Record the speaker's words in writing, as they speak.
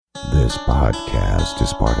This podcast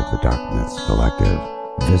is part of the Dark Myths Collective.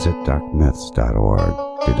 Visit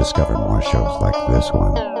darkmyths.org to discover more shows like this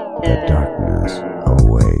one. The darkness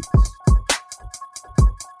awaits.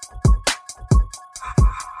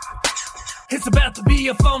 It's about to be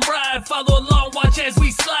a fun ride. Follow along, watch as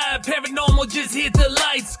we slide. Paranormal just hit the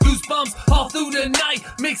lights. Goosebumps all through the night.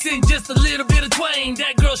 Mixing just a little bit of twang.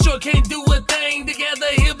 That girl sure can't do a thing. Together,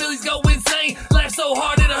 hillbillies go insane. Laugh so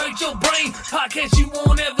hard it'll hurt your brain. Podcast you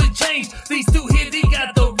won't ever change. These two here, they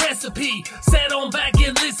got the recipe. Sit on back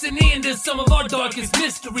and listen in to some of our darkest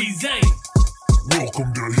mysteries, eh?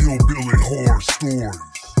 Welcome to Hillbilly Horror Stories.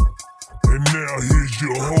 And now here's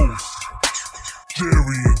your hosts,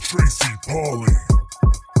 Jerry and Tracy Polly,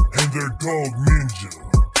 and their dog Ninja.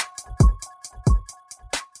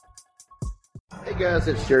 Hey guys,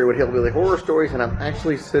 it's Jerry with Hillbilly Horror Stories, and I'm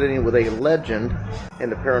actually sitting with a legend in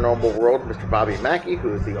the paranormal world, Mr. Bobby Mackey,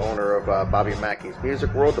 who is the owner of Bobby Mackey's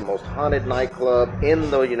Music World, the most haunted nightclub in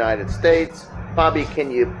the United States. Bobby,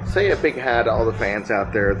 can you say a big hi to all the fans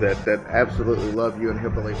out there that absolutely love you in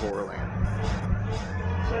Hillbilly Horrorland?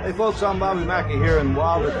 Hey folks, I'm Bobby Mackey here in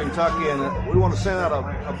Wilder, Kentucky, and we want to send out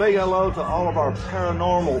a big hello to all of our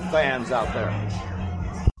paranormal fans out there.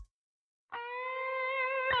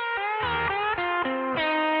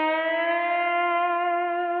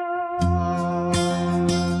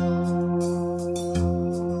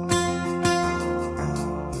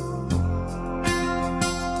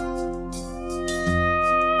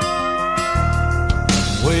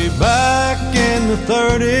 Way back in the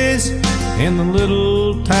 30s, in the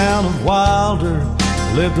little town of Wilder,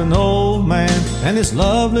 lived an old man and his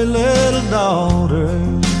lovely little daughter.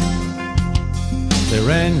 They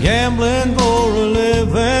ran gambling for a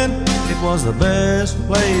living. It was the best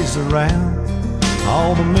place around.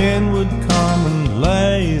 All the men would come and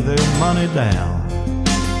lay their money down.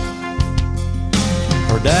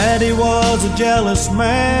 Her daddy was a jealous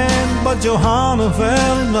man, but Johanna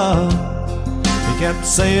fell in love. He kept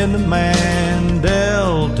saying the man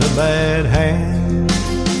dealt a bad hand.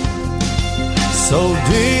 So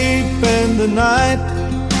deep in the night,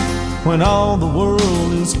 when all the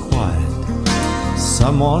world is quiet,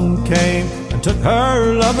 someone came and took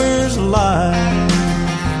her lover's life.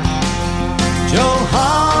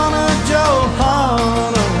 Johanna,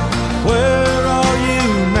 Johanna, where are you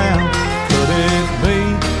now? Could it be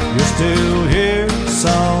you're still here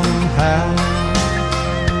somehow?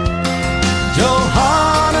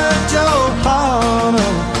 Johanna, Johanna,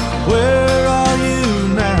 where are you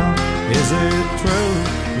now? Is it true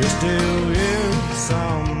you're still here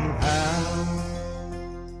somehow?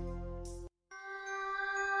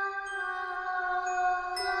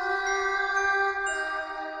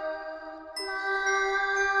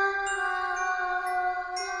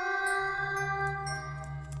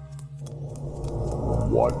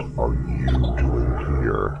 What are you doing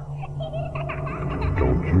here?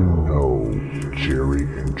 Don't you know Jerry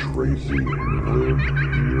and Tracy live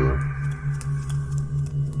here?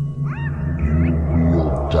 You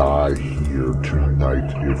will die here tonight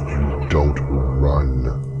if you don't run.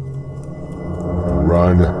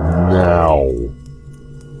 Run now!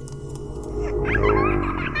 No,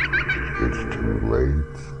 it's too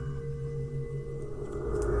late.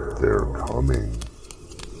 They're coming.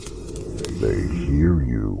 They hear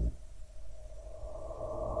you.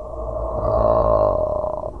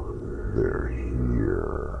 They're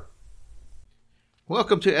here.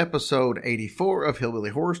 Welcome to episode 84 of Hillbilly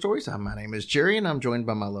Horror Stories. My name is Jerry, and I'm joined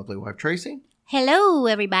by my lovely wife, Tracy. Hello,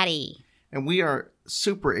 everybody. And we are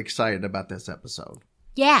super excited about this episode.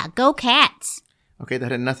 Yeah, go Cats. Okay, that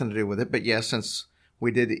had nothing to do with it, but yes, since we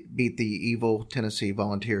did beat the evil Tennessee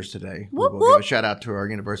Volunteers today, Whoop, we will whoop. give a shout out to our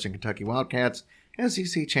University of Kentucky Wildcats,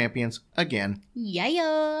 SEC champions again.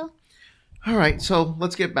 Yeah. All right, so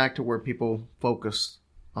let's get back to where people focus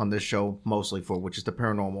on this show mostly for, which is the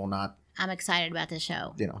paranormal, not, I'm excited about this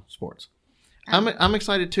show. sports. I'm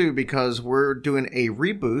excited too because we're doing a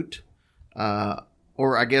reboot,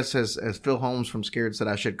 or I guess as Phil Holmes from Scared said,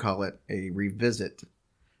 I should call it a revisit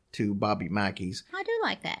to Bobby Mackey's. I do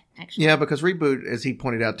like that, actually. Yeah, because reboot, as he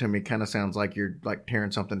pointed out to me, kind of sounds like you're like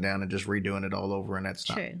tearing something down and just redoing it all over, and that's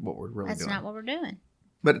True. not what we're really That's doing. not what we're doing.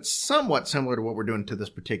 But it's somewhat similar to what we're doing to this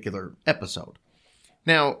particular episode.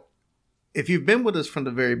 Now, if you've been with us from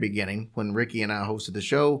the very beginning, when Ricky and I hosted the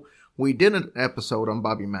show, we did an episode on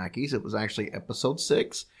Bobby Mackey's. It was actually episode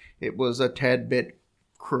 6. It was a tad bit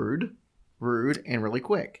crude, rude, and really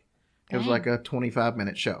quick. It was like a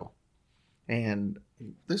 25-minute show. And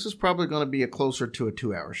this is probably going to be closer to a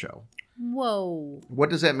 2-hour show. Whoa. What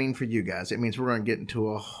does that mean for you guys? It means we're going to get into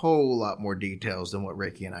a whole lot more details than what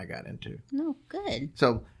Ricky and I got into. No, good.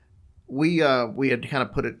 So we had kind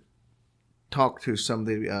of put it talk to some of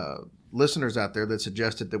the listeners out there that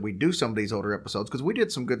suggested that we do some of these older episodes, because we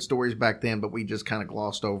did some good stories back then, but we just kind of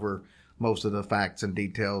glossed over most of the facts and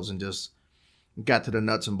details and just got to the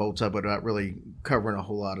nuts and bolts of it without really covering a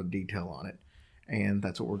whole lot of detail on it. And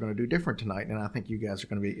that's what we're going to do different tonight. And I think you guys are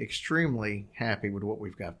going to be extremely happy with what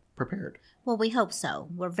we've got prepared. Well, we hope so.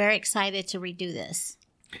 We're very excited to redo this.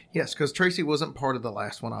 Yes, because Tracy wasn't part of the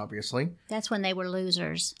last one, obviously. That's when they were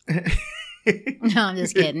losers. No, I'm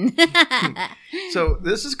just kidding. So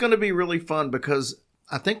this is going to be really fun, because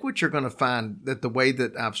I think what you're going to find that the way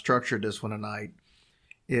that I've structured this one tonight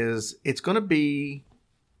is it's going to be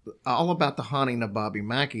all about the haunting of Bobby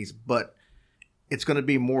Mackey's, but it's going to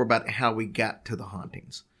be more about how we got to the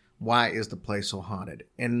hauntings. Why is the place so haunted?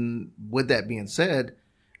 And with that being said,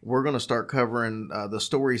 we're going to start covering the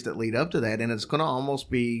stories that lead up to that. And it's going to almost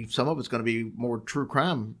be, some of it's going to be more true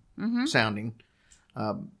crime sounding.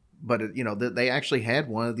 But, they actually had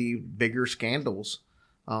one of the bigger scandals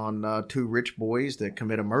on two rich boys that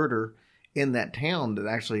commit a murder in that town that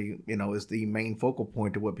actually, is the main focal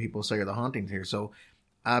point of what people say are the hauntings here. So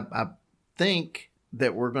I think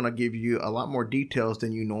that we're going to give you a lot more details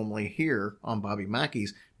than you normally hear on Bobby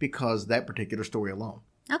Mackey's, because that particular story alone.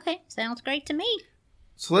 Okay, sounds great to me.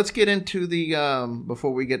 So let's get into the,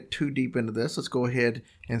 before we get too deep into this, let's go ahead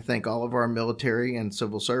and thank all of our military and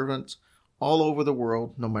civil servants all over the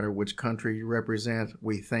world, no matter which country you represent.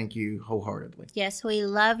 We thank you wholeheartedly. Yes, we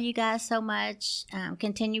love you guys so much.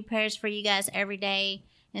 Continue prayers for you guys every day.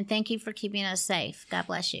 And thank you for keeping us safe. God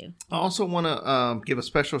bless you. I also want to give a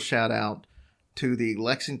special shout out to the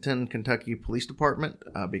Lexington, Kentucky Police Department,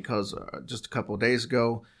 because just a couple of days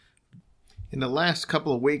ago, in the last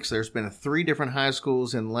couple of weeks, there's been 3 different high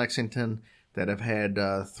schools in Lexington that have had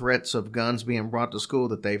threats of guns being brought to school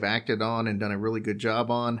that they've acted on and done a really good job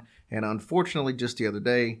on. And unfortunately, just the other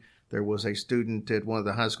day, there was a student at one of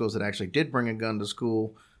the high schools that actually did bring a gun to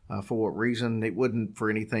school. For what reason? It wasn't for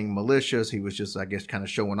anything malicious. He was just, I guess, kind of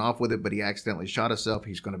showing off with it, but he accidentally shot himself.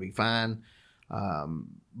 He's going to be fine.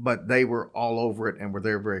 But they were all over it and were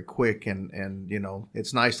there very quick. And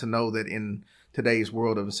it's nice to know that in today's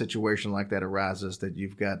world, of a situation like that arises, that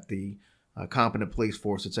you've got the competent police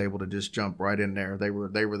force that's able to just jump right in there. They were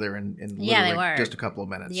there in literally just a couple of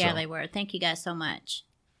minutes. Yeah, they were. Thank you guys so much.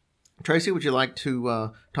 Tracy, would you like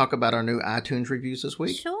to talk about our new iTunes reviews this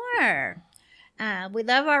week? Sure. We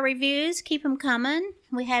love our reviews. Keep them coming.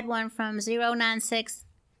 We had one from 096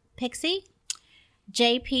 Pixie,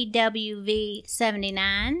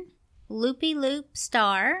 JPWV79, Loopy Loop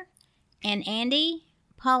Star, and Andy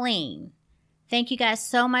Pauline. Thank you guys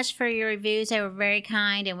so much for your reviews. They were very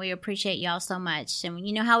kind, and we appreciate y'all so much. And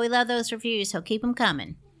you know how we love those reviews, so keep them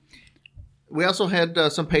coming. We also had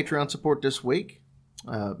some Patreon support this week.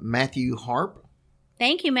 Matthew Harp.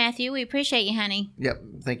 Thank you, Matthew. We appreciate you, honey. Yep.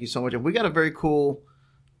 Thank you so much. And we got a very cool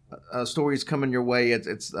stories coming your way.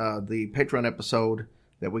 It's the Patreon episode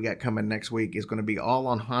that we got coming next week is going to be all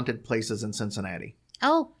on haunted places in Cincinnati.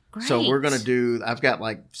 Oh, great. So we're going to do, I've got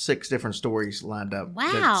like 6 different stories lined up.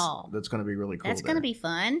 Wow. That's going to be really cool. That's going to be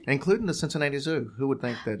fun. Including the Cincinnati Zoo. Who would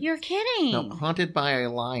think that? You're kidding. No, haunted by a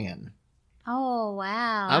lion. Oh,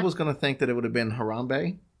 wow. I was going to think that it would have been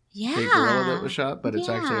Harambe. Yeah. The gorilla that was shot, but it's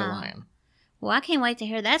actually a lion. Well, I can't wait to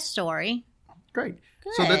hear that story. Great.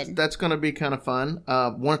 Good. So that's going to be kind of fun.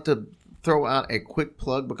 Want to throw out a quick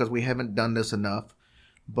plug because we haven't done this enough.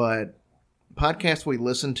 But podcast we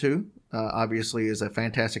listen to, obviously, is a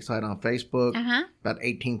fantastic site on Facebook. About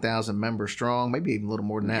 18,000 members strong, maybe even a little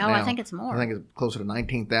more than that now. I think it's more. I think it's closer to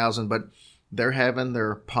 19,000. But they're having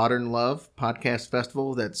their Podern Love podcast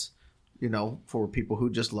festival that's, for people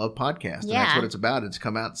who just love podcasts. Yeah. And that's what it's about. It's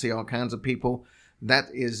come out and see all kinds of people. That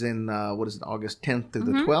is in, August 10th through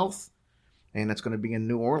the 12th. And it's going to be in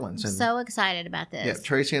New Orleans. And so excited about this. Yeah,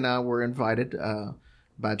 Tracy and I were invited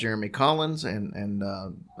by Jeremy Collins and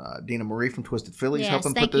Dina Marie from Twisted Phillies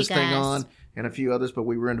helping put this thing on, and a few others. But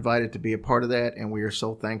we were invited to be a part of that, and we are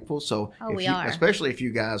so thankful. So especially if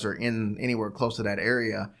you guys are in anywhere close to that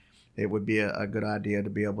area, it would be a good idea to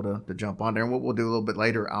be able to jump on there. And what we'll do a little bit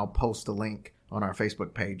later, I'll post the link on our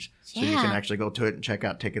Facebook page so you can actually go to it and check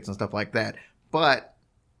out tickets and stuff like that. But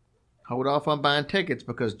hold off on buying tickets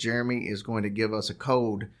because Jeremy is going to give us a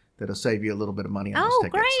code that'll save you a little bit of money on those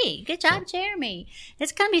tickets. Oh, great. Good job, Jeremy.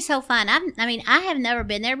 It's going to be so fun. I have never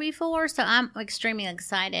been there before, so I'm extremely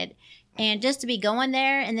excited. And just to be going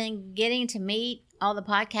there and then getting to meet all the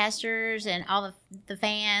podcasters and all the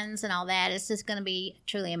fans and all that, it's just going to be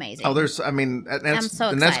truly amazing. Oh, I'm so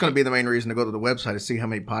excited. And that's going to be the main reason to go to the website to see how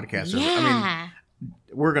many podcasters. Yeah.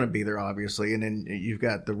 we're going to be there, obviously. And then you've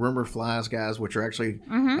got the Rumor Flies guys, which are actually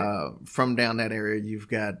from down that area. You've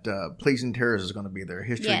got Pleasing Terrors is going to be there.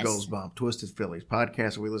 History Goes Bump, Twisted Phillies,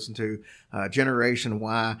 podcast that we listen to, Generation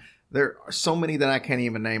Y. There are so many that I can't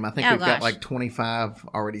even name. I think we've got like 25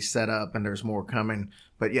 already set up, and there's more coming.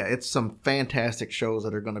 But yeah, it's some fantastic shows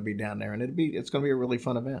that are going to be down there, and it's going to be a really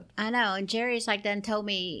fun event. I know, and Jerry's like done told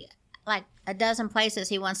me like a dozen places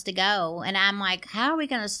he wants to go, and I'm like, how are we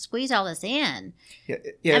going to squeeze all this in?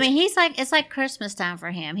 Yeah, I mean, he's like, it's like Christmas time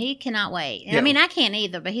for him. He cannot wait. Yeah. I mean, I can't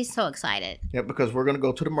either, but he's so excited. Yeah, because we're going to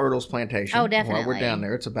go to the Myrtles Plantation. Oh, definitely. While we're down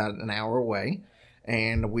there, it's about an hour away.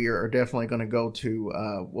 And we are definitely going to go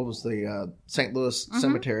to, St. Louis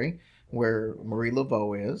Cemetery, where Marie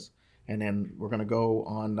Laveau is. And then we're going to go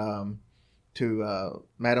on to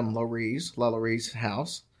Madame LaLaurie's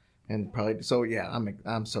house. And probably, so yeah,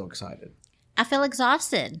 I'm so excited. I feel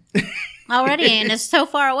exhausted already, and it's so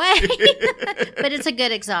far away. But it's a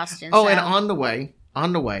good exhaustion. Oh, so. And on the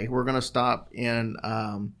way, we're going to stop in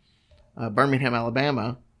Birmingham,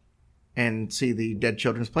 Alabama, and see the Dead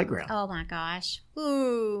Children's Playground. Oh my gosh.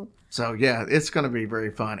 Ooh. So yeah, it's going to be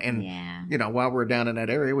very fun. And you know, while we're down in that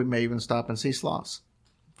area, we may even stop and see Sloth's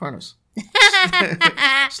Furnace.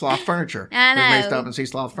 Sloth Furniture. I know. We may stop and see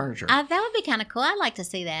Sloth Furniture. That would be kind of cool. I'd like to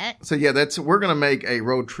see that. So yeah, we're going to make a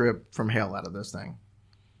road trip from hell out of this thing.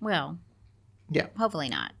 Well. Yeah. Hopefully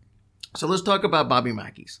not. So let's talk about Bobby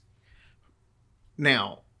Mackey's.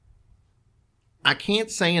 Now, I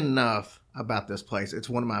can't say enough about this place. It's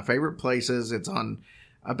one of my favorite places. It's on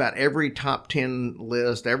about every top 10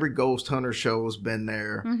 list. Every Ghost Hunter show has been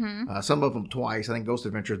there. Some of them twice. I think Ghost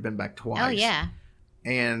Adventure has been back twice. Oh, yeah.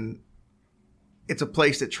 And it's a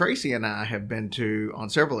place that Tracy and I have been to on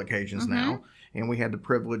several occasions now. And we had the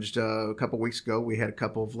privilege a couple weeks ago. We had a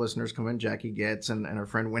couple of listeners come in. Jackie Getz and her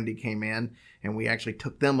friend Wendy came in. And we actually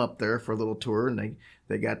took them up there for a little tour. And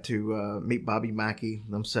they got to meet Bobby Mackey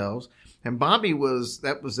themselves. And Bobby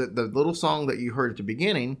the little song that you heard at the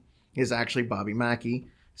beginning is actually Bobby Mackey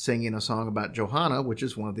singing a song about Johanna, which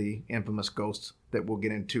is one of the infamous ghosts that we'll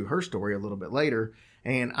get into her story a little bit later.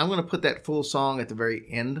 And I'm going to put that full song at the very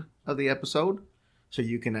end of the episode so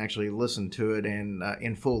you can actually listen to it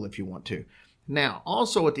in full if you want to. Now,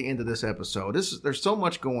 also at the end of this episode, there's so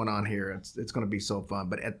much going on here. It's going to be so fun.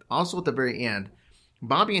 But also at the very end,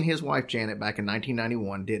 Bobby and his wife Janet back in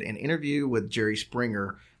 1991 did an interview with Jerry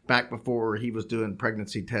Springer back before he was doing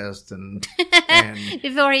pregnancy tests and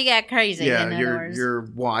before he got crazy. Yeah, your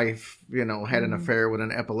wife, had an affair with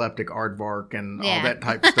an epileptic aardvark and all that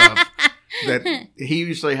type of stuff. That he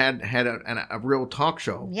usually had a real talk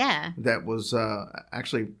show. Yeah. That was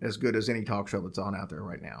actually as good as any talk show that's on out there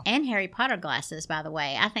right now. And Harry Potter glasses, by the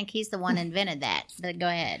way. I think he's the one invented that. But go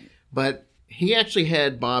ahead. But he actually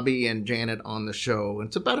had Bobby and Janet on the show.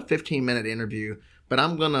 It's about a 15-minute interview. But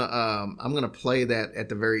I'm gonna play that at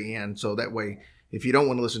the very end, so that way, if you don't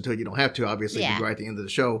want to listen to it, you don't have to. Obviously, you go at the end of the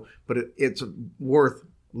show. But it's worth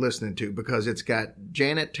listening to because it's got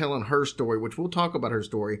Janet telling her story, which we'll talk about her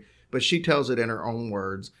story, but she tells it in her own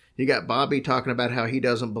words. You got Bobby talking about how he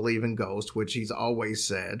doesn't believe in ghosts, which he's always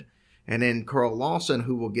said, and then Carl Lawson,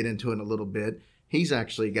 who we'll get into in a little bit, he's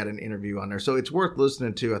actually got an interview on there, so it's worth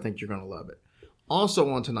listening to. I think you're going to love it. Also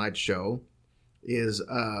on tonight's show is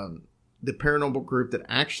the paranormal group that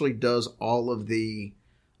actually does all of the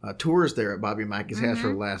tours there at Bobby Mackey's house for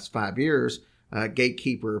the last 5 years,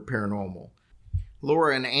 Gatekeeper Paranormal.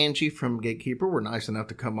 Laura and Angie from Gatekeeper were nice enough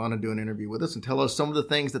to come on and do an interview with us and tell us some of the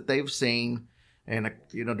things that they've seen and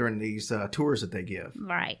during these tours that they give.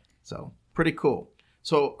 Right. So, pretty cool.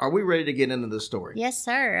 So, are we ready to get into this story? Yes,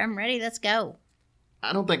 sir. I'm ready. Let's go.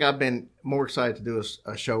 I don't think I've been more excited to do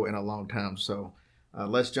a show in a long time, so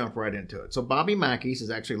let's jump right into it. So Bobby Mackey's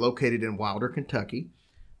is actually located in Wilder, Kentucky.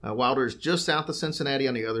 Wilder is just south of Cincinnati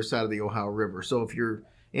on the other side of the Ohio River. So if you're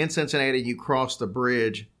in Cincinnati, you cross the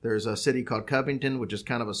bridge, there's a city called Covington, which is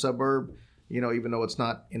kind of a suburb. Even though it's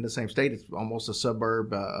not in the same state, it's almost a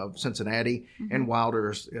suburb of Cincinnati. And Wilder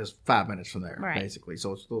is 5 minutes from there, basically.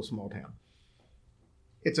 So it's a little small town.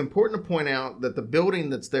 It's important to point out that the building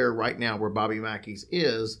that's there right now where Bobby Mackey's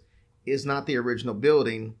is not the original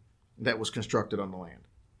building that was constructed on the land.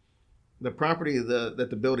 The property that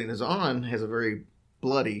the building is on has a very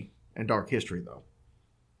bloody and dark history, though.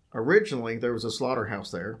 Originally, there was a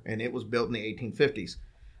slaughterhouse there, and it was built in the 1850s.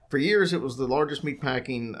 For years, it was the largest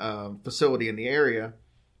meatpacking facility in the area,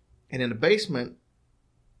 and in the basement,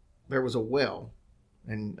 there was a well,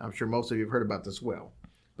 and I'm sure most of you have heard about this well.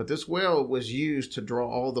 But this well was used to draw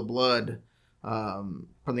all the blood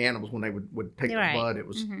from the animals when they would take the blood. It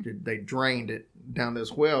was they drained it down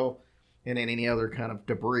this well, and then any other kind of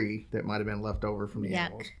debris that might have been left over from the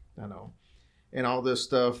animals. I know. and all this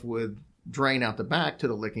stuff would drain out the back to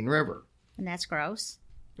the Licking River. And that's gross.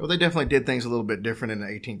 Well, they definitely did things a little bit different in the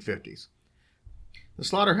 1850s. The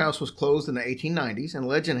slaughterhouse was closed in the 1890s, and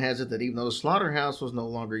legend has it that even though the slaughterhouse was no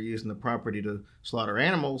longer using the property to slaughter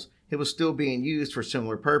animals, it was still being used for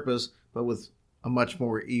similar purpose, but with a much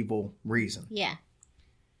more evil reason. Yeah.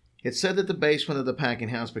 It's said that the basement of the packing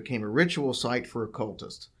house became a ritual site for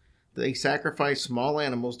occultists. They sacrificed small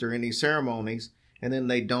animals during these ceremonies, and then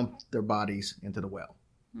they dumped their bodies into the well.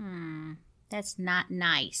 That's not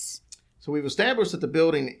nice. So we've established that the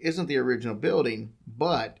building isn't the original building,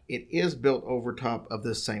 but it is built over top of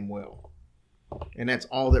this same well. And that's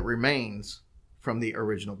all that remains from the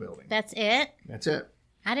original building. That's it? That's it.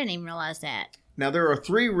 I didn't even realize that. Now, there are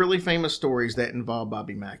 3 really famous stories that involve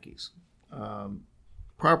Bobby Mackey's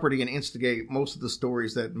property and instigate most of the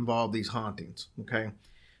stories that involve these hauntings. Okay?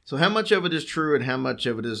 So how much of it is true and how much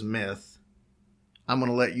of it is myth, I'm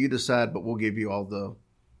going to let you decide, but we'll give you all the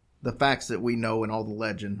facts that we know and all the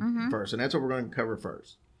legend first. And that's what we're going to cover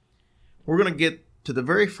first. We're going to get to the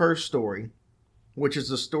very first story, which is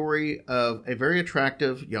the story of a very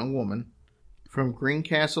attractive young woman from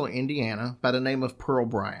Greencastle, Indiana, by the name of Pearl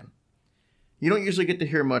Bryan. You don't usually get to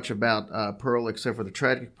hear much about Pearl except for the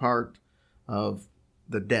tragic part of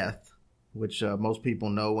the death, which most people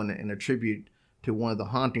know and attribute to one of the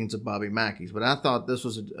hauntings of Bobby Mackey's. But I thought this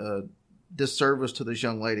was a disservice to this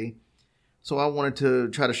young lady. So I wanted to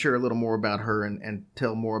try to share a little more about her and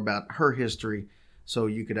tell more about her history so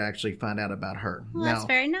you could actually find out about her. Well, that's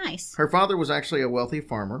very nice. Her father was actually a wealthy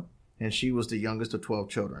farmer, and she was the youngest of 12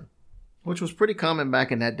 children, which was pretty common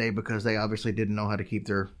back in that day because they obviously didn't know how to keep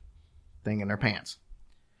their thing in their pants.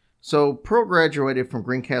 So Pearl graduated from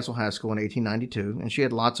Greencastle High School in 1892, and she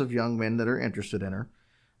had lots of young men that are interested in her.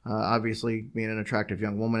 Obviously, being an attractive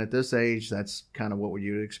young woman at this age, that's kind of what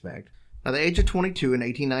you would expect. At the age of 22 in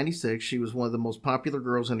 1896, she was one of the most popular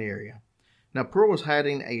girls in the area. Now, Pearl was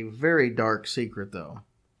hiding a very dark secret, though.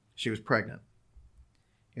 She was pregnant.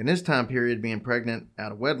 In this time period, being pregnant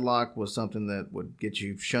out of wedlock was something that would get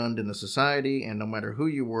you shunned in the society, and no matter who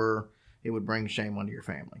you were, it would bring shame onto your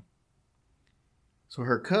family. So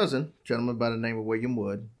her cousin, a gentleman by the name of William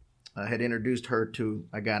Wood, had introduced her to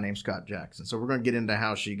a guy named Scott Jackson. So we're going to get into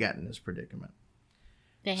how she got in this predicament.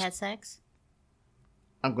 They had sex?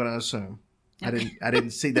 I'm going to assume. Okay. I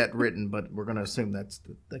didn't see that written, but we're going to assume that's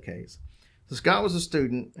the case. So Scott was a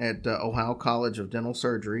student at Ohio College of Dental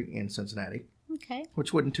Surgery in Cincinnati, Okay.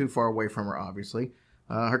 which wasn't too far away from her, obviously.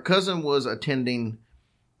 Her cousin was attending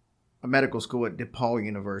a medical school at DePaul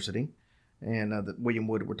University, and William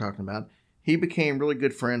Wood we're talking about. He became really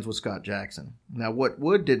good friends with Scott Jackson. Now, what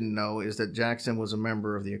Wood didn't know is that Jackson was a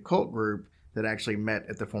member of the occult group that actually met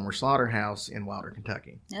at the former slaughterhouse in Wilder,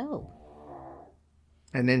 Kentucky. Oh.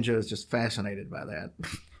 And Ninja is just fascinated by that.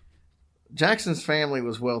 Jackson's family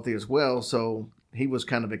was wealthy as well, so he was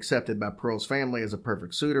kind of accepted by Pearl's family as a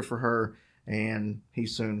perfect suitor for her, and he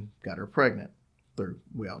soon got her pregnant.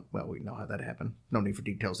 We know how that happened. No need for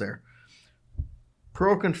details there.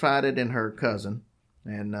 Pearl confided in her cousin,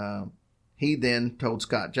 and he then told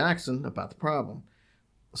Scott Jackson about the problem.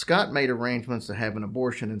 Scott made arrangements to have an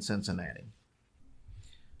abortion in Cincinnati.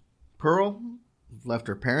 Pearl left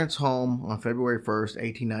her parents' home on February 1st,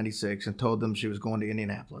 1896, and told them she was going to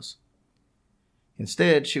Indianapolis.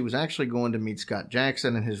 Instead, she was actually going to meet Scott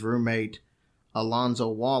Jackson and his roommate, Alonzo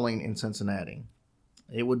Walling, in Cincinnati.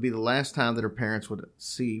 It would be the last time that her parents would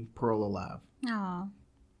see Pearl alive. Oh.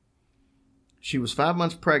 She was 5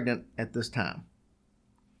 months pregnant at this time.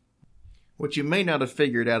 What you may not have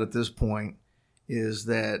figured out at this point is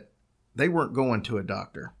that they weren't going to a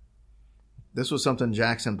doctor. This was something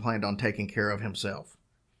Jackson planned on taking care of himself.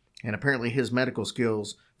 And apparently his medical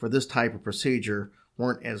skills for this type of procedure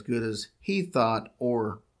weren't as good as he thought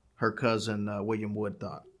or her cousin William Wood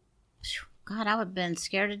thought. God, I would have been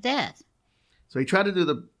scared to death. So he tried to do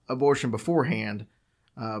the abortion beforehand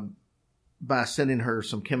by sending her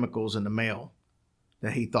some chemicals in the mail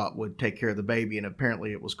that he thought would take care of the baby, and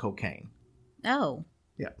apparently it was cocaine. Oh.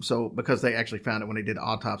 Yeah, so because they actually found it when they did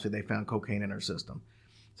autopsy, they found cocaine in her system.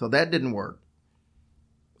 So that didn't work.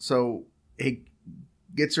 So he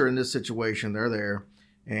gets her in this situation. They're there.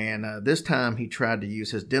 And this time he tried to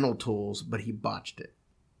use his dental tools, but he botched it.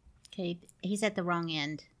 Okay, he's at the wrong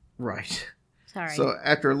end. Right. Sorry. So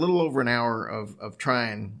after a little over an hour of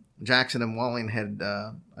trying, Jackson and Walling had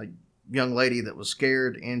a young lady that was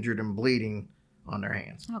scared, injured, and bleeding on their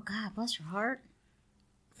hands. Oh, God, bless your heart.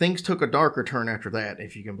 Things took a darker turn after that,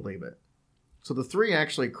 if you can believe it. So the three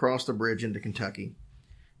actually crossed the bridge into Kentucky.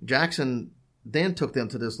 Jackson then took them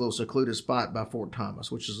to this little secluded spot by Fort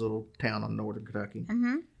Thomas, which is a little town on northern Kentucky.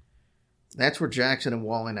 Mm-hmm. That's where Jackson and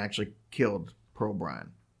Walling actually killed Pearl Bryan.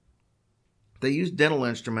 They used dental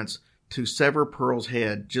instruments to sever Pearl's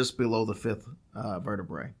head just below the fifth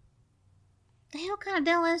vertebrae. The hell kind of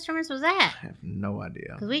dental instruments was that? I have no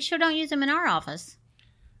idea. Because we sure don't use them in our office.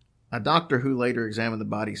 A doctor who later examined the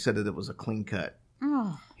body said that it was a clean cut.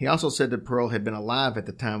 Oh, He also said that Pearl had been alive at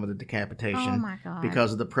the time of the decapitation Oh, my God.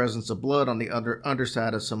 because of the presence of blood on the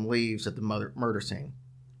underside of some leaves at the murder scene.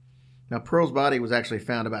 Now, Pearl's body was actually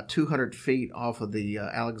found about 200 feet off of the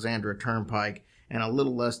Alexandria Turnpike and a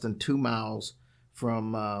little less than 2 miles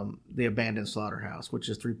from the abandoned slaughterhouse, which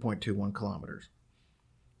is 3.21 kilometers.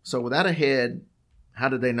 So without a head, how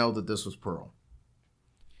did they know that this was Pearl?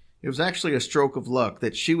 It was actually a stroke of luck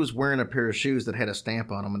that she was wearing a pair of shoes that had a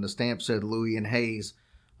stamp on them, and the stamp said Louis and Hayes,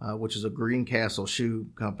 which is a Greencastle shoe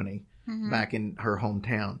company back in her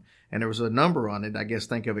hometown. And there was a number on it. I guess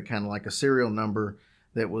think of it kind of like a serial number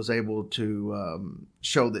that was able to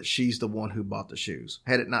show that she's the one who bought the shoes.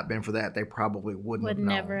 Had it not been for that, they probably wouldn't have known.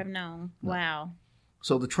 would never have known. No. Wow.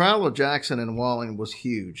 So the trial of Jackson and Walling was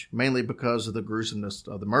huge, mainly because of the gruesomeness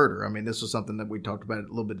of the murder. I mean, this was something that we talked about a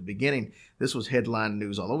little bit at the beginning. This was headline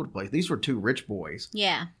news all over the place. These were two rich boys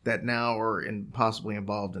Yeah. that now are possibly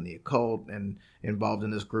involved in the occult and involved in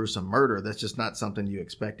this gruesome murder. That's just not something you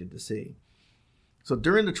expected to see. So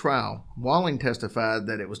during the trial, Walling testified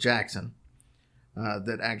that it was Jackson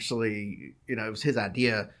that actually, it was his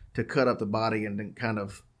idea to cut up the body and then kind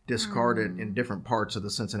of discard it in different parts of the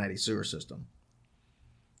Cincinnati sewer system.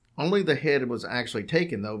 Only the head was actually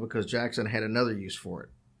taken, though, because Jackson had another use for it.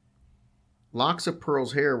 Locks of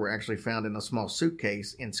Pearl's hair were actually found in a small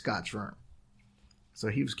suitcase in Scott's room. So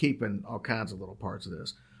he was keeping all kinds of little parts of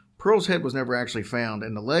this. Pearl's head was never actually found,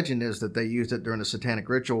 and the legend is that they used it during the satanic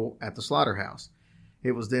ritual at the slaughterhouse.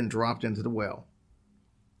 It was then dropped into the well.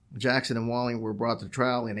 Jackson and Walling were brought to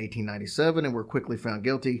trial in 1897 and were quickly found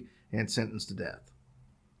guilty and sentenced to death.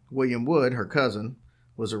 William Wood, her cousin,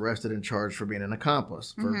 was arrested and charged for being an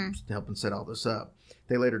accomplice for helping set all this up.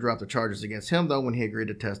 They later dropped the charges against him, though, when he agreed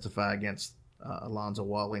to testify against Alonzo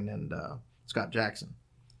Walling and Scott Jackson.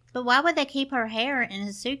 But why would they keep her hair in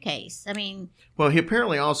his suitcase? I mean, Well, he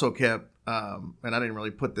apparently also kept, and I didn't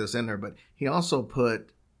really put this in there, but he also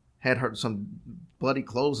had her some bloody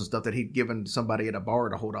clothes and stuff that he'd given somebody at a bar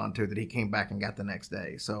to hold on to that he came back and got the next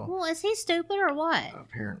day. So well, is he stupid or what?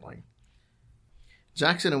 apparently.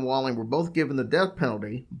 Jackson and Walling were both given the death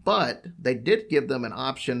penalty, but they did give them an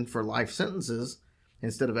option for life sentences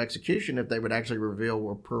instead of execution if they would actually reveal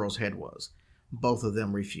where Pearl's head was. Both of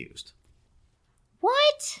them refused.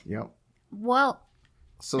 What? Yep. Well,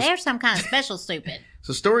 So, they're some kind of special stupid.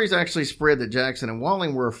 so stories actually spread that Jackson and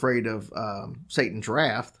Walling were afraid of Satan's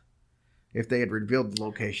wrath if they had revealed the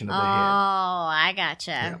location of Oh, the head. I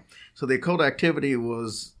gotcha. Yeah. So the occult activity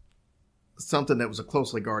was something that was a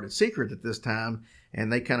closely guarded secret at this time,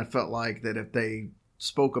 and they kind of felt like that if they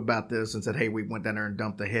spoke about this and said, hey, we went down there and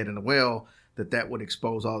dumped the head in the well, that would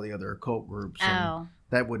expose all the other occult groups. And Oh.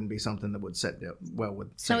 that wouldn't be something that would set well with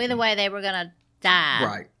So Satan. either way, they were going to die.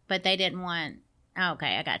 Right. But they didn't want...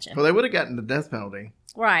 Okay, I gotcha. Well, they would have gotten the death penalty.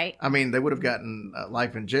 Right. I mean, they would have gotten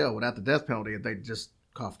life in jail without the death penalty if they just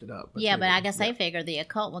coughed it up. Yeah, they but I didn't. guess they figured the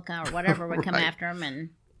occult would come or whatever would come Right. after them. And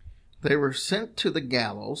They were sent to the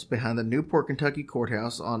gallows behind the Newport, Kentucky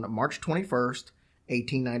courthouse on March 21st,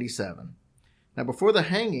 1897. Now, before the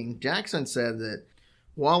hanging, Jackson said that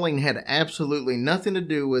Walling had absolutely nothing to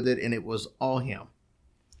do with it and it was all him.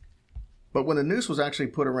 But when the noose was actually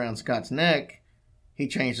put around Scott's neck, he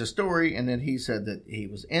changed the story and then he said that he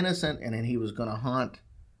was innocent and then he was going to haunt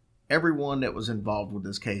everyone that was involved with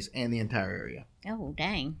this case and the entire area. oh,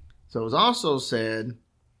 dang. So it was also said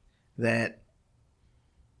that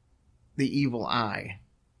the evil eye,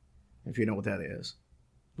 if you know what that is,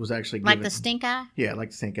 was actually given. Like the stink eye? Yeah, like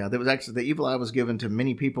the stink eye. That was actually the evil eye was given to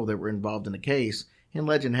many people that were involved in the case. And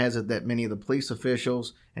legend has it that many of the police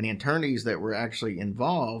officials and the attorneys that were actually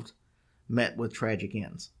involved met with tragic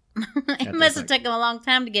ends. It must have taken them a long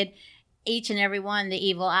time to get each and every one the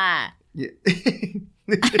evil eye. Yeah.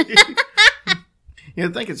 You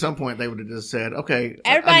think at some point they would have just said, okay,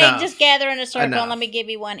 Everybody enough. just gather in a circle Enough. and let me give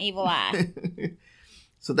you one evil eye.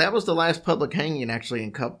 So that was the last public hanging actually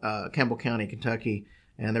in Campbell County, Kentucky.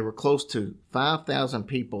 And there were close to 5,000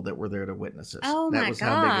 people that were there to witness this. Oh, that my was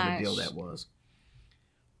how big of a deal gosh. that was.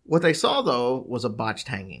 What they saw, though, was a botched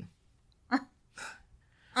hanging.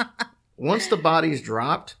 Once the bodies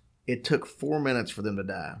dropped, it took 4 minutes for them to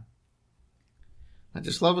die. I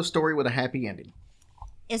just love a story with a happy ending.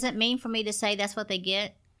 Is it mean for me to say that's what they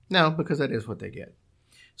get? No, because that is what they get.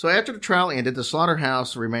 So after the trial ended, the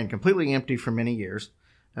slaughterhouse remained completely empty for many years.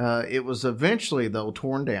 It was eventually, though,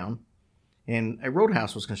 torn down, and a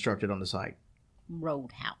roadhouse was constructed on the site.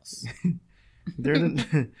 Roadhouse.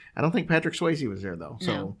 I don't think Patrick Swayze was there, though.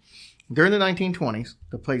 So during the 1920s,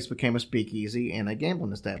 the place became a speakeasy and a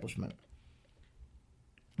gambling establishment.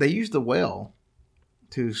 They used the well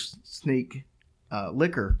to sneak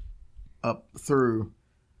liquor up through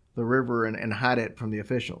the river and hide it from the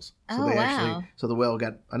officials. So wow. So the well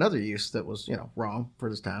got another use that was, wrong for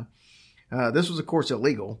this time. This was, of course,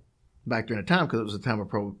 illegal back during the time because it was a time of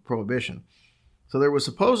prohibition. So there was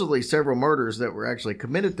supposedly several murders that were actually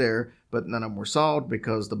committed there, but none of them were solved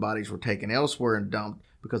because the bodies were taken elsewhere and dumped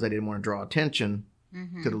because they didn't want to draw attention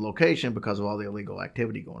to the location because of all the illegal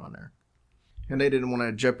activity going on there. And they didn't want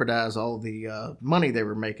to jeopardize all the money they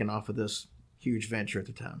were making off of this huge venture at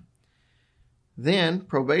the time. Then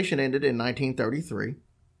probation ended in 1933,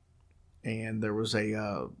 and there was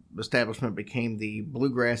a establishment became the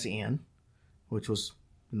Bluegrass Inn, which was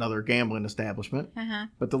another gambling establishment,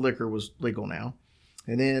 but the liquor was legal now.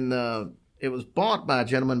 And then it was bought by a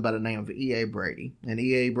gentleman by the name of E.A. Brady, and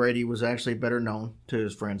E.A. Brady was actually better known to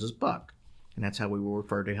his friends as Buck, and that's how we will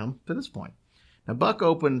refer to him to this point. Now, Buck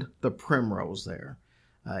opened the Primrose there.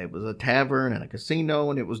 It was a tavern and a casino,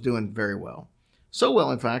 and it was doing very well. So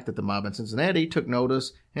well, in fact, that the mob in Cincinnati took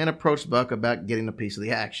notice and approached Buck about getting a piece of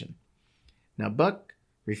the action. Now, Buck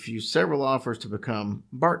refused several offers to become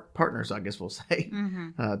partners, I guess we'll say,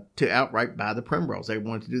 to outright buy the Primrose. They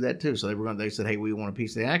wanted to do that too. So they said, hey, we want a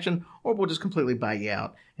piece of the action, or we'll just completely buy you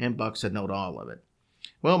out. And Buck said no to all of it.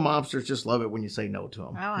 Well, mobsters just love it when you say no to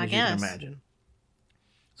them, I as guess. you can imagine.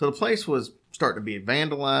 So the place was starting to be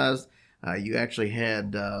vandalized. You actually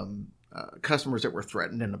had customers that were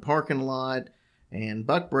threatened in the parking lot. And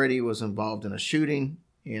Buck Brady was involved in a shooting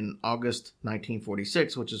in August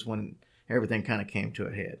 1946, which is when everything kind of came to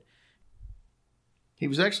a head. He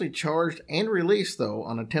was actually charged and released, though,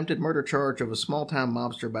 on attempted murder charge of a small-time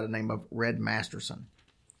mobster by the name of Red Masterson.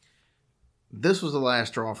 This was the last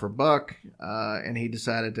straw for Buck, and he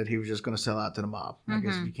decided that he was just going to sell out to the mob. I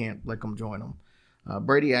guess if you can't let them join them.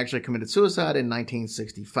 Brady actually committed suicide in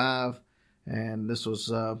 1965, and this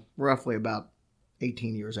was roughly about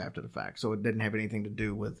 18 years after the fact, so it didn't have anything to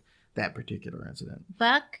do with that particular incident.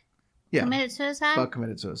 Buck committed suicide? Buck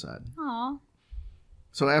committed suicide. Aw.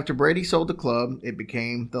 So after Brady sold the club, it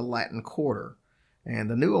became the Latin Quarter,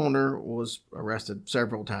 and the new owner was arrested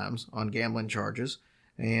several times on gambling charges,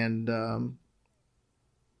 and the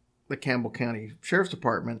Campbell County Sheriff's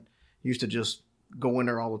Department used to just go in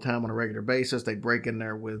there all the time on a regular basis. They'd break in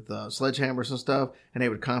there with sledgehammers and stuff, and they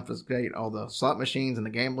would confiscate all the slot machines and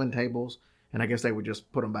the gambling tables. And I guess they would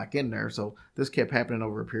just put them back in there. So this kept happening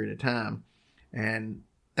over a period of time. And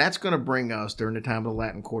that's going to bring us, during the time of the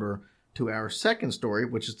Latin Quarter, to our second story,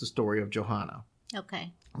 which is the story of Johanna.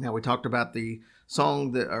 Okay. Now, we talked about the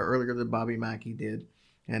song that earlier that Bobby Mackey did,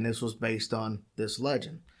 and this was based on this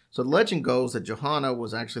legend. So the legend goes that Johanna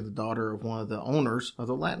was actually the daughter of one of the owners of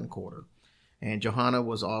the Latin Quarter. And Johanna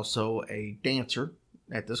was also a dancer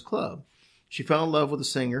at this club. She fell in love with a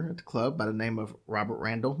singer at the club by the name of Robert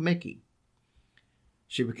Randall Mickey.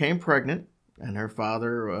 She became pregnant, and her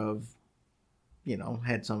father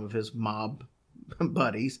had some of his mob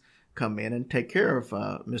buddies come in and take care of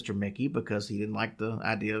Mr. Mickey because he didn't like the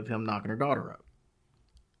idea of him knocking her daughter up.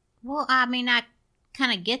 Well, I mean, I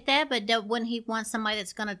kind of get that, but wouldn't he want somebody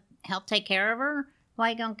that's going to help take care of her? Why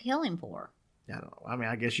are you going to kill him for? I don't know. I mean,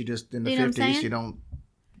 I guess you just, in the You know what I'm 50s, saying? you don't,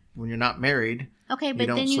 when you're not married, Okay, but you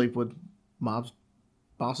don't then sleep with mob's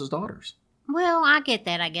boss's daughters. Well, I get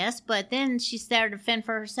that, I guess, but then she's there to fend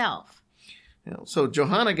for herself. So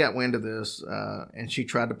Johanna got wind of this, and she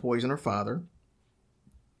tried to poison her father,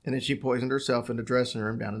 and then she poisoned herself in the dressing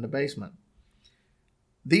room down in the basement.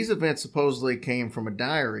 These events supposedly came from a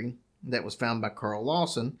diary that was found by Carl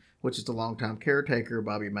Lawson, which is the longtime caretaker of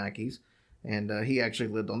Bobby Mackey's, and he actually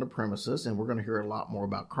lived on the premises, and we're going to hear a lot more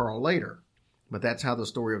about Carl later. But that's how the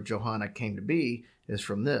story of Johanna came to be, is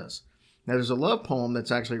from this. Now, there's a love poem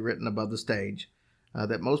that's actually written above the stage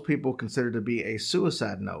that most people consider to be a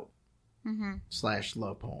suicide note /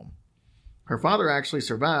 love poem. Her father actually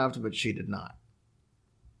survived, but she did not.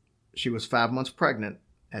 She was 5 months pregnant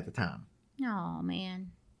at the time. Oh,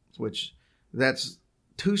 man. Which, that's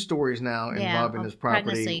two stories now involving this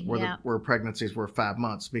property where pregnancies were 5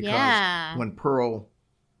 months. Because when Pearl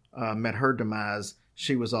met her demise,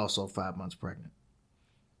 she was also 5 months pregnant.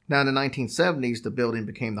 Now, in the 1970s, the building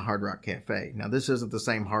became the Hard Rock Cafe. Now, this isn't the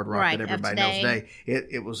same Hard Rock that everybody knows today.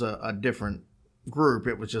 It was a different group.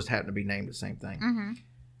 It was just happened to be named the same thing.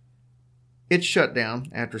 It shut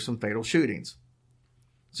down after some fatal shootings.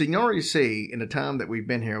 So you can already see, in the time that we've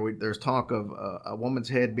been here, there's talk of a woman's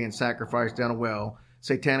head being sacrificed down a well,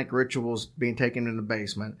 satanic rituals being taken in the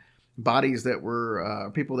basement, bodies that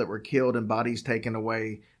were people that were killed and bodies taken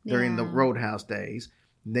away during the Roadhouse days.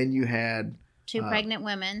 Then you had two pregnant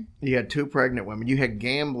women. You had 2 pregnant women. You had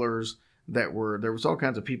gamblers that were, there was all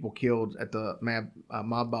kinds of people killed at the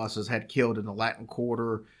mob bosses had killed in the Latin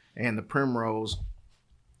Quarter and the Primrose.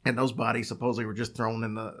 And those bodies supposedly were just thrown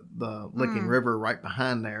in the Licking River right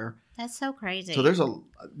behind there. That's so crazy. So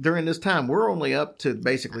during this time, we're only up to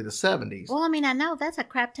basically the 70s. Well, I mean, I know that's a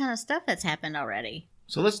crap ton of stuff that's happened already.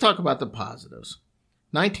 So let's talk about the positives.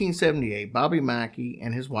 1978, Bobby Mackey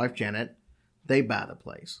and his wife Janet, they buy the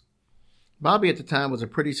place. Bobby at the time was a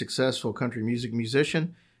pretty successful country music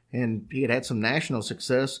musician, and he had some national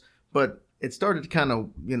success, but it started to kind of,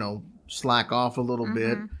 slack off a little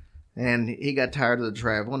bit. And he got tired of the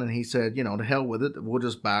traveling, and he said, to hell with it. We'll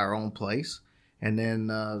just buy our own place. And then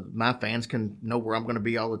my fans can know where I'm going to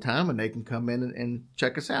be all the time, and they can come in and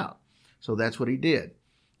check us out. So that's what he did.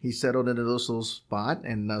 He settled into this little spot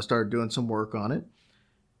and started doing some work on it.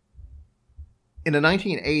 In the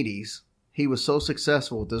 1980s, he was so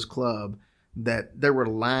successful with this club that there were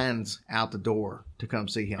lines out the door to come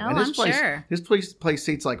see him. Oh, and I'm sure. This place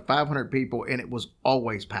seats like 500 people, and it was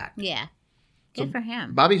always packed. Yeah. Good for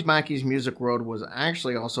him. Bobby Mackey's Music Road was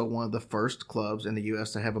actually also one of the first clubs in the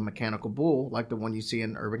U.S. to have a mechanical bull like the one you see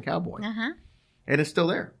in Urban Cowboy. Uh-huh. And it's still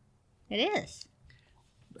there. It is.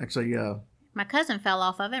 Actually, my cousin fell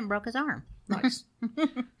off of it and broke his arm. Nice.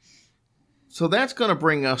 So that's going to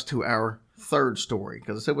bring us to our third story,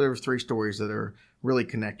 because I said there were 3 stories that are really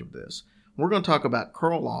connected with this. We're going to talk about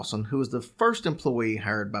Carl Lawson, who was the first employee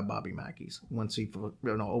hired by Bobby Mackey's once he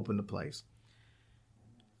opened the place.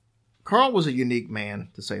 Carl was a unique man,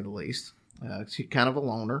 to say the least. He's kind of a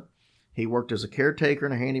loner. He worked as a caretaker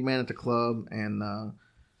and a handyman at the club. And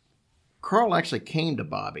Carl actually came to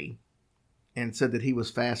Bobby and said that he was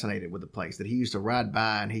fascinated with the place, that he used to ride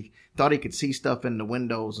by and he thought he could see stuff in the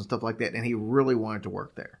windows and stuff like that. And he really wanted to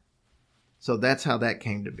work there. So that's how that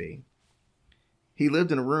came to be. He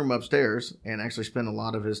lived in a room upstairs and actually spent a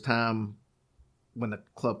lot of his time when the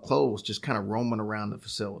club closed just kind of roaming around the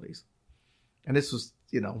facilities. And this was,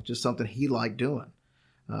 just something he liked doing.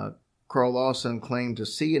 Carl Lawson claimed to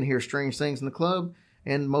see and hear strange things in the club,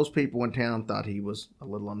 and most people in town thought he was a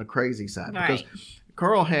little on the crazy side. Right. Because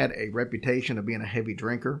Carl had a reputation of being a heavy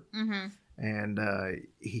drinker, and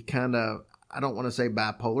he kind of, I don't want to say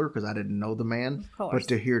bipolar because I didn't know the man, but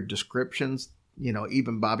to hear descriptions,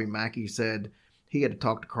 even Bobby Mackey said he had to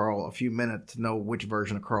talk to Carl a few minutes to know which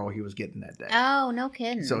version of Carl he was getting that day. Oh, no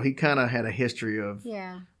kidding. So he kind of had a history of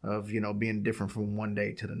being different from one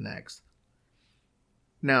day to the next.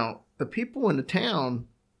 Now, the people in the town,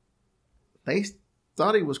 they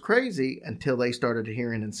thought he was crazy until they started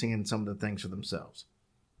hearing and seeing some of the things for themselves.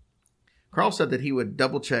 Carl said that he would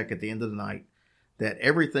double check at the end of the night that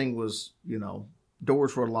everything was,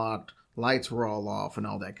 doors were locked, lights were all off, and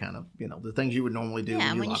all that kind of, the things you would normally do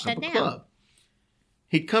when you lock up a club.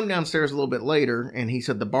 He'd come downstairs a little bit later, and he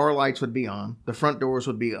said the bar lights would be on, the front doors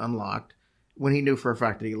would be unlocked, when he knew for a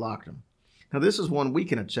fact that he locked them. Now, this is one we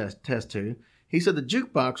can attest to. He said the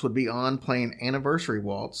jukebox would be on playing Anniversary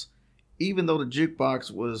Waltz, even though the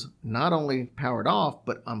jukebox was not only powered off,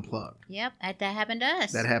 but unplugged. Yep, that happened to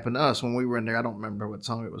us. That happened to us when we were in there. I don't remember what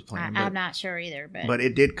song it was playing. I'm not sure either. But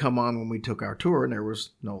it did come on when we took our tour, and there was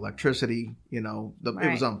no electricity. It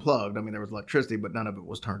was unplugged. I mean, there was electricity, but none of it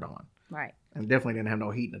was turned on. Right. And definitely didn't have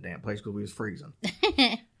no heat in the damn place because we was freezing.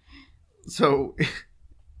 So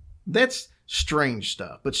that's strange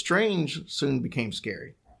stuff. But strange soon became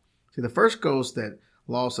scary. See, the first ghost that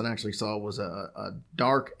Lawson actually saw was a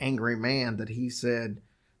dark, angry man that he said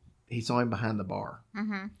he saw him behind the bar.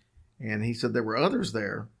 Mm-hmm. And he said there were others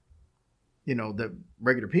there, the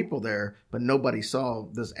regular people there, but nobody saw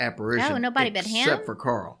this apparition. Oh, nobody but him? Except for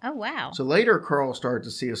Carl. Oh, wow. So later, Carl started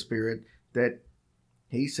to see a spirit that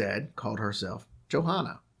he said called herself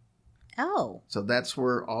Johanna. Oh. So that's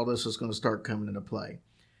where all this is going to start coming into play.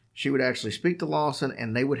 She would actually speak to Lawson,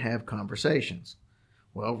 and they would have conversations.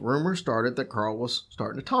 Well, rumors started that Carl was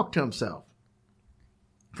starting to talk to himself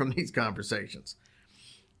from these conversations.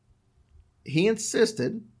 He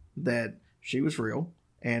insisted that she was real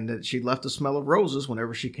and that she left a smell of roses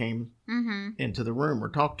whenever she came into the room or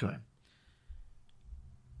talked to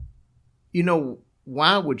him.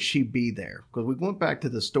 Why would she be there? Because we went back to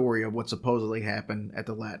the story of what supposedly happened at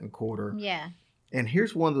the Latin Quarter. Yeah. And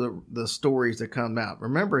here's one of the stories that come out.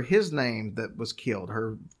 Remember, his name that was killed,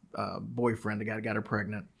 her boyfriend, the guy that got her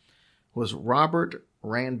pregnant, was Robert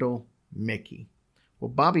Randall Mickey. Well,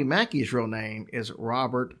 Bobby Mackey's real name is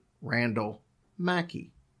Robert Randall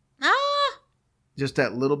Mackey. Ah! Just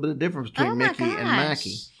that little bit of difference between Mickey and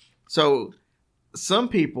Mackey. So some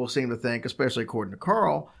people seem to think, especially according to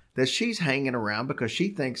Carl, that she's hanging around because she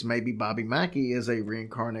thinks maybe Bobby Mackey is a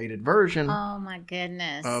reincarnated version Oh my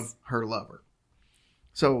goodness. of her lover.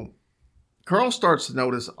 So Carl starts to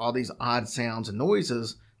notice all these odd sounds and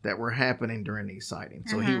noises that were happening during these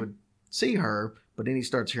sightings. So he would see her, but then he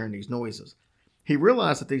starts hearing these noises. He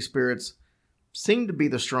realized that these spirits seemed to be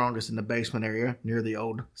the strongest in the basement area near the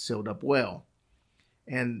old sealed up well.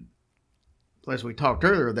 And as we talked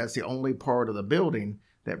earlier, that's the only part of the building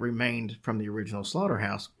that remained from the original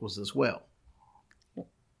slaughterhouse was this well.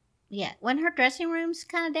 Yeah. Wasn't her dressing room's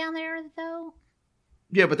kind of down there, though?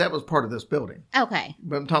 Yeah, but that was part of this building. Okay.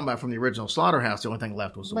 But I'm talking about from the original slaughterhouse, the only thing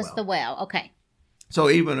left was the well. Was the well. Okay. So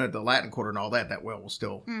even at the Latin Quarter and all that, that well was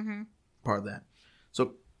still part of that.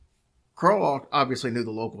 So Carl obviously knew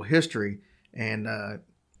the local history, and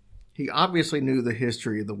he obviously knew the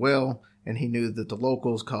history of the well, and he knew that the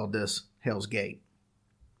locals called this Hell's Gate.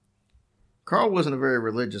 Carl wasn't a very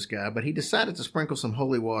religious guy, but he decided to sprinkle some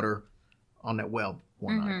holy water on that well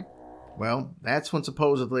one night. Well, that's when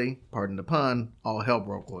supposedly, pardon the pun, all hell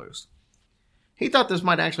broke loose. He thought this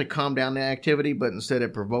might actually calm down the activity, but instead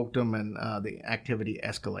it provoked him and the activity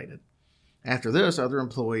escalated. After this, other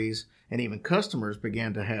employees and even customers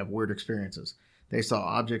began to have weird experiences. They saw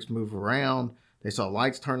objects move around, they saw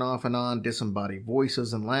lights turn off and on, disembodied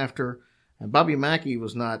voices and laughter, and Bobby Mackey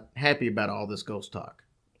was not happy about all this ghost talk,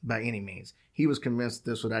 by any means. He was convinced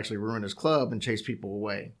this would actually ruin his club and chase people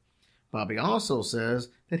away. Bobby also says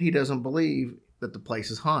that he doesn't believe that the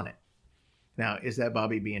place is haunted. Now, is that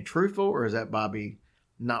Bobby being truthful, or is that Bobby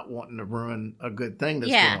not wanting to ruin a good thing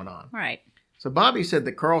that's going on? Right. So Bobby said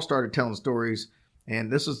that Carl started telling stories,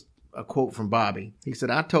 and this is a quote from Bobby. He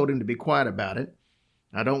said, I told him to be quiet about it.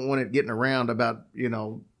 I don't want it getting around about,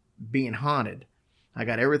 being haunted. I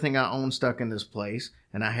got everything I own stuck in this place,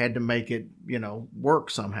 and I had to make it, work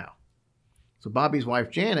somehow. So Bobby's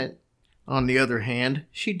wife, Janet, on the other hand,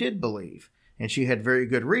 she did believe, and she had very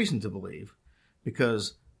good reason to believe,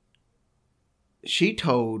 because she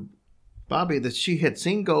told Bobby that she had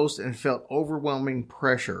seen ghosts and felt overwhelming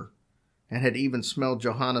pressure and had even smelled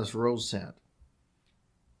Johanna's rose scent.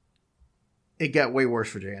 It got way worse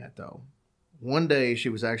for Janet, though. One day, she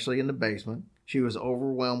was actually in the basement. She was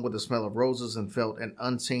overwhelmed with the smell of roses and felt an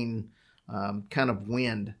unseen kind of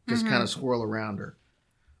wind just kind of swirl around her.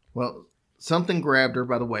 Well, something grabbed her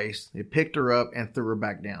by the waist. It picked her up and threw her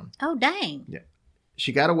back down. Oh, dang. Yeah.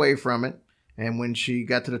 She got away from it, and when she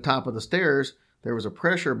got to the top of the stairs, there was a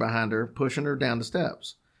pressure behind her pushing her down the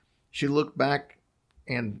steps. She looked back,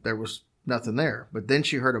 and there was nothing there. But then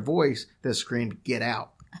she heard a voice that screamed, "Get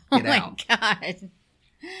out! Get out!" Oh, my God.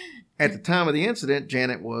 At the time of the incident,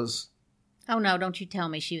 Janet was... Oh, no, don't you tell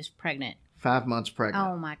me she was pregnant. 5 months pregnant.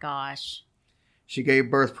 Oh, my gosh. She gave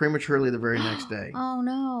birth prematurely the very next day. Oh,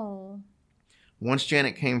 no. Once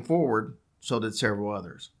Janet came forward, so did several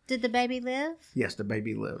others. Did the baby live? Yes, the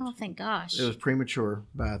baby lived. Oh, thank gosh. It was premature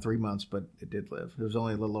by 3 months, but it did live. It was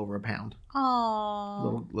only a little over a pound.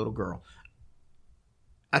 Oh. Little girl.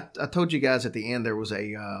 I told you guys at the end there was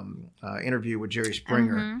a interview with Jerry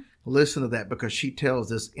Springer. Listen to that, because she tells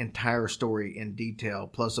this entire story in detail,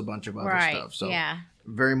 plus a bunch of other stuff. So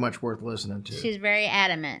very much worth listening to. She's very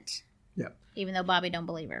adamant. Yeah. Even though Bobby don't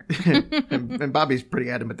believe her. and Bobby's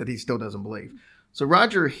pretty adamant that he still doesn't believe. So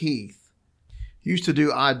Roger Heath used to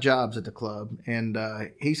do odd jobs at the club, and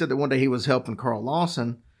he said that one day he was helping Carl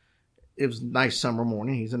Lawson. It was a nice summer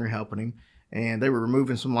morning. He's in there helping him, and they were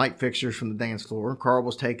removing some light fixtures from the dance floor. Carl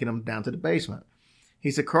was taking them down to the basement. He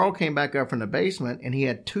said Carl came back up from the basement, and he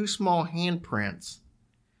had 2 small handprints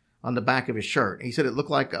on the back of his shirt. He said it looked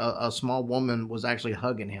like a small woman was actually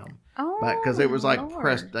hugging him. Oh, because it was like Lord.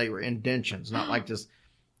 pressed. They were indentions, not like just,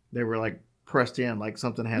 they were like pressed in, like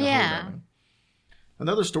something had a hold of him.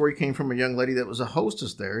 Another story came from a young lady that was a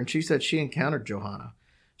hostess there, and she said she encountered Johanna.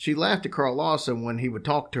 She laughed at Carl Lawson when he would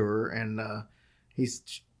talk to her, and he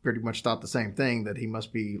pretty much thought the same thing, that he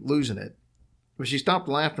must be losing it. But she stopped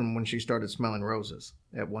laughing when she started smelling roses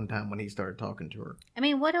at one time when he started talking to her. I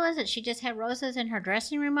mean, what was it? She just had roses in her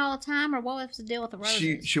dressing room all the time, or what was the deal with the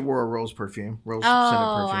roses? She wore a rose perfume, scented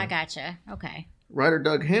perfume. I gotcha. Okay. Writer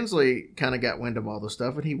Doug Hensley kind of got wind of all this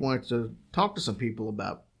stuff, and he wanted to talk to some people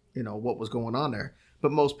about, what was going on there.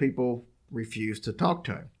 But most people refused to talk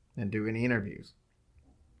to him and do any interviews.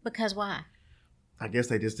 Because why? I guess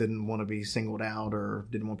they just didn't want to be singled out, or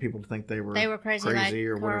didn't want people to think they were crazy like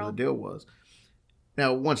or whatever Carl. the deal was.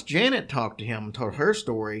 Now, once Janet talked to him and told her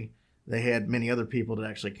story, they had many other people that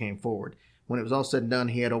actually came forward. When it was all said and done,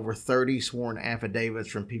 he had over 30 sworn affidavits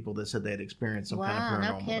from people that said they had experienced some kind of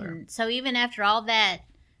paranormal no kidding. there. So even after all that,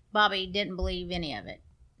 Bobby didn't believe any of it.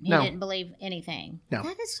 He No. didn't believe anything. No.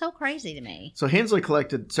 That is so crazy to me. So Hensley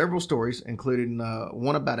collected several stories, including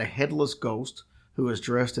one about a headless ghost who was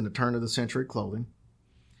dressed in a turn-of-the-century clothing.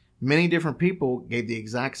 Many different people gave the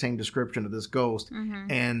exact same description of this ghost,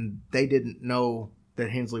 and they didn't know that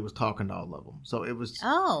Hensley was talking to all of them. So it was.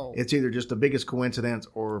 Oh. It's either just the biggest coincidence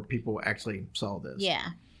or people actually saw this. Yeah.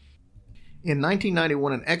 In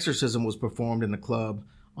 1991, an exorcism was performed in the club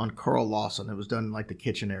on Carl Lawson. It was done in like the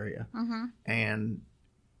kitchen area. Mm-hmm. And,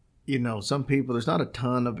 you know, some people, there's not a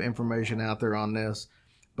ton of information out there on this,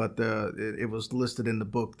 but it was listed in the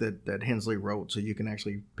book that Hensley wrote, so you can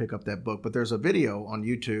actually pick up that book. But there's a video on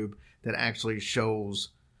YouTube that actually shows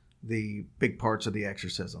the big parts of the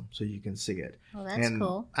exorcism, so you can see it. Well, that's and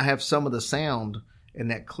cool. I have some of the sound in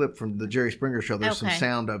that clip from the Jerry Springer Show. There's some Okay.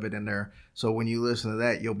 sound of it in there. So when you listen to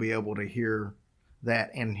that, you'll be able to hear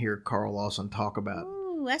that and hear Carl Lawson talk about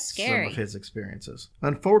Ooh, that's some scary. of his experiences.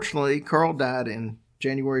 Unfortunately, Carl died in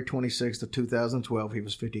January 26th of 2012. He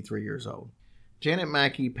was 53 years old. Janet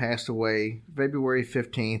Mackey passed away February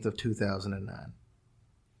 15th of 2009.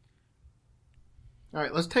 All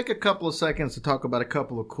right, let's take a couple of seconds to talk about a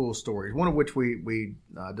couple of cool stories, one of which we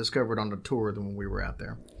discovered on the tour when we were out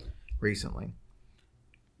there recently.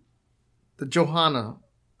 The Johanna,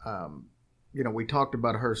 we talked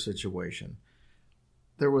about her situation.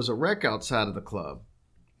 There was a wreck outside of the club.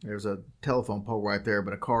 There's a telephone pole right there,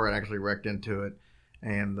 but a car had actually wrecked into it,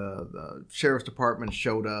 and the sheriff's department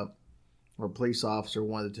showed up, or a police officer,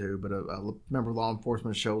 one of the two, but a member of law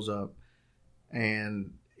enforcement shows up,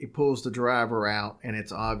 and he pulls the driver out, and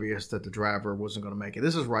it's obvious that the driver wasn't going to make it.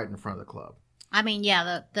 This is right in front of the club. I mean,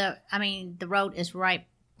 yeah, the road is right,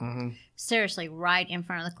 Mm-hmm. seriously, right in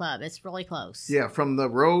front of the club. It's really close. Yeah, from the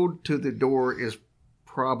road to the door is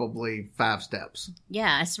probably 5 steps.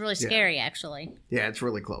 Yeah, it's really scary, actually. Yeah, it's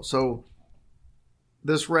really close. So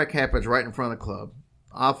this wreck happens right in front of the club.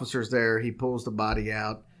 Officer's there. He pulls the body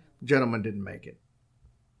out. Gentleman didn't make it.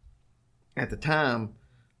 At the time,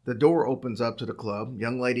 the door opens up to the club.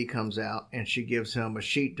 Young lady comes out, and she gives him a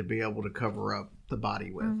sheet to be able to cover up the body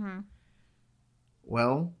with. Mm-hmm.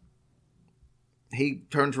 Well, he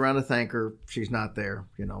turns around to thank her. She's not there.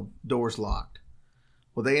 Door's locked.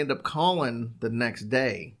 Well, they end up calling the next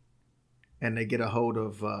day, and they get a hold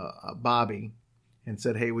of Bobby and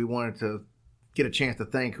said, hey, we wanted to get a chance to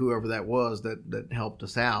thank whoever that was that helped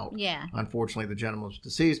us out. Yeah. Unfortunately, the gentleman was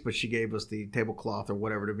deceased, but she gave us the tablecloth or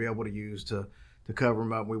whatever to be able to use to cover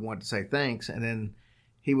him up. We wanted to say thanks. And then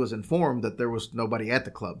he was informed that there was nobody at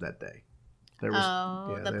the club that day. There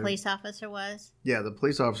was, the police officer was? Yeah, the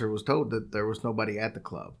police officer was told that there was nobody at the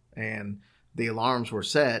club. And the alarms were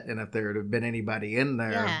set, and if there had been anybody in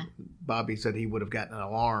there, Bobby said he would have gotten an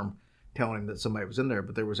alarm telling him that somebody was in there,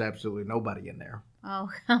 but there was absolutely nobody in there.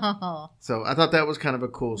 Oh. So I thought that was kind of a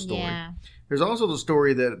cool story. Yeah. There's also the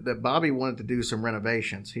story that Bobby wanted to do some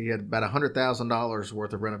renovations. He had about $100,000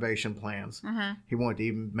 worth of renovation plans. Uh-huh. He wanted to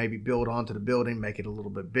even maybe build onto the building, make it a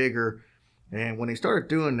little bit bigger. And when he started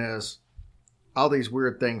doing this, all these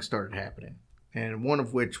weird things started happening. And one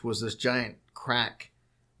of which was this giant crack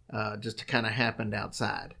just kind of happened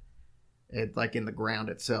outside, like in the ground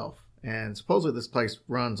itself. And supposedly this place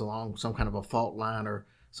runs along some kind of a fault line or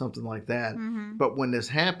something like that. Mm-hmm. But when this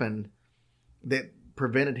happened, that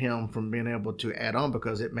prevented him from being able to add on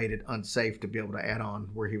because it made it unsafe to be able to add on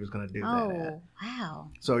where he was going to do that at. Oh, wow.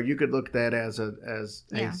 So you could look at that as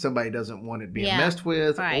hey, somebody doesn't want it being messed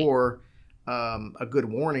with, right. or a good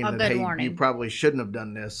warning you probably shouldn't have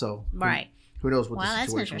done this. So who knows what the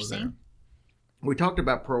situation was there. We talked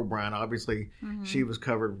about Pearl Brown. Obviously, she was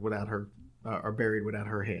covered without her or buried without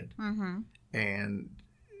her head. Mm-hmm. And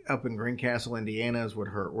up in Greencastle, Indiana is where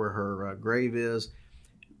her grave is.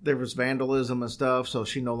 There was vandalism and stuff, so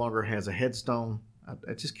she no longer has a headstone.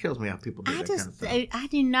 It just kills me how people do that kind of stuff. I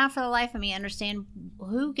do not for the life of me understand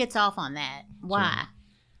who gets off on that. Why?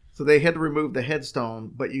 So they had to remove the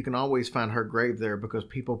headstone, but you can always find her grave there because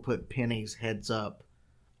people put pennies heads up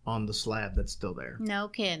on the slab that's still there. No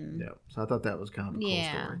kidding. Yeah. So I thought that was kind of a cool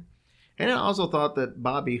story. And I also thought that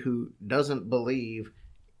Bobby, who doesn't believe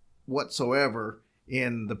whatsoever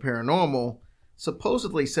in the paranormal,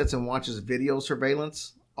 supposedly sits and watches video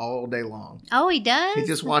surveillance all day long. Oh, he does? He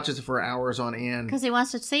just watches it for hours on end. Because he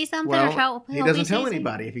wants to see something? Well, he doesn't tell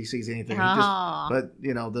anybody if he sees anything. But,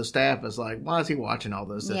 the staff is like, why is he watching all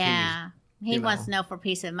this? Yeah. He wants to know for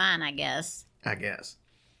peace of mind, I guess.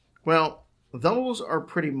 Well, those are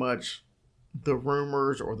pretty much the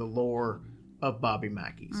rumors or the lore of Bobby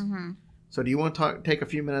Mackey's. Mm-hmm. So do you want to take a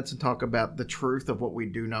few minutes and talk about the truth of what we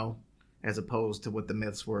do know as opposed to what the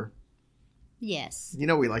myths were? Yes.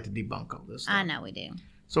 We like to debunk all this stuff. I know we do.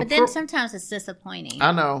 But then sometimes it's disappointing.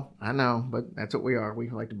 I know, but that's what we are. We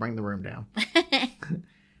like to bring the room down.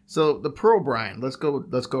 So the Pearl Bryant, let's go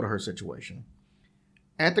to her situation.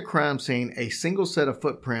 At the crime scene, a single set of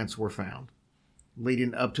footprints were found,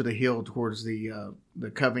 leading up to the hill towards the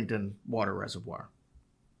Covington water reservoir.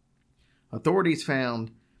 Authorities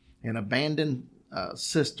found an abandoned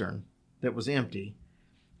cistern that was empty,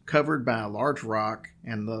 covered by a large rock,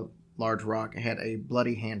 and the large rock had a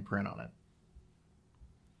bloody handprint on it.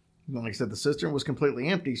 Like I said, the cistern was completely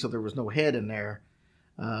empty, so there was no head in there,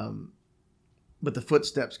 but the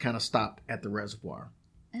footsteps kind of stopped at the reservoir.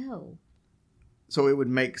 Oh. So it would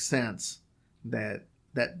make sense that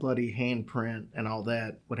that bloody handprint and all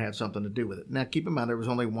that would have something to do with it. Now, keep in mind, there was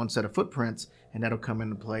only one set of footprints, and that'll come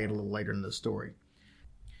into play a little later in the story.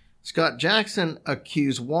 Scott Jackson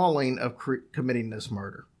accused Walling of committing this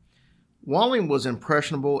murder. Walling was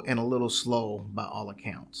impressionable and a little slow by all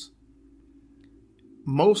accounts.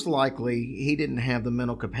 Most likely, he didn't have the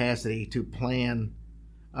mental capacity to plan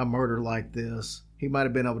a murder like this. He might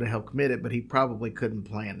have been able to help commit it, but he probably couldn't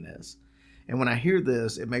plan this. And when I hear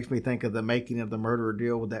this, it makes me think of the Making of the Murderer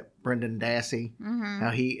deal with that Brendan Dassey, how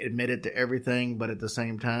he admitted to everything, but at the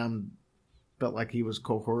same time felt like he was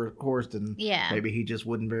coerced, and maybe he just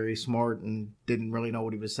wasn't very smart and didn't really know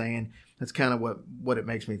what he was saying. That's kind of what it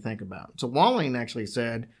makes me think about. So Walling actually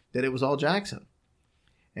said that it was all Jackson.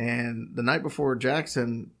 And the night before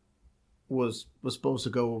Jackson was supposed to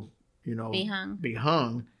go, be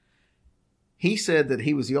hung, he said that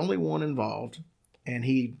he was the only one involved, and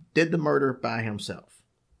he did the murder by himself.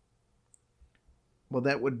 Well,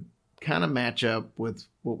 that would kind of match up with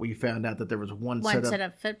what we found out, that there was one set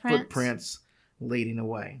of footprints leading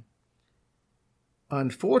away.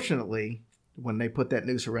 Unfortunately, when they put that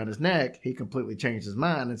noose around his neck, he completely changed his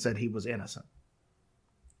mind and said he was innocent.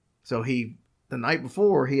 So the night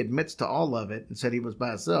before, he admits to all of it and said he was by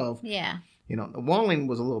himself. Yeah. Walling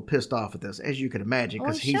was a little pissed off at this, as you could imagine,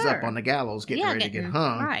 because he's up on the gallows getting ready to get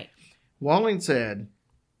hung. Right. Walling said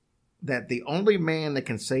that the only man that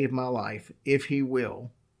can save my life, if he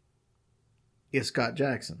will, is Scott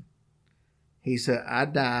Jackson. He said, I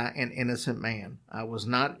die an innocent man. I was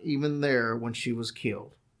not even there when she was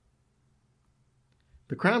killed.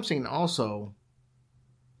 The crime scene also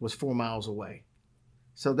was 4 miles away.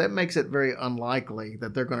 So that makes it very unlikely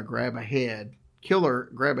that they're going to grab a head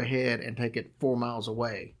and take it 4 miles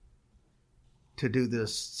away to do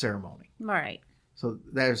this ceremony. Right. So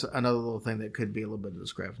there's another little thing that could be a little bit of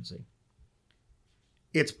discrepancy.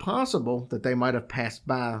 It's possible that they might have passed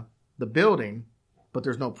by the building, but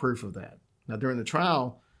there's no proof of that. Now, during the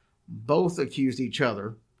trial, both accused each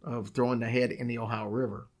other of throwing the head in the Ohio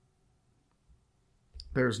River.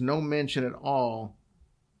 There's no mention at all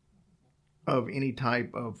of any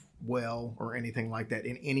type of well or anything like that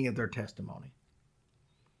in any of their testimony.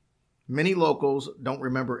 Many locals don't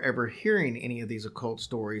remember ever hearing any of these occult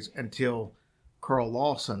stories until Carl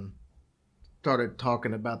Lawson started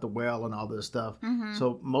talking about the well and all this stuff. Mm-hmm.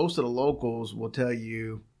 So most of the locals will tell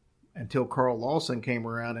you, until Carl Lawson came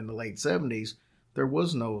around in the late 70s, there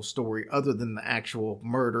was no story other than the actual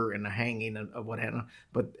murder and the hanging of what happened.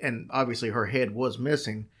 And obviously her head was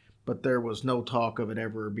missing, but there was no talk of it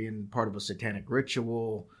ever being part of a satanic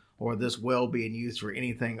ritual or this well being used for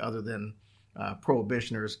anything other than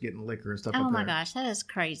prohibitioners getting liquor and stuff like that. Oh my gosh, that is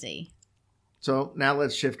crazy. So now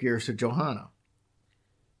let's shift gears to Johanna.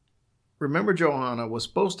 Remember, Johanna was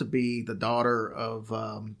supposed to be the daughter of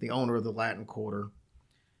the owner of the Latin Quarter.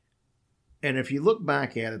 And if you look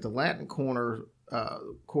back at it, the Latin Quarter,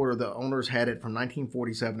 the owners had it from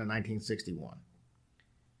 1947 to 1961.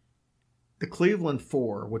 The Cleveland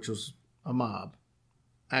Four, which was a mob,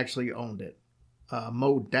 actually owned it.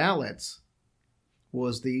 Mo Dalitz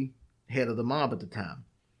was the head of the mob at the time.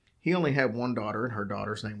 He only had one daughter, and her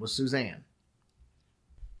daughter's name was Suzanne.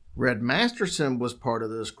 Red Masterson was part of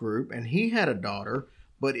this group, and he had a daughter,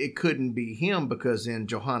 but it couldn't be him because in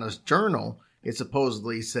Johanna's journal, it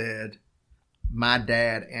supposedly said, my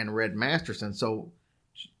dad and Red Masterson. So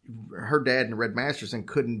her dad and Red Masterson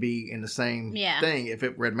couldn't be in the same thing if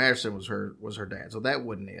Red Masterson was her dad. So that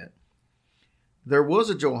wasn't it. There was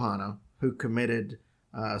a Johanna who committed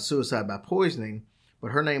suicide by poisoning,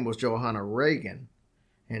 but her name was Johanna Reagan.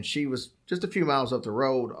 And she was just a few miles up the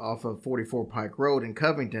road off of 44 Pike Road in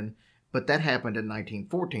Covington, but that happened in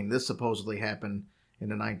 1914. This supposedly happened in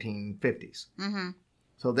the 1950s. Mm-hmm.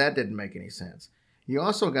 So that didn't make any sense. You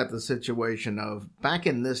also got the situation of, back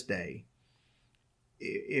in this day,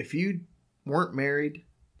 if you weren't married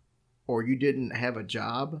or you didn't have a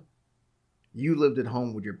job, you lived at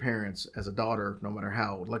home with your parents as a daughter, no matter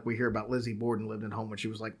how old. Like we hear about Lizzie Borden lived at home when she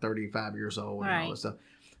was like 35 years old and all this stuff.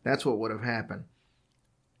 That's what would have happened.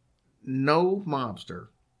 no mobster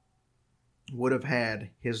would have had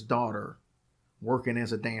his daughter working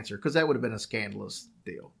as a dancer, because that would have been a scandalous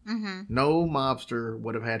deal. Mm-hmm. No mobster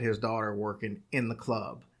would have had his daughter working in the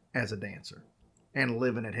club as a dancer and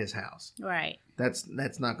living at his house. Right. That's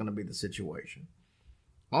not going to be the situation.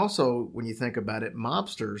 Also, when you think about it,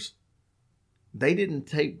 mobsters, they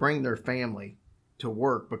didn't bring their family to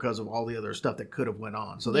work because of all the other stuff that could have went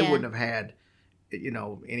on. So they wouldn't have had,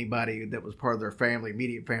 anybody that was part of their family,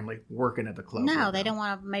 immediate family, working at the club. No, they don't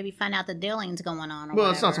want to maybe find out the dealings going on.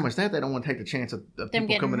 Well, it's not so much that. They don't want to take the chance of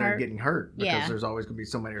people coming in and getting hurt, because Yeah. there's always going to be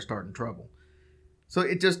somebody who's starting trouble. So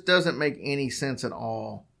it just doesn't make any sense at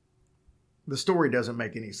all. The story doesn't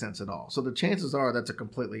make any sense at all. So the chances are that's a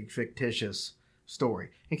completely fictitious story.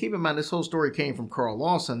 And keep in mind, this whole story came from Carl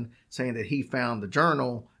Lawson saying that he found the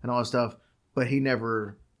journal and all that stuff, but he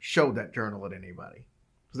never showed that journal at anybody.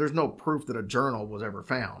 So there's no proof that a journal was ever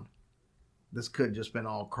found. This could have just been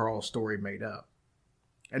all Carl's story made up.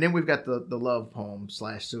 And then we've got the love poem /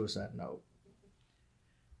 suicide note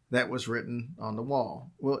that was written on the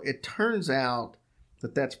wall. Well, it turns out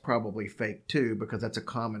that that's probably fake too, because that's a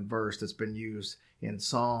common verse that's been used in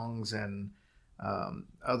songs and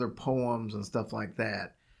other poems and stuff like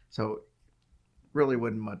that. So really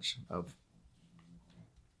wasn't much of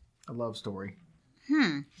a love story.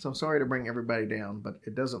 So sorry to bring everybody down, but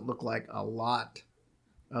it doesn't look like a lot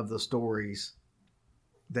of the stories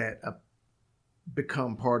that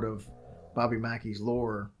become part of Bobby Mackey's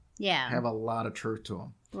lore have a lot of truth to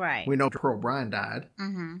them. Right. We know Pearl Bryan died.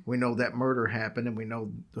 Mm-hmm. We know that murder happened, and we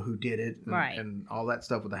know who did it, and, Right. and all that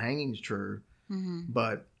stuff with the hanging's true. Mm-hmm.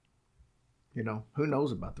 But who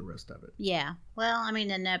knows about the rest of it? Yeah. Well, I mean,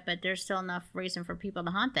 but there's still enough reason for people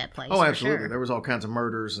to haunt that place. Oh, for absolutely. sure. There was all kinds of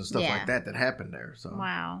murders and stuff Yeah. like that happened there. So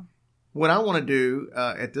Wow. what I want to do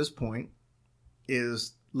at this point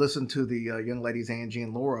is listen to the young ladies, Angie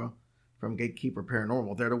and Laura from Gatekeeper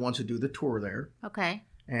Paranormal. They're the ones who do the tour there. Okay.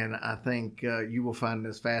 And I think you will find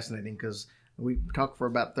this fascinating, because we talked for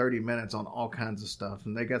about 30 minutes on all kinds of stuff,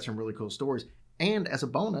 and they got some really cool stories. And as a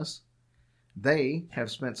bonus, they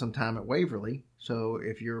have spent some time at Waverly. So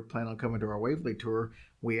if you're planning on coming to our Waverly tour,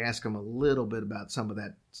 we ask them a little bit about some of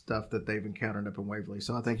that stuff that they've encountered up in Waverly.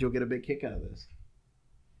 So I think you'll get a big kick out of this.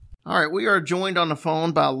 All right, we are joined on the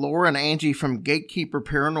phone by Laura and Angie from Gatekeeper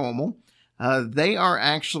Paranormal. They are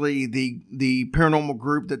actually the paranormal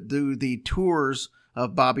group that do the tours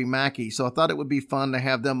of Bobby Mackey. So I thought it would be fun to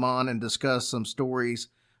have them on and discuss some stories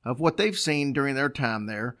of what they've seen during their time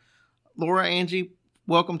there. Laura, Angie,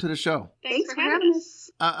 welcome to the show. Thanks for having us.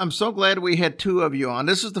 I'm so glad we had two of you on.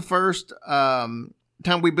 This is the first time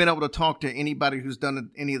we've been able to talk to anybody who's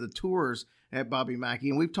done any of the tours at Bobby Mackey.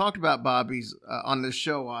 And we've talked about Bobby's on this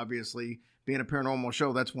show, obviously. Being a paranormal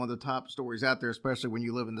show, that's one of the top stories out there, especially when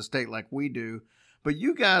you live in the state like we do. But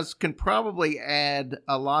you guys can probably add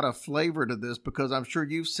a lot of flavor to this, because I'm sure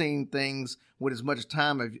you've seen things with as much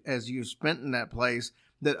time as you've spent in that place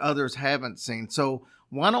that others haven't seen. So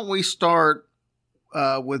why don't we start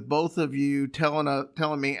with both of you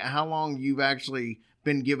telling me how long you've actually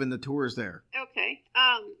been given the tours there. Okay.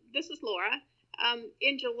 This is Laura.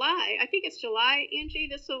 In July, I think it's July, Angie,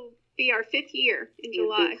 this will be our 5th year in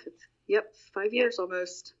July. Yep, 5 years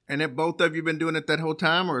almost. And have both of you been doing it that whole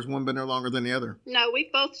time, or has one been there longer than the other? No, we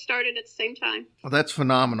both started at the same time. Well, that's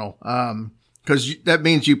phenomenal. Because that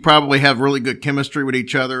means you probably have really good chemistry with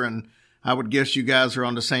each other, and I would guess you guys are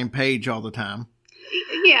on the same page all the time.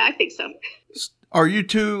 Yeah, I think so. Are you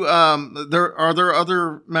two, are there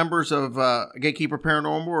other members of Gatekeeper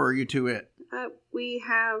Paranormal, or are you two it? We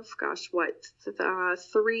have,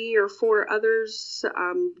 3 or 4 others.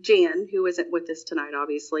 Jan, who isn't with us tonight,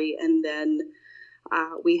 obviously. And then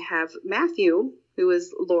we have Matthew, who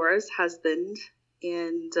is Laura's husband.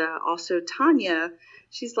 And also Tanya.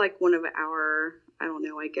 She's like one of our, I don't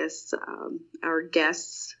know, I guess, our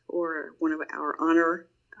guests, or one of our honor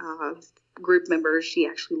group members. She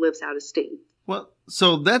actually lives out of state. Well,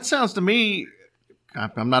 so that sounds to me,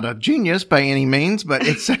 I'm not a genius by any means, but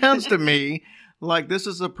it sounds to me like this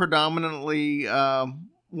is a predominantly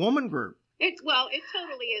woman group. It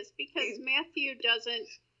totally is, because Matthew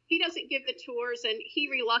doesn't give the tours, and he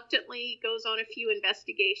reluctantly goes on a few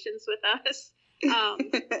investigations with us.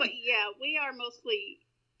 But yeah, we are mostly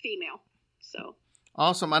female. So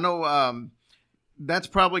awesome. I know that's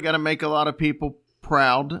probably got to make a lot of people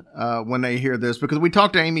proud when they hear this, because we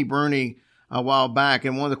talked to Amy Bruni a while back,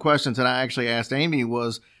 and one of the questions that I actually asked Amy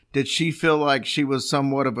was, did she feel like she was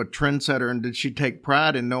somewhat of a trendsetter, and did she take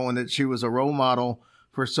pride in knowing that she was a role model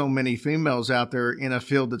for so many females out there in a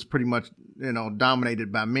field that's pretty much,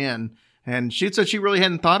 dominated by men? And she said she really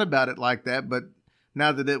hadn't thought about it like that, but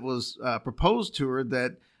now that it was proposed to her,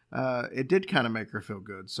 that it did kind of make her feel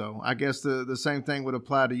good. So I guess the same thing would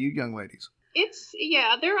apply to you young ladies.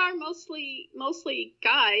 There are mostly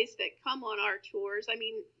guys that come on our tours. I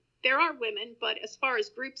mean, there are women, but as far as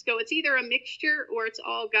groups go, it's either a mixture or it's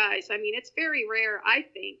all guys. I mean, it's very rare, I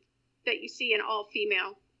think, that you see an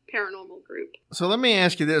all-female paranormal group. So let me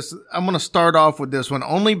ask you this. I'm going to start off with this one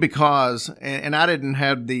only because, and I didn't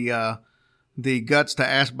have the guts to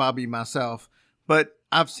ask Bobby myself, but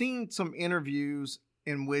I've seen some interviews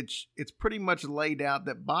in which it's pretty much laid out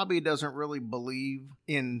that Bobby doesn't really believe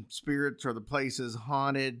in spirits or the place is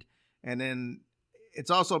haunted. And then it's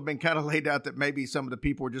also been kind of laid out that maybe some of the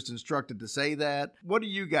people were just instructed to say that. What do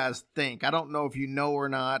you guys think? I don't know if you know or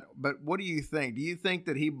not, but what do you think? Do you think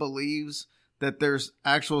that he believes that there's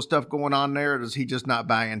actual stuff going on there, or does he just not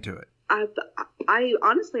buy into it? I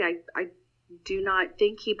honestly do not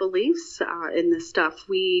think he believes in this stuff.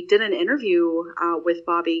 We did an interview with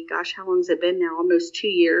Bobby, gosh, how long has it been now? Almost 2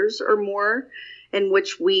 years or more, in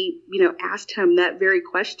which we, asked him that very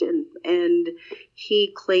question. And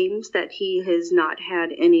he claims that he has not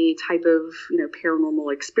had any type of,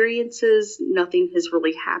 paranormal experiences. Nothing has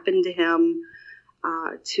really happened to him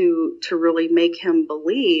to really make him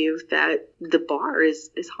believe that the bar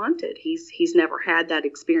is haunted. He's never had that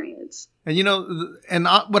experience. And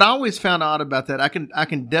what I always found odd about that, I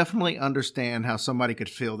can definitely understand how somebody could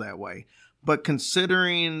feel that way. But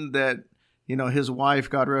considering that, his wife,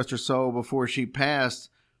 God rest her soul, before she passed,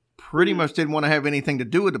 pretty much didn't want to have anything to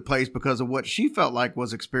do with the place because of what she felt like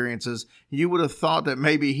was experiences, you would have thought that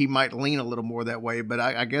maybe he might lean a little more that way, but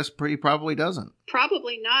I guess he probably doesn't.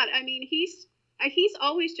 Probably not. I mean, he's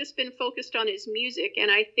always just been focused on his music,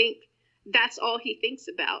 and I think that's all he thinks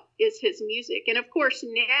about is his music. And of course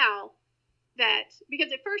now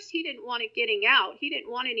because at first he didn't want it getting out. He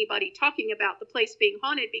didn't want anybody talking about the place being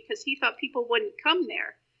haunted because he thought people wouldn't come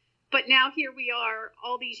there. But now here we are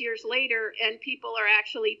all these years later, and people are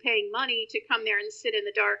actually paying money to come there and sit in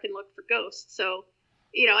the dark and look for ghosts. So,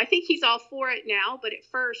 I think he's all for it now, but at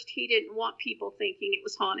first he didn't want people thinking it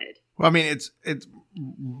was haunted. Well, I mean, it's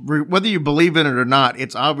whether you believe in it or not,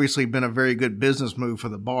 it's obviously been a very good business move for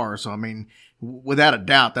the bar. So, I mean, without a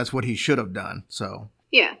doubt, that's what he should have done. So,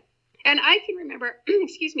 yeah. And I can remember,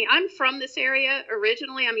 excuse me, I'm from this area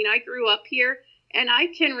originally. I mean, I grew up here, and I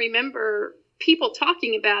can remember people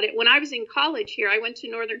talking about it. When I was in college here, I went to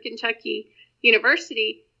Northern Kentucky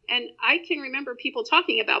University, and I can remember people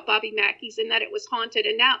talking about Bobby Mackey's and that it was haunted.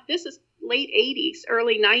 And now this is late 80s,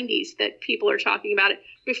 early 90s that people are talking about it.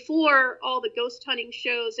 Before all the ghost hunting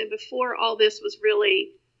shows and before all this was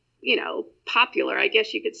really, popular, I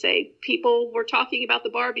guess you could say, people were talking about the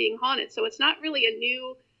bar being haunted. So it's not really a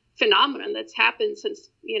new phenomenon that's happened since,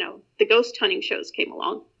 the ghost hunting shows came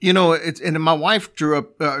along. And my wife grew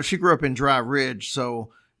up in Dry Ridge.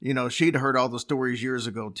 So, she'd heard all the stories years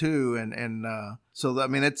ago too. And so, I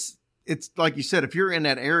mean, it's like you said, if you're in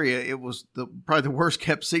that area, it was probably the worst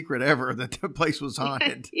kept secret ever that the place was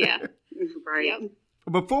haunted. Yeah. Right. Yep.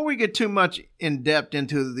 Before we get too much in depth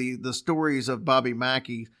into the stories of Bobby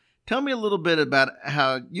Mackey, tell me a little bit about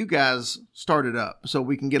how you guys started up so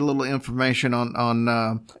we can get a little information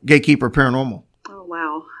on Gatekeeper Paranormal. Oh,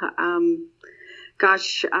 wow.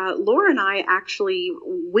 Laura and I actually,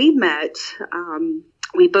 we met,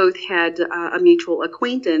 we both had a mutual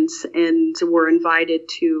acquaintance and were invited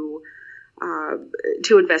to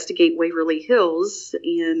investigate Waverly Hills.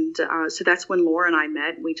 And so that's when Laura and I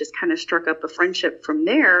met. We just kind of struck up a friendship from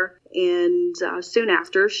there. And soon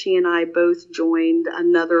after, she and I both joined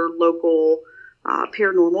another local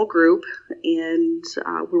paranormal group, and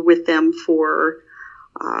were with them for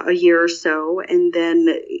a year or so. And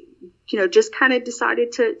then, just kind of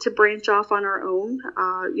decided to branch off on our own,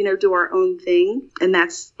 do our own thing. And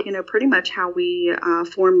that's, pretty much how we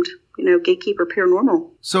formed, Gatekeeper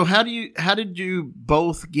Paranormal. So how did you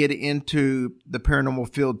both get into the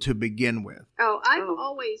paranormal field to begin with? I've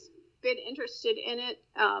always been interested in it,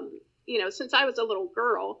 since I was a little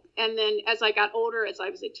girl. And then as I got older, as I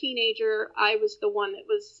was a teenager, I was the one that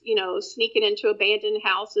was, sneaking into abandoned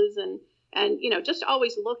houses and just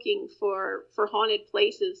always looking for haunted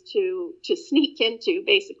places to sneak into,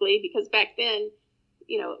 basically, because back then,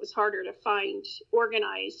 it was harder to find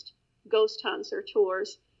organized ghost hunts or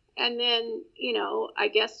tours. And then, I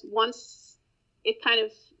guess once it kind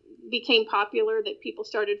of became popular that people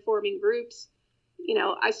started forming groups,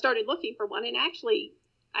 I started looking for one. And actually,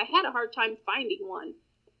 I had a hard time finding one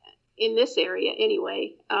in this area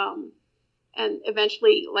anyway. And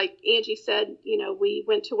eventually, like Angie said, we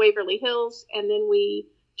went to Waverly Hills, and then we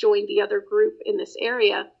joined the other group in this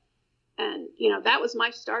area. And, that was my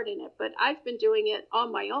start in it. But I've been doing it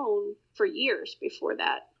on my own for years before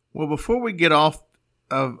that. Well, before we get off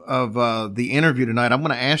of the interview tonight, I'm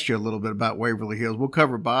going to ask you a little bit about Waverly Hills. We'll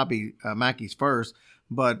cover Bobby Mackey's first,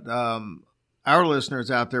 but our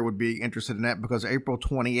listeners out there would be interested in that because April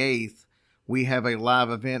 28th, we have a live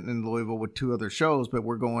event in Louisville with 2 other shows, but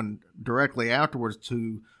we're going directly afterwards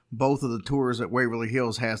to both of the tours that Waverly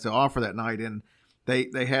Hills has to offer that night. And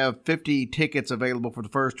they have 50 tickets available for the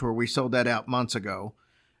first tour. We sold that out months ago.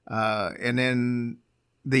 And then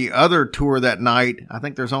the other tour that night, I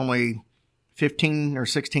think there's only 15 or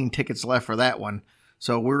 16 tickets left for that one.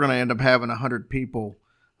 So we're going to end up having 100 people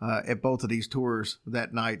at both of these tours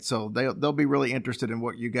that night. So they'll be really interested in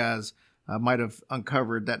what you guys might have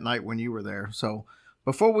uncovered that night when you were there. So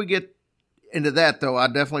before we get into that, though, I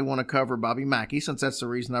definitely want to cover Bobby Mackey, since that's the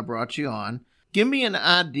reason I brought you on. Give me an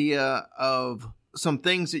idea of some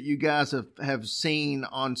things that you guys have seen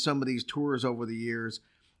on some of these tours over the years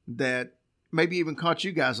that maybe even caught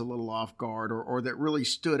you guys a little off guard, or that really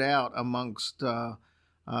stood out amongst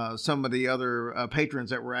some of the other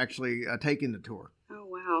patrons that were actually taking the tour. Oh,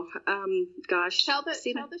 wow. Gosh. Tell the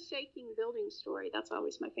shaking building story. That's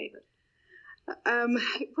always my favorite.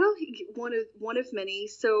 Well, one of many.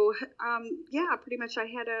 So, yeah, pretty much I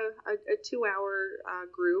had a 2-hour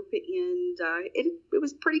group, and it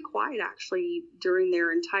was pretty quiet actually during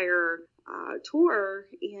their entire tour.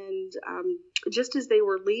 And just as they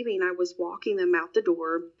were leaving, I was walking them out the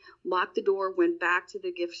door, locked the door, went back to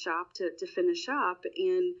the gift shop to finish up.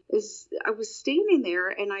 And as I was standing there,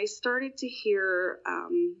 and I started to hear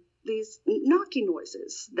these knocking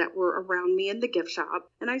noises that were around me in the gift shop.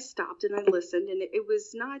 And I stopped and I listened, and it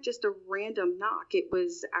was not just a random knock. It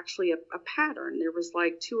was actually a pattern. There was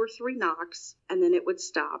like 2 or 3 knocks, and then it would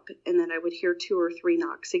stop. And then I would hear 2 or 3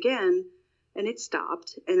 knocks again, and it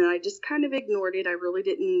stopped. And I just kind of ignored it. I really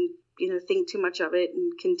didn't, think too much of it,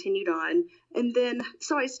 and continued on. And then,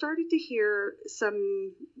 so I started to hear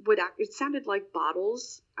it sounded like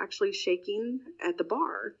bottles actually shaking at the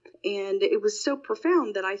bar. And it was so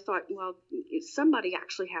profound that I thought, well, somebody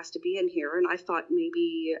actually has to be in here. And I thought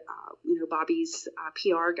maybe, Bobby's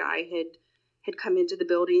PR guy had come into the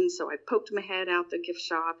building. So I poked my head out the gift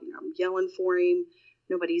shop, I'm yelling for him.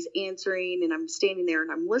 Nobody's answering, and I'm standing there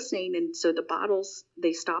and I'm listening. And so the bottles,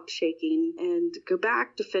 they stopped shaking, and go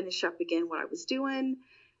back to finish up again what I was doing.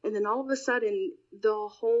 And then all of a sudden, the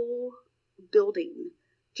whole building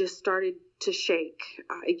just started to shake.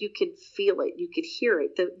 You could feel it. You could hear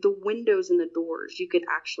it. The windows and the doors, you could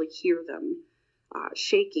actually hear them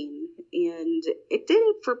shaking. And it did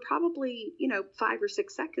it for probably, 5 or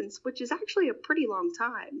 6 seconds, which is actually a pretty long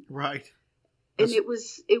time. Right. And it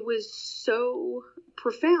was so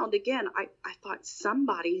profound. Again, I thought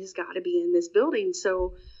somebody has got to be in this building.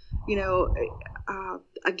 So,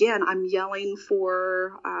 again, I'm yelling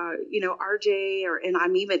for, RJ, and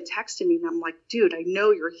I'm even texting him. I'm like, dude, I know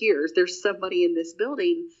you're here. There's somebody in this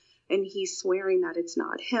building. And he's swearing that it's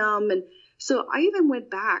not him. And so I even went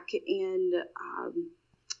back and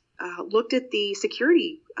looked at the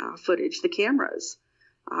security footage, the cameras.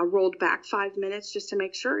 Rolled back 5 minutes just to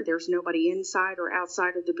make sure there's nobody inside or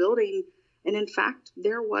outside of the building. And in fact,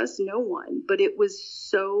 there was no one, but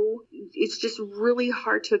it's just really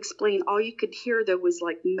hard to explain. All you could hear, though, was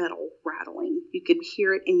like metal rattling. You could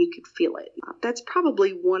hear it and you could feel it. That's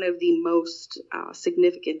probably one of the most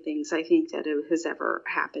significant things I think that has ever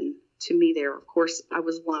happened to me there. Of course, I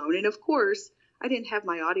was alone. And of course, I didn't have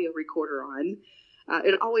my audio recorder on.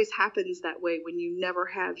 It always happens that way when you never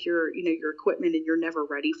have your equipment and you're never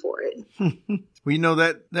ready for it. Well,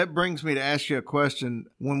 that brings me to ask you a question.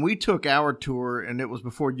 When we took our tour, and it was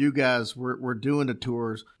before you guys were doing the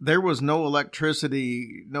tours, there was no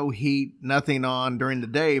electricity, no heat, nothing on during the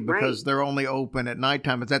day because they're only open at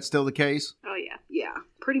nighttime. Is that still the case? Oh, yeah. Yeah,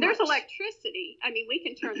 pretty much. There's electricity. I mean, we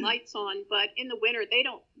can turn lights on, but in the winter, they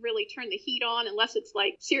don't really turn the heat on unless it's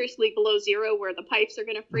like seriously below zero where the pipes are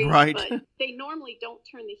going to freeze. Right. But they normally don't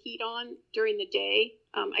turn the heat on during the day,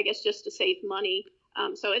 I guess just to save money.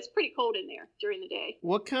 So it's pretty cold in there during the day.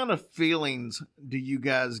 What kind of feelings do you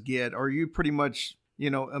guys get? Are you pretty much,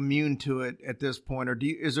 immune to it at this point? Or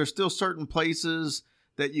is there still certain places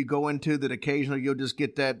that you go into that occasionally you'll just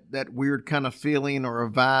get that weird kind of feeling or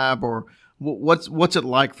a vibe? Or what's it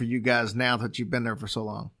like for you guys now that you've been there for so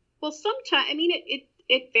long? Well, sometimes, I mean,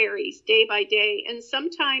 it varies day by day. And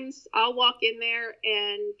sometimes I'll walk in there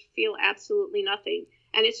and feel absolutely nothing.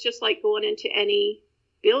 And it's just like going into any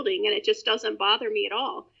building, and it just doesn't bother me at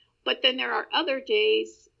all. But then there are other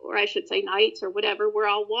days, or I should say nights or whatever, where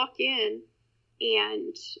I'll walk in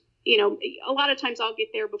and, a lot of times I'll get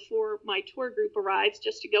there before my tour group arrives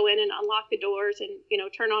just to go in and unlock the doors and,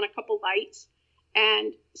 turn on a couple lights.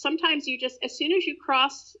 And sometimes you just, as soon as you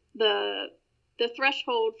cross the the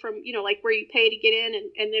threshold from, like where you pay to get in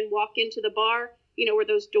and then walk into the bar, where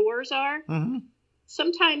those doors are. Mm-hmm.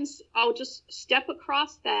 Sometimes I'll just step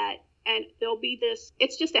across that and there'll be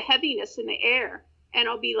it's just a heaviness in the air. And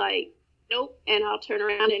I'll be like, nope. And I'll turn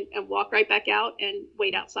around and walk right back out and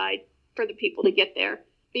wait outside for the people to get there.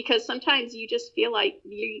 Because sometimes you just feel like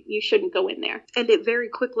you shouldn't go in there. And it very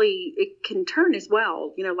quickly, it can turn as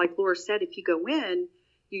well. Like Laura said, if you go in,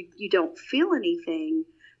 you don't feel anything,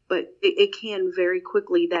 but it can very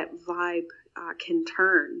quickly, that vibe can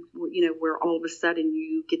turn, where all of a sudden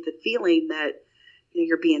you get the feeling that,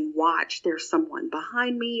 you're being watched. There's someone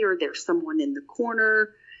behind me or there's someone in the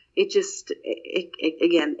corner. It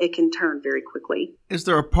can turn very quickly. Is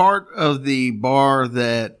there a part of the bar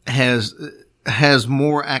that has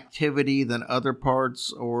more activity than other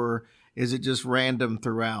parts, or is it just random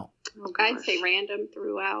throughout? Oh, I'd say random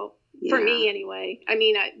throughout, for me anyway. I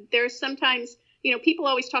mean, there's sometimes, people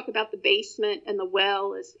always talk about the basement and the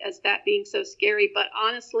well as that being so scary, but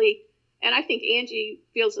honestly, and I think Angie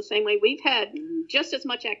feels the same way, we've had just as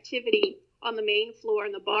much activity on the main floor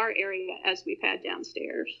in the bar area as we've had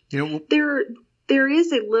downstairs. There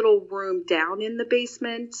is a little room down in the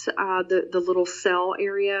basement, the little cell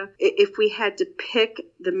area. If we had to pick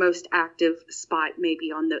the most active spot, maybe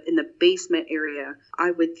in the basement area,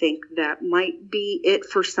 I would think that might be it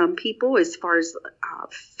for some people as far as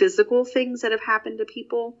physical things that have happened to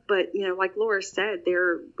people. But like Laura said,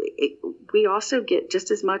 we also get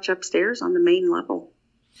just as much upstairs on the main level.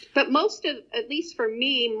 But at least for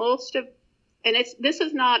me, and this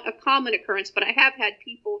is not a common occurrence, but I have had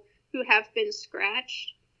people who have been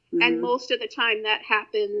scratched. Mm-hmm. And most of the time that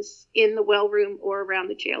happens in the well room or around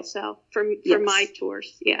the jail cell for my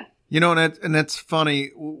tours. Yeah. And that's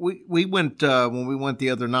funny. We went, when we went the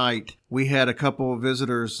other night, we had a couple of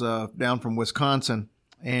visitors down from Wisconsin,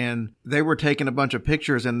 and they were taking a bunch of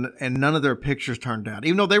pictures, and none of their pictures turned out,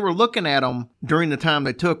 even though they were looking at them during the time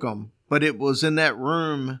they took them. But it was in that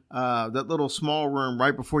room, that little small room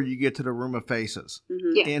right before you get to the room of faces.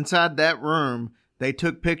 Mm-hmm. Yeah. Inside that room, they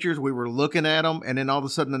took pictures. We were looking at them, and then all of a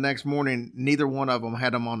sudden, the next morning, neither one of them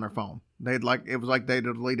had them on their phone. It was like they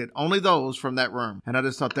deleted only those from that room, and I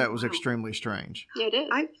just thought that was extremely strange. Yeah, it is.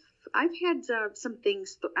 I've had some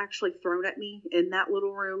things actually thrown at me in that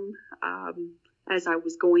little room as I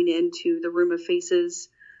was going into the room of faces.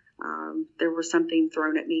 There was something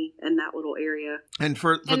thrown at me in that little area, and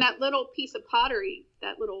that little piece of pottery,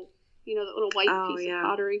 that little white piece of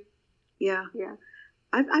pottery. Yeah.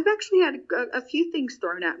 I've actually had a few things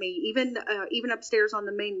thrown at me, even upstairs on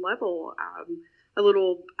the main level. A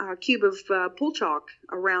little cube of pool chalk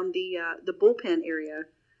around the bullpen area.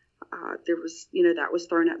 There was, that was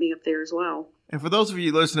thrown at me up there as well. And for those of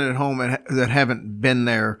you listening at home that haven't been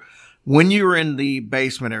there, when you're in the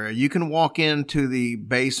basement area, you can walk into the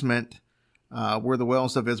basement where the well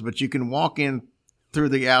and stuff is, but you can walk in through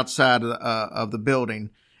the outside of the building.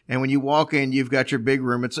 And when you walk in, you've got your big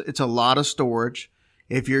room. It's a lot of storage.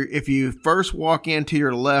 If you first walk in to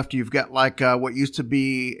your left, you've got like what used to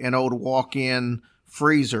be an old walk-in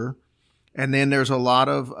freezer, and then there's a lot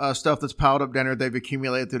of stuff that's piled up down there they've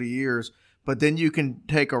accumulated through the years. But then you can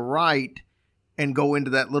take a right and go into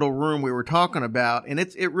that little room we were talking about, and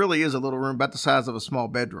it really is a little room about the size of a small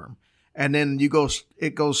bedroom. And then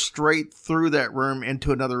it goes straight through that room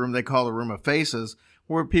into another room they call the room of faces,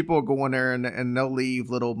 where people go in there and they'll leave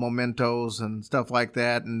little mementos and stuff like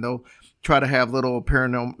that, and they'll try to have little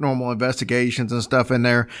paranormal investigations and stuff in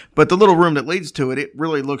there. But the little room that leads to it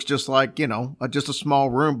really looks just like, just a small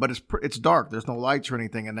room, but it's dark. There's no lights or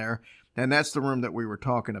anything in there. And that's the room that we were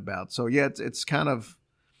talking about. So yeah, it's kind of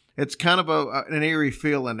an eerie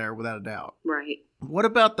feel in there without a doubt. Right. What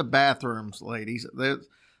about the bathrooms, ladies?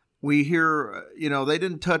 We hear, they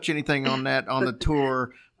didn't touch anything on that on the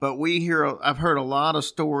tour, but I've heard a lot of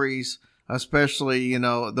stories, especially,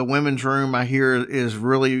 the women's room I hear is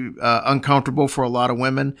really uncomfortable for a lot of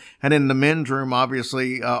women. And in the men's room,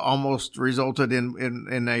 obviously, almost resulted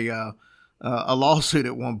in a lawsuit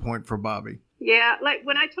at one point for Bobby. Yeah. Like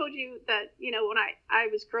when I told you that, when I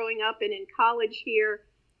was growing up and in college here,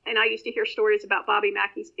 and I used to hear stories about Bobby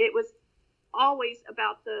Mackey's, it was always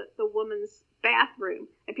about the woman's bathroom.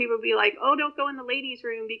 And people would be like, oh, don't go in the ladies'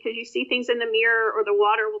 room because you see things in the mirror or the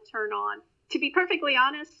water will turn on. To be perfectly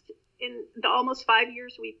honest, in the almost 5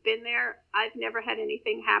 years we've been there, I've never had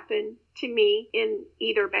anything happen to me in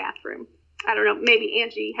either bathroom. I don't know, maybe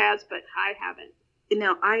Angie has, but I haven't.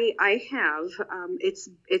 No, I have.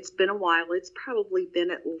 It's been a while. It's probably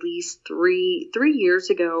been at least three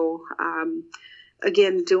years ago.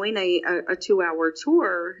 Again, doing a 2-hour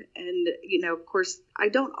tour, and of course, I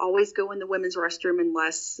don't always go in the women's restroom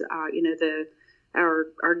unless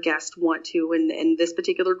our guests want to, and this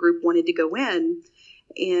particular group wanted to go in,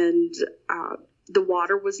 and the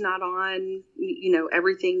water was not on,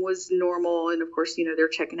 everything was normal. And of course, they're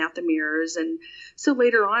checking out the mirrors. And so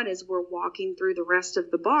later on, as we're walking through the rest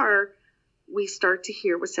of the bar, we start to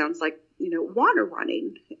hear what sounds like, water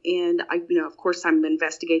running. And of course, I'm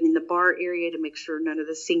investigating the bar area to make sure none of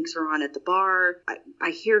the sinks are on at the bar. I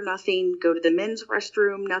hear nothing, go to the men's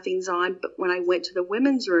restroom, nothing's on. But when I went to the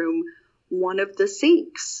women's room, one of the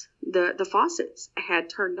sinks, the faucets had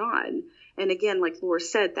turned on. And again, like Laura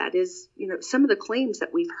said, that is, some of the claims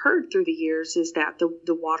that we've heard through the years is that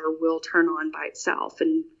the water will turn on by itself.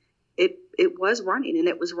 And it was running, and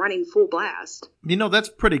it was running full blast. That's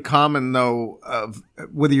pretty common, though, of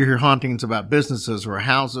whether you hear hauntings about businesses or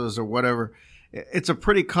houses or whatever. It's a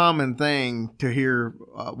pretty common thing to hear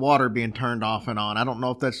water being turned off and on. I don't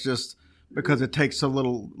know if that's just because it takes so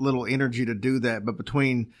little energy to do that, but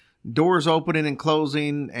between doors opening and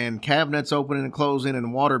closing and cabinets opening and closing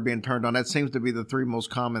and water being turned on, that seems to be the three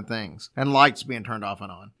most common things, and lights being turned off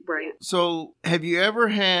and on. Right. So have you ever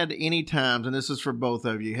had any times, and this is for both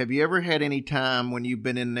of you, have you ever had any time when you've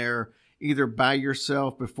been in there either by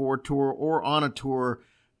yourself before a tour or on a tour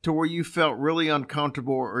to where you felt really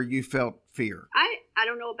uncomfortable or you felt fear? I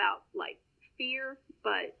don't know about like fear,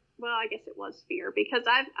 but well, I guess it was fear because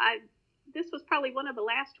this was probably one of the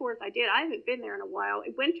last tours I did. I haven't been there in a while.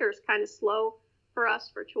 Winter's kind of slow for us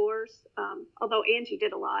for tours, although Angie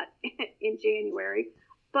did a lot in January.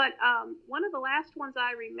 But one of the last ones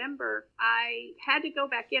I remember, I had to go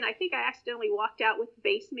back in. I think I accidentally walked out with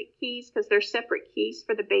basement keys because there's separate keys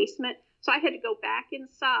for the basement. So I had to go back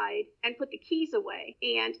inside and put the keys away.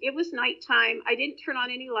 And it was nighttime. I didn't turn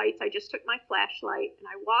on any lights. I just took my flashlight and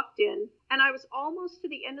I walked in. And I was almost to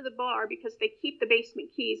the end of the bar because they keep the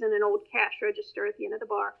basement keys in an old cash register at the end of the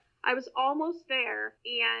bar. I was almost there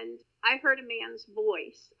and I heard a man's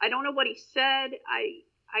voice. I don't know what he said.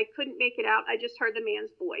 I couldn't make it out. I just heard the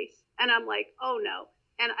man's voice. And I'm like, oh no.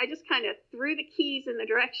 And I just kind of threw the keys in the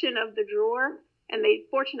direction of the drawer. And they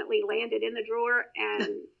fortunately landed in the drawer, and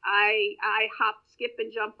I hopped, skip,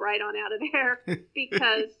 and jump right on out of there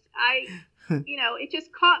because it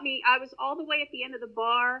just caught me. I was all the way at the end of the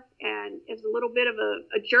bar, and it was a little bit of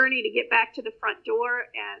a journey to get back to the front door,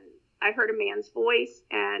 and I heard a man's voice,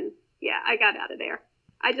 and yeah, I got out of there.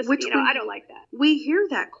 I just, I don't like that. We hear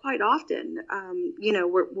that quite often.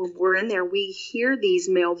 We're in there, we hear these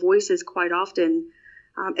male voices quite often.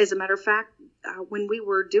 As a matter of fact, when we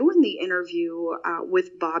were doing the interview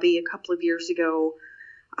with Bobby a couple of years ago,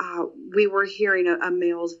 we were hearing a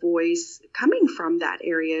male's voice coming from that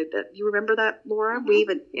area. You remember that, Laura?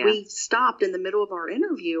 Mm-hmm. We stopped in the middle of our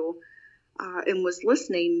interview and was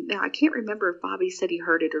listening. Now, I can't remember if Bobby said he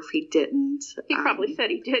heard it or if he didn't. He probably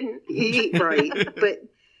said he didn't. Right.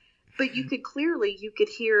 But you could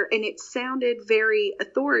hear, and it sounded very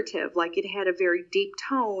authoritative, like it had a very deep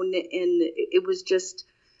tone, and it was just,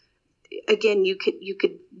 again, you could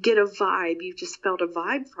get a vibe. You just felt a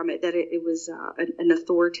vibe from it, that it was an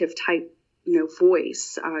authoritative type,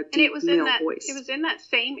 voice, deep male voice. It was in that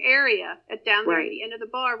same area down there at the end of the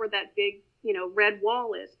bar where that big, red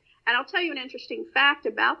wall is. And I'll tell you an interesting fact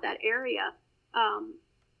about that area.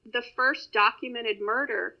 The first documented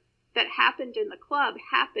murder that happened in the club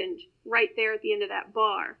happened right there at the end of that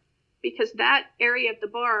bar, because that area of the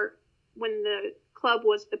bar, when the club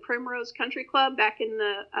was the Primrose Country Club back in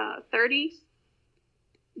the 30s,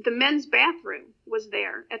 the men's bathroom was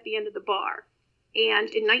there at the end of the bar. And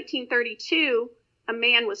in 1932, a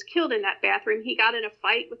man was killed in that bathroom. He got in a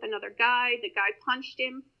fight with another guy. The guy punched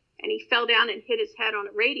him, and he fell down and hit his head on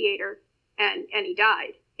a radiator, and he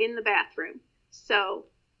died in the bathroom. So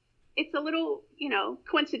it's a little,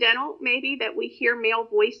 coincidental maybe that we hear male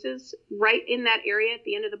voices right in that area at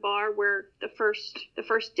the end of the bar where the first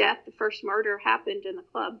death, the first murder happened in the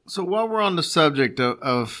club. So while we're on the subject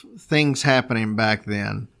of things happening back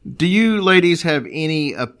then, do you ladies have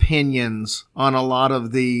any opinions on a lot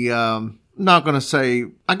of the, not going to say,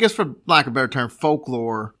 I guess for lack of a better term,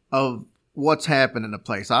 folklore of what's happened in the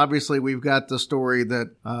place? Obviously, we've got the story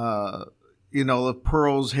that, of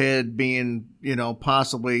Pearl's head being,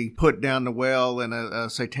 possibly put down the well in a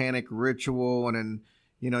satanic ritual. And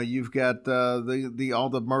then, you've got the all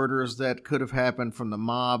the murders that could have happened from the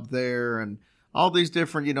mob there and all these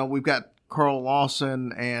different, we've got Carl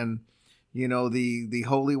Lawson and, the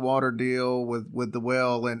holy water deal with the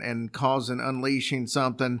well and unleashing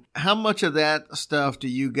something. How much of that stuff do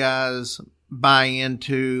you guys buy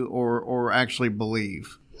into or actually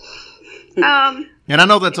believe? And I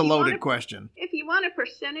know that's a loaded question. If you want a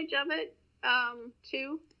percentage of it,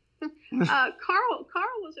 too, Carl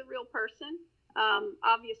was a real person.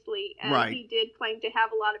 obviously, and Right. he did claim to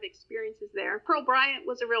have a lot of experiences there. Pearl Bryant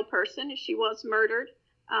was a real person. She was murdered.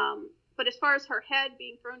 But as far as her head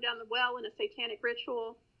being thrown down the well in a satanic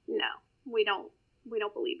ritual, no, we don't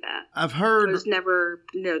believe that. I've heard There's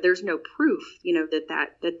no proof,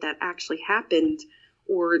 that actually happened,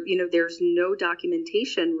 or, there's no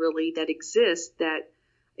documentation really that exists that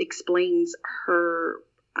explains her,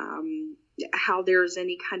 how there's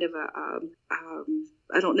any kind of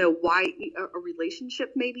I don't know why, a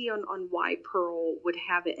relationship maybe on why Pearl would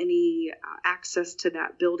have any access to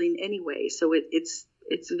that building anyway. So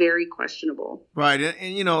it's very questionable. Right.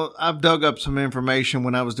 And, I've dug up some information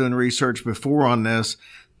when I was doing research before on this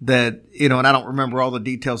that, and I don't remember all the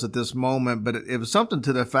details at this moment, but it was something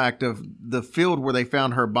to the fact of the field where they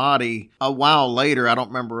found her body a while later. I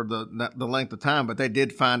don't remember the length of time, but they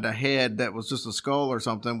did find a head that was just a skull or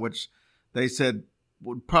something, which they said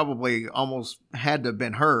would probably almost had to have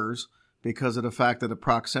been hers because of the fact of the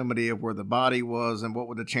proximity of where the body was and what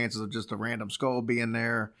were the chances of just a random skull being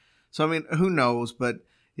there. So, I mean, who knows? But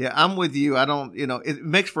yeah, I'm with you. I don't, it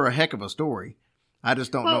makes for a heck of a story. I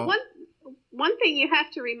just don't know. One thing you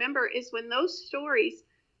have to remember is when those stories,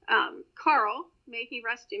 Carl, may he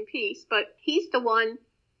rest in peace, but he's the one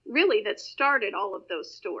really that started all of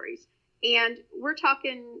those stories. And we're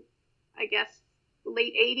talking, I guess,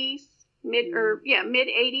 late 80s, mid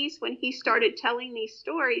 80s when he started telling these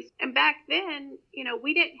stories. And back then,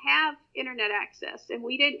 we didn't have internet access and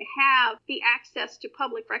we didn't have the access to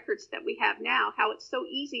public records that we have now, how it's so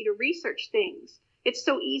easy to research things. It's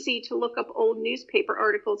so easy to look up old newspaper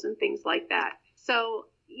articles and things like that. So,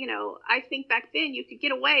 I think back then you could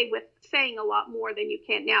get away with saying a lot more than you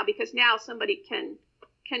can now, because now somebody can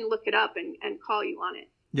look it up and call you on it.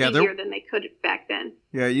 Yeah, easier than they could back then.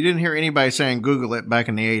 Yeah, you didn't hear anybody saying Google it back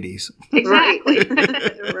in the 80s. Exactly.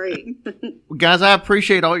 Right. Guys, I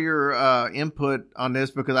appreciate all your input on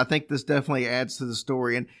this because I think this definitely adds to the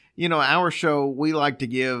story. And, our show, we like to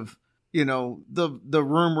give, the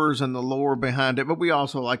rumors and the lore behind it, but we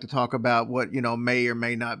also like to talk about what, may or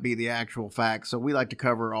may not be the actual facts. So we like to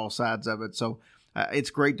cover all sides of it. So it's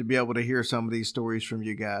great to be able to hear some of these stories from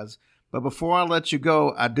you guys. But before I let you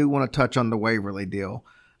go, I do want to touch on the Waverly deal.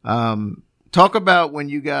 Talk about when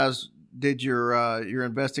you guys did your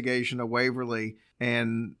investigation of Waverly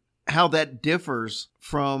and how that differs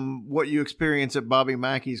from what you experience at Bobby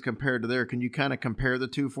Mackey's compared to there. Can you kind of compare the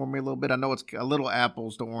two for me a little bit? I know it's a little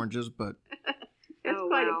apples to oranges, but it's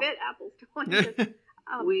quite a bit apples to oranges.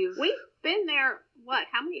 We've been there. What?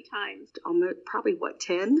 How many times? Probably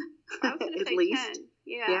 10? I was going to say least. 10.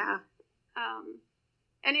 Yeah.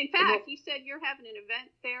 And in fact, you said you're having an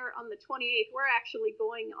event there on the 28th. We're actually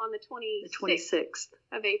going on the 26th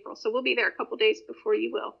of April. So we'll be there a couple days before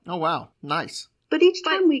you will. Oh, wow. Nice. But each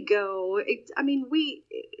time we go,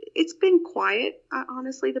 it's been quiet,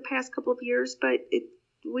 honestly, the past couple of years, but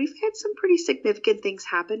we've had some pretty significant things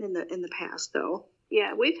happen in the past, though.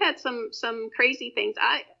 Yeah, we've had some crazy things.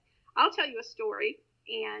 I'll tell you a story,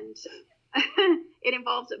 and it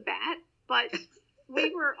involves a bat, but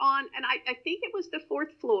we were on, and I think it was the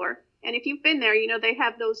 4th floor. And if you've been there, they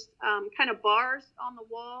have those kind of bars on the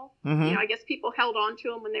wall. Mm-hmm. I guess people held on to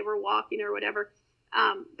them when they were walking or whatever.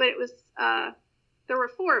 But it was, there were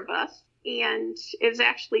 4 of us, and it was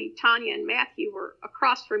actually Tanya and Matthew were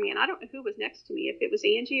across from me. And I don't know who was next to me, if it was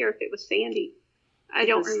Angie or if it was Sandy. I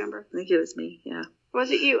don't remember. I think it was me, yeah.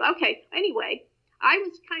 Was it you? Okay. Anyway, I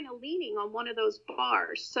was kind of leaning on one of those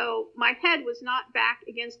bars. So my head was not back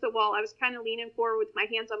against the wall. I was kind of leaning forward with my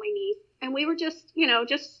hands on my knees. And we were just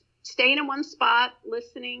staying in one spot,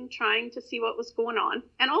 listening, trying to see what was going on.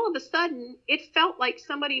 And all of a sudden, it felt like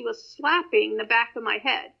somebody was slapping the back of my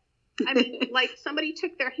head. I mean, like somebody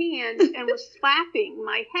took their hand and was slapping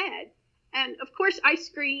my head. And of course, I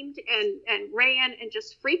screamed and ran and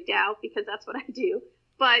just freaked out because that's what I do.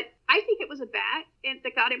 But I think it was a bat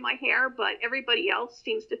that got in my hair, but everybody else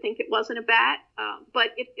seems to think it wasn't a bat.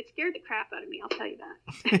 But it scared the crap out of me, I'll tell you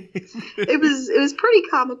that. It was pretty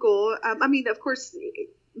comical. Of course,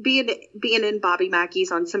 being in Bobby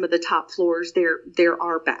Mackey's on some of the top floors, there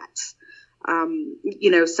are bats.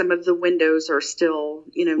 Some of the windows are still,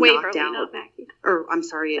 knocked out. Not Mackey. Or I'm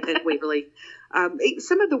sorry, at Waverly.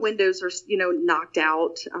 Some of the windows are, knocked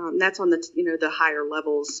out. That's on the higher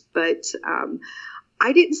levels, but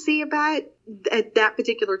I didn't see a bat at that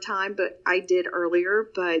particular time, but I did earlier.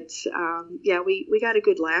 But we got a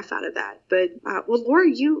good laugh out of that. But Laura,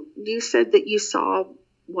 you said that you saw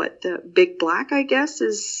the big black, I guess,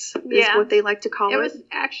 is what they like to call it. It was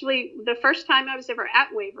actually the first time I was ever at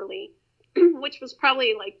Waverly, which was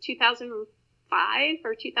probably like 2005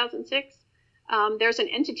 or 2006. there's an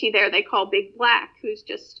entity there they call Big Black, who's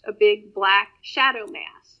just a big black shadow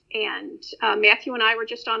mass. And Matthew and I were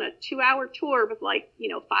just on a 2-hour tour with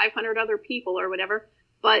 500 other people or whatever,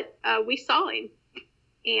 but we saw him,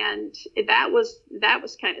 and that was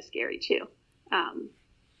kind of scary too.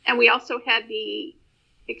 And we also had the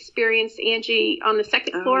experience, Angie, on the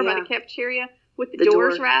second floor by the cafeteria with the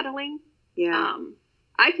doors rattling. Yeah.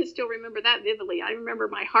 I can still remember that vividly. I remember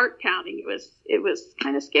my heart pounding. It was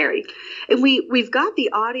kind of scary. And we've got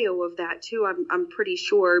the audio of that too. I'm pretty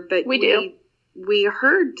sure, but we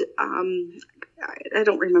heard. I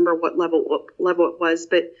don't remember what level it was,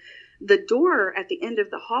 but the door at the end of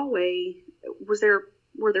the hallway,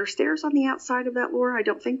 were there stairs on the outside of that, Laura? I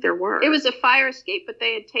don't think there were. It was a fire escape, but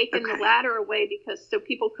they had taken the ladder away so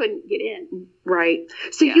people couldn't get in. Right.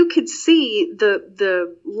 So you could see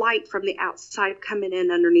the light from the outside coming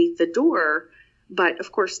in underneath the door, but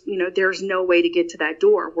of course, there's no way to get to that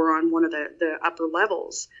door. We're on one of the upper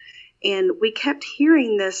levels, and we kept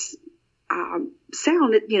hearing this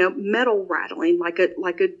sound, metal rattling, like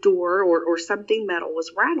a door or something metal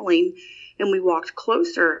was rattling, and we walked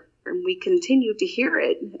closer. And we continued to hear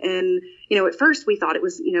it. And, at first we thought it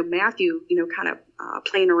was, Matthew, kind of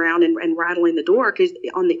playing around and rattling the door, because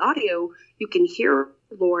on the audio, you can hear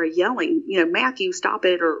Laura yelling, Matthew, stop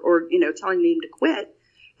it, or telling him to quit.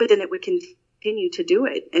 But then it would continue to do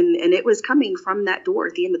it. And it was coming from that door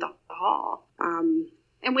at the end of the hall.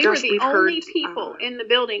 And we were the only people in the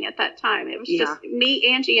building at that time. It was just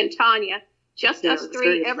me, Angie, and Tanya, just us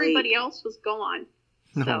three. Everybody else was gone.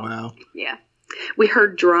 So, oh, wow. Yeah. We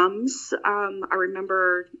heard drums. I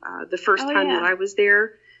remember the first time that I was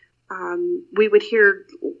there, we would hear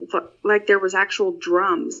like there was actual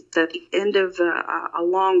drums at the end of a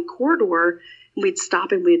long corridor. We'd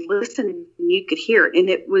stop and we'd listen, and you could hear it. And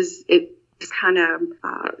it was kind of,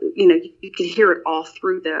 you could hear it all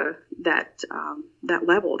through that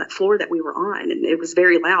level, that floor that we were on, and it was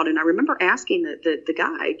very loud. And I remember asking the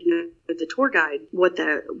guide, the tour guide, what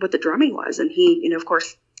the drumming was, and he, of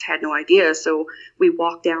course, had no idea. So we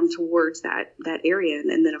walked down towards that area,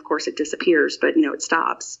 and then of course it disappears, but it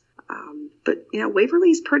stops. But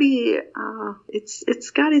Waverly's pretty. It's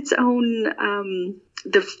got its own.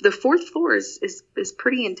 The fourth floor is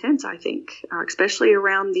pretty intense, I think, especially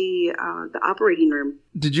around the operating room.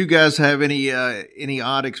 Did you guys have any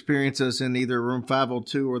odd experiences in either room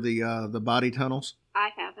 502 or the body tunnels? I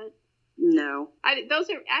haven't. No. Those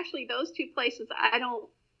are actually those two places I don't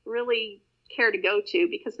really care to go to,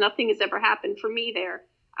 because nothing has ever happened for me there.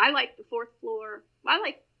 I like the fourth floor. I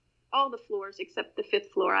like all the floors except the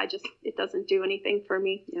fifth floor. It doesn't do anything for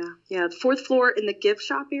me. Yeah. The fourth floor in the gift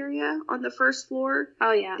shop area on the first floor.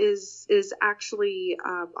 Oh yeah. Is actually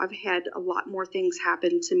I've had a lot more things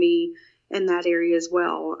happen to me in that area as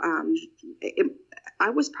well.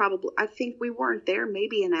 I think we weren't there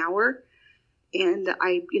maybe an hour, and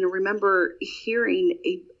I remember hearing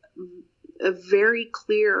a very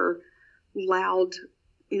clear, loud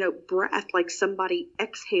breath, like somebody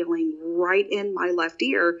exhaling right in my left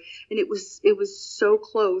ear, and it was so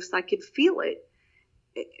close I could feel it.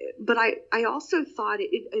 But I also thought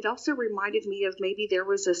it also reminded me of maybe there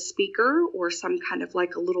was a speaker or some kind of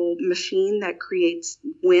like a little machine that creates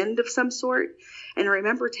wind of some sort. And I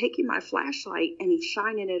remember taking my flashlight and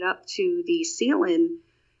shining it up to the ceiling,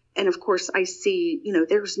 and of course I see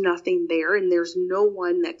there's nothing there, and there's no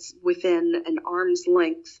one that's within an arm's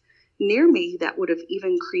length near me that would have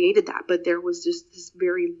even created that, but there was just this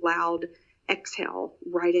very loud exhale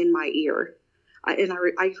right in my ear, and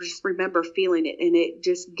I just remember feeling it, and it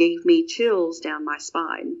just gave me chills down my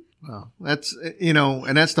spine. Wow, that's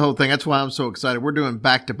and that's the whole thing. That's why I'm so excited. We're doing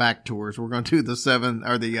back-to-back tours. We're going to do the 7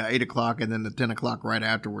 or the 8 o'clock and then the 10 o'clock right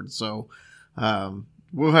afterwards. So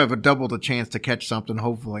we'll have double the chance to catch something,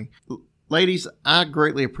 hopefully. Ladies, I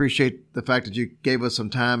greatly appreciate the fact that you gave us some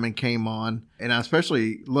time and came on. And I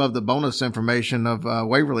especially love the bonus information of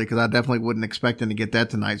Waverly, because I definitely wasn't expecting to get that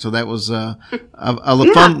tonight. So that was a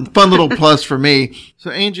fun little plus for me. So,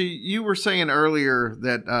 Angie, you were saying earlier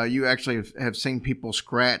that you actually have seen people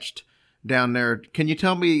scratched down there. Can you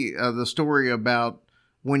tell me the story about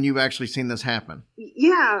when you've actually seen this happen?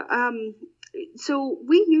 Yeah. So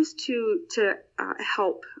we used to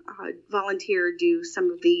help volunteer do some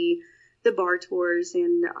of the bar tours,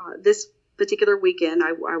 and this particular weekend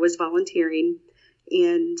I was volunteering,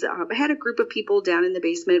 and I had a group of people down in the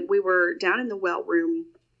basement. We were down in the well room,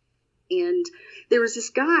 and there was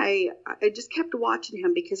this guy. I just kept watching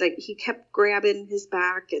him because he kept grabbing his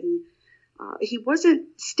back, and he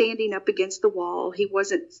wasn't standing up against the wall. He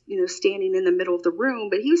wasn't standing in the middle of the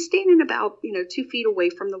room, but he was standing about 2 feet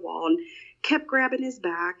away from the wall and kept grabbing his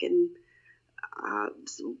back. And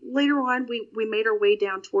So later on, we made our way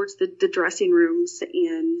down towards the dressing rooms,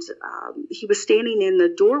 and he was standing in the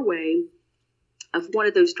doorway of one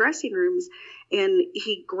of those dressing rooms, and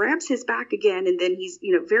he grabs his back again, and then he's,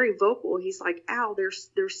 very vocal. He's like, "Ow,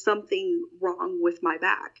 there's something wrong with my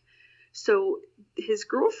back." So his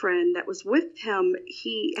girlfriend that was with him,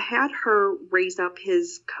 he had her raise up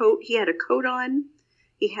his coat. He had a coat on.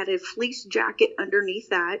 He had a fleece jacket underneath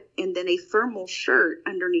that, and then a thermal shirt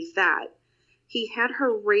underneath that. He had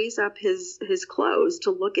her raise up his clothes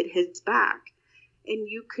to look at his back, and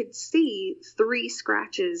you could see 3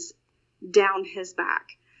 scratches down his back.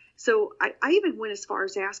 So I even went as far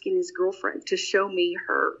as asking his girlfriend to show me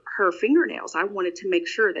her fingernails. I wanted to make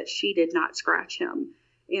sure that she did not scratch him.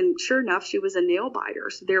 And sure enough, she was a nail biter.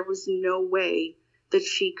 So there was no way that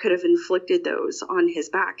she could have inflicted those on his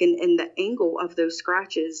back. And the angle of those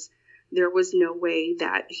scratches, there was no way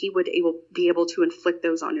that he would be able to inflict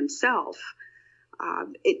those on himself.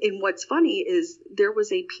 And what's funny is there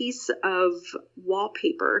was a piece of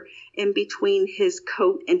wallpaper in between his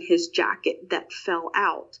coat and his jacket that fell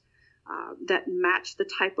out that matched the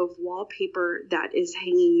type of wallpaper that is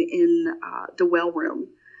hanging in the well room.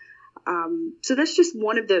 So that's just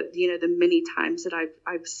one of the many times that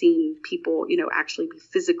I've seen people, actually be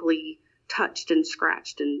physically touched and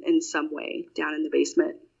scratched in some way down in the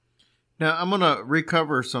basement. Now, I'm going to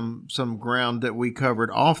recover some ground that we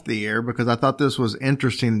covered off the air, because I thought this was an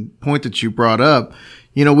interesting point that you brought up.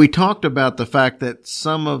 We talked about the fact that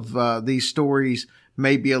some of these stories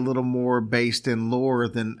may be a little more based in lore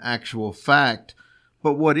than actual fact.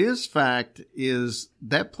 But what is fact is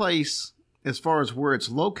that place, as far as where it's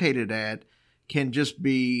located at, can just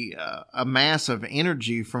be a mass of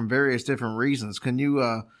energy from various different reasons. Can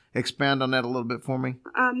you expand on that a little bit for me?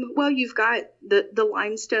 Well, you've got the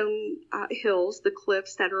limestone hills, the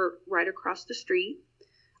cliffs that are right across the street.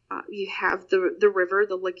 You have the river,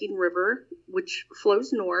 the Licking River, which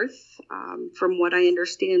flows north. From what I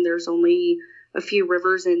understand, there's only a few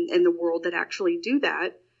rivers in the world that actually do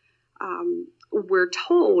that. We're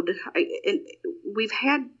told, and we've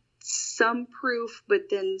had some proof, but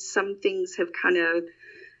then some things have kind of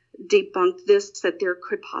debunked this, that there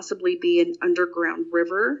could possibly be an underground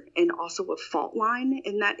river and also a fault line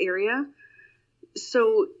in that area.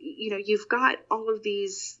 So, you've got all of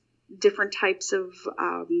these different types of,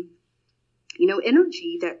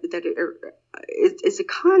 energy that is a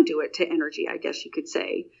conduit to energy, I guess you could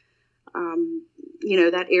say.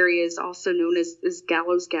 That area is also known as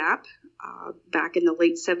Gallows Gap. Back in the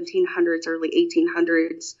late 1700s, early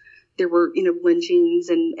 1800s, there were, lynchings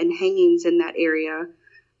and hangings in that area.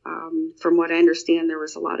 From what I understand, there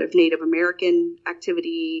was a lot of Native American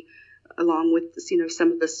activity along with,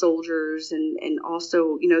 some of the soldiers, and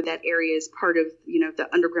also, that area is part of, the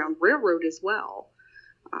Underground Railroad as well.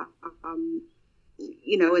 And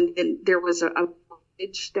then there was a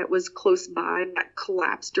bridge that was close by that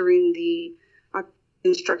collapsed during the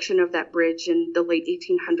construction of that bridge in the late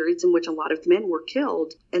 1800s, in which a lot of men were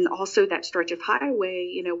killed. And also that stretch of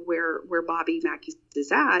highway, where Bobby Mackey's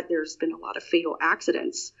is at, there's been a lot of fatal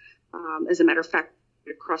accidents. As a matter of fact,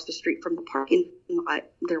 across the street from the parking lot,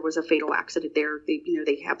 there was a fatal accident there.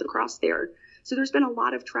 They have the cross there. So there's been a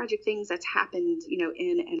lot of tragic things that's happened,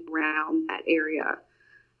 in and around that area,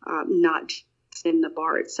 not just in the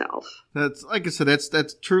bar itself. That's, like I said,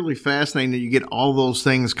 that's truly fascinating that you get all those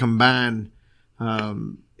things combined.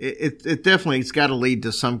 It definitely, it's got to lead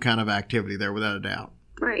to some kind of activity there, without a doubt.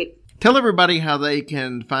 Right. Tell everybody how they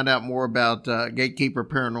can find out more about Gatekeeper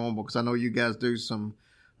Paranormal, because I know you guys do some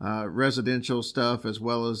residential stuff as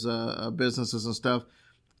well as businesses and stuff.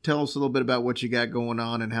 Tell us a little bit about what you got going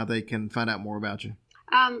on and how they can find out more about you.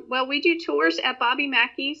 Well, we do tours at Bobby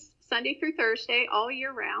Mackey's Sunday through Thursday all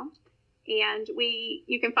year round. And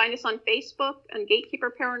you can find us on Facebook on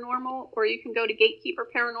Gatekeeper Paranormal, or you can go to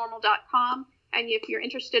gatekeeperparanormal.com. And if you're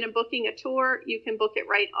interested in booking a tour, you can book it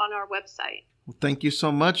right on our website. Well, thank you so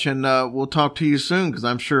much. And we'll talk to you soon, because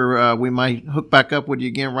I'm sure we might hook back up with you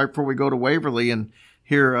again right before we go to Waverly and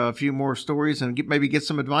hear a few more stories and maybe get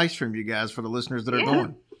some advice from you guys for the listeners that are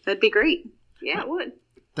going. That'd be great. Yeah, it would.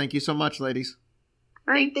 Thank you so much, ladies.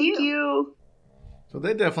 All right. Thank you. So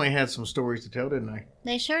they definitely had some stories to tell, didn't they?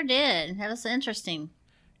 They sure did. That was interesting.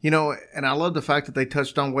 And I love the fact that they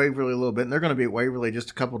touched on Waverly a little bit, and they're going to be at Waverly just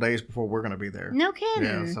a couple of days before we're going to be there. No kidding.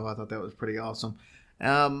 Yeah, so I thought that was pretty awesome.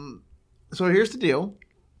 So here's the deal.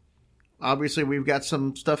 Obviously, we've got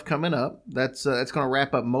some stuff coming up. That's going to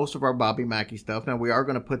wrap up most of our Bobby Mackey stuff. Now, we are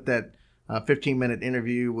going to put that 15-minute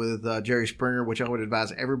interview with Jerry Springer, which I would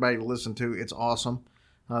advise everybody to listen to. It's awesome.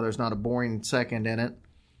 There's not a boring second in it.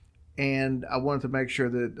 And I wanted to make sure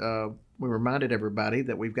that we reminded everybody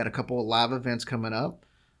that we've got a couple of live events coming up.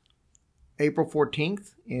 April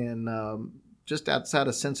 14th in just outside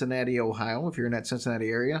of Cincinnati, Ohio. If you're in that Cincinnati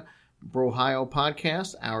area, Brohio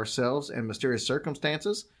Podcast, Ourselves, and Mysterious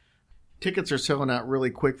Circumstances. Tickets are selling out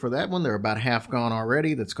really quick for that one. They're about half gone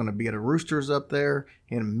already. That's going to be at a Roosters up there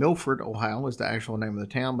in Milford, Ohio is the actual name of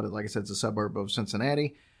the town. But like I said, it's a suburb of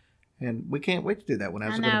Cincinnati. And we can't wait to do that one.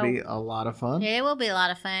 That's going to be a lot of fun. Yeah, it will be a lot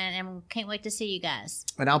of fun. And we can't wait to see you guys.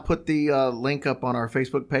 And I'll put the link up on our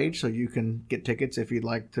Facebook page so you can get tickets if you'd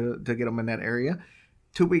like to get them in that area.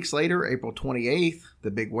 2 weeks later, April 28th, the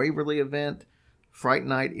big Waverly event. Fright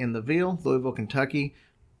Night in the Ville, Louisville, Kentucky.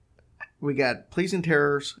 We got Pleasing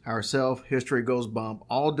Terrors, Ourselves, History Goes Bump,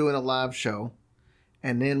 all doing a live show.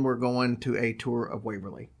 And then we're going to a tour of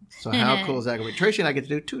Waverly. So how cool is that going to be? Tracy and I get to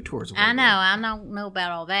do 2 tours of Waverly. I don't know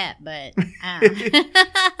about all that, but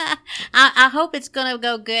I hope it's going to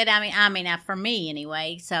go good. I mean, for me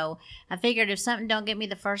anyway. So I figured if something don't get me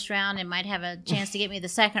the first round, it might have a chance to get me the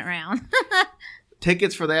second round.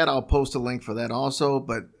 Tickets for that, I'll post a link for that also,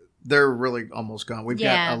 but they're really almost gone. We've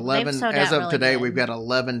got 11, as of today, we've got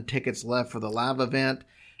 11 tickets left for the live event.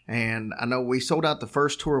 And I know we sold out the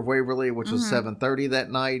first tour of Waverly, which was 7:30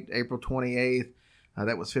 that night, April 28th.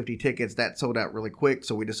 That was 50 tickets. That sold out really quick.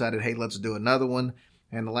 So we decided, hey, let's do another one.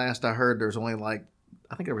 And the last I heard, there's only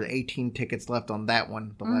I think there were 18 tickets left on that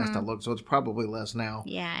one, the last I looked. So it's probably less now.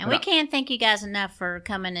 Yeah. And we can't thank you guys enough for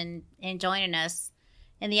coming and joining us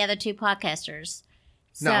and the other 2 podcasters.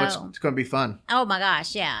 No, it's going to be fun. Oh, my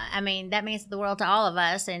gosh, yeah. I mean, that means the world to all of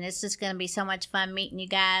us, and it's just going to be so much fun meeting you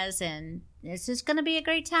guys, and it's just going to be a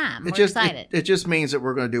great time. We're excited. It just means that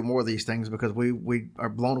we're going to do more of these things because we are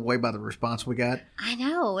blown away by the response we got. I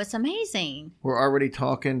know. It's amazing. We're already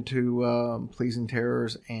talking to Pleasing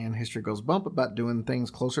Terrors and History Goes Bump about doing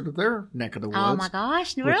things closer to their neck of the woods. Oh, my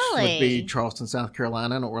gosh, really? Which would be Charleston, South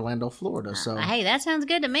Carolina, and Orlando, Florida. So hey, that sounds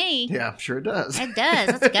good to me. Yeah, sure it does. It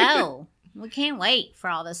does. Let's go. We can't wait for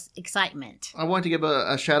all this excitement. I want to give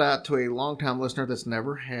a shout out to a longtime listener that's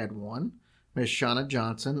never had one, Miss Shauna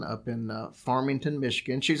Johnson up in Farmington,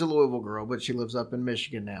 Michigan. She's a Louisville girl, but she lives up in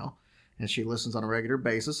Michigan now, and she listens on a regular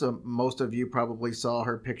basis. So most of you probably saw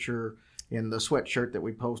her picture in the sweatshirt that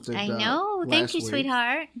we posted. I know. Thank you,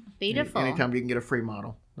 sweetheart. Beautiful. Anytime you can get a free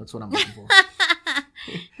model. That's what I'm looking for.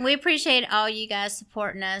 We appreciate all you guys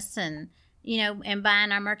supporting us and and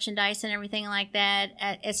buying our merchandise and everything like that.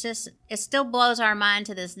 It still blows our mind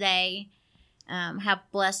to this day how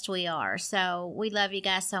blessed we are. So we love you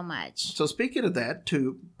guys so much. So speaking of that,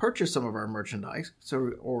 to purchase some of our merchandise,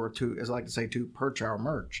 or to, as I like to say, to perch our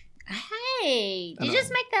merch. Hey, did you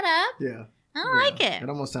just make that up? Yeah. I like it. It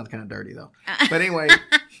almost sounds kind of dirty, though. But anyway.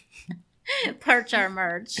 Perch our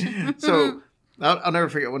merch. So I'll never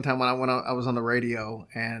forget one time when I was on the radio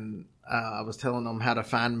and I was telling them how to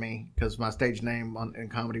find me because my stage name in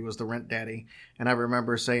comedy was The Rent Daddy. And I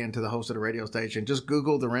remember saying to the host of the radio station, just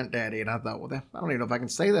Google The Rent Daddy. And I thought, well, I don't even know if I can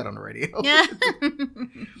say that on the radio. Yeah.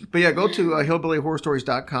 But yeah, go to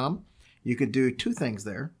hillbillyhorrorstories.com. You could do 2 things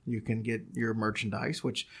there. You can get your merchandise,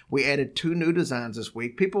 which we added 2 new designs this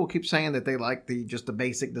week. People keep saying that they like just the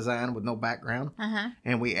basic design with no background. Uh-huh.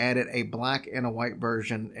 And we added a black and a white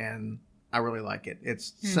version, and I really like it.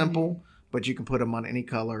 It's simple, but you can put them on any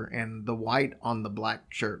color, and the white on the black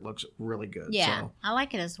shirt looks really good. Yeah, so, I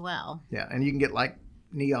like it as well. Yeah, and you can get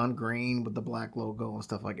neon green with the black logo and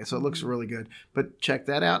stuff like that. So it looks really good. But check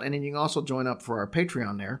that out, and then you can also join up for our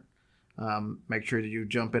Patreon there. Make sure that you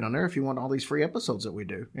jump in on there if you want all these free episodes that we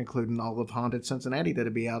do, including all of Haunted Cincinnati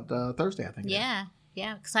that'll be out Thursday, I think. Yeah.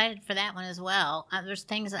 Yeah, excited for that one as well. There's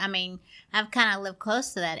things, I've kind of lived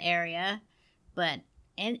close to that area,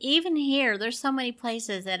 and even here, there's so many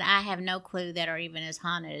places that I have no clue that are even as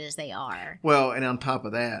haunted as they are. Well, and on top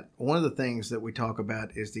of that, one of the things that we talk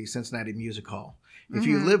about is the Cincinnati Music Hall. If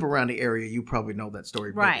you live around the area, you probably know that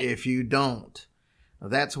story. Right. But if you don't,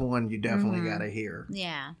 that's one you definitely got to hear.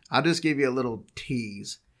 Yeah. I'll just give you a little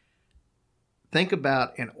tease. Think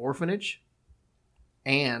about an orphanage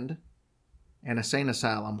and an insane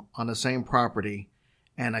asylum on the same property,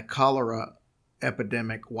 and a cholera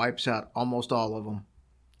epidemic wipes out almost all of them.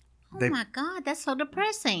 Oh my God, that's so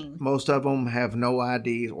depressing. Most of them have no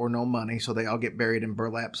IDs or no money, so they all get buried in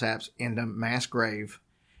burlap sacks in a mass grave,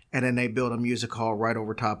 and then they build a music hall right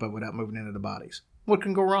over top of it without moving into the bodies. What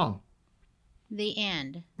can go wrong? The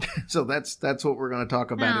end. So that's what we're going to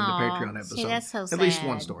talk about in the Patreon episode. See, that's so sad. At least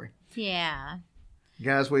one story. Yeah.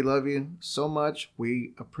 Guys, we love you so much.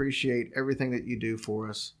 We appreciate everything that you do for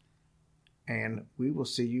us. And we will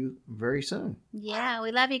see you very soon. Yeah,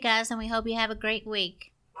 we love you guys, and we hope you have a great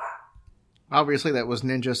week. Obviously, that was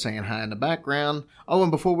Ninja saying hi in the background. Oh,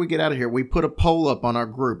 and before we get out of here, we put a poll up on our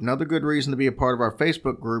group. Another good reason to be a part of our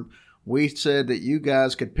Facebook group. We said that you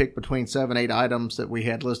guys could pick between 7, 8 items that we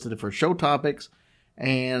had listed for show topics.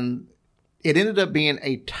 And it ended up being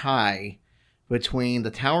a tie between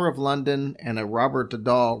the Tower of London and a Robert the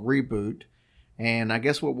Doll reboot. And I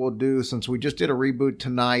guess what we'll do, since we just did a reboot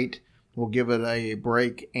tonight, we'll give it a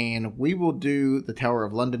break. And we will do the Tower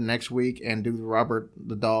of London next week and do the Robert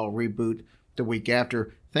the Doll reboot the week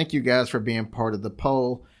after. Thank you guys for being part of the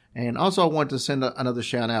poll. And also I want to send another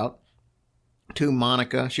shout out to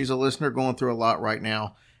Monica. She's a listener going through a lot right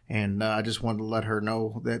now. And I just wanted to let her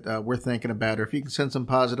know that we're thinking about her. If you can send some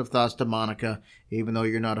positive thoughts to Monica, even though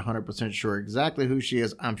you're not 100% sure exactly who she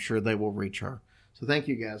is, I'm sure they will reach her. So thank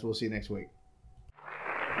you guys. We'll see you next week.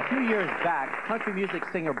 A few years back, country music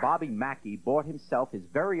singer Bobby Mackey bought himself his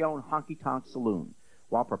very own honky-tonk saloon.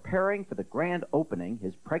 While preparing for the grand opening,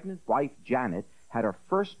 his pregnant wife, Janet, had her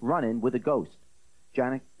first run-in with a ghost.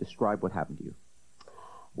 Janet, describe what happened to you.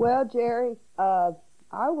 Well, Jerry, I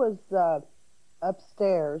was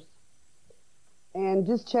upstairs and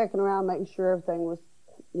just checking around, making sure everything was,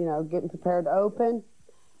 getting prepared to open.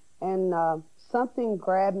 And something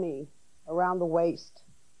grabbed me around the waist.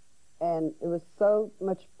 And it was so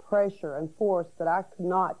much pressure and force that I could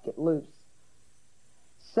not get loose.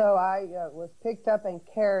 So I was picked up and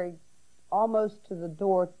carried almost to the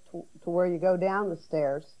door to where you go down the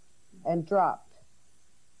stairs and dropped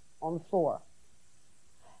on the floor.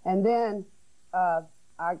 And then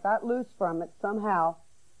I got loose from it somehow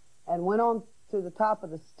and went on to the top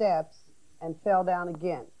of the steps and fell down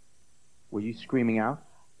again. Were you screaming out?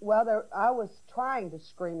 Well, I was trying to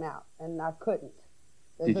scream out, and I couldn't.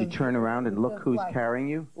 Did you turn around and look who's carrying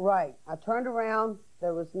you? Right. I turned around.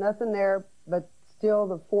 There was nothing there, but still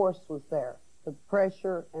the force was there, the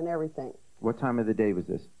pressure and everything. What time of the day was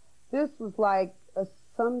this? This was like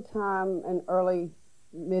sometime in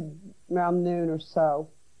around noon or so,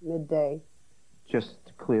 midday. Just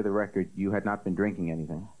to clear the record, you had not been drinking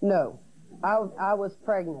anything? No. I was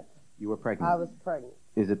pregnant. You were pregnant? I was pregnant.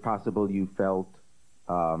 Is it possible you felt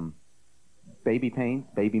baby pain,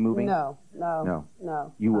 baby moving? No.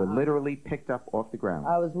 You were literally picked up off the ground.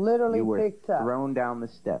 I was literally picked up. You were thrown down the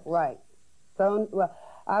steps. Right. Well,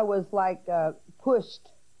 I was like pushed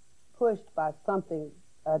by something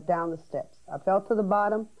down the steps. I fell to the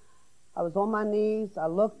bottom. I was on my knees. I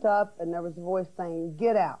looked up, and there was a voice saying,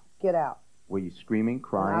 "Get out, get out." Were you screaming,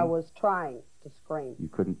 crying? And I was trying to scream. You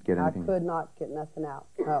couldn't get anything? I could not get nothing out,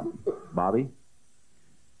 no. Bobby,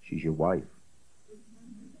 she's your wife.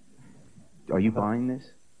 Are you buying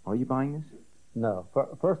this? Are you buying this? No.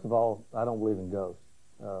 First of all, I don't believe in ghosts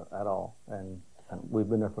at all. And we've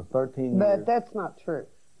been there for 13 years. But that's not true.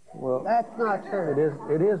 Well, that's not true.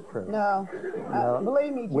 It is true. No.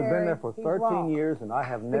 Believe me, Jerry. We've been there for 13 years, and I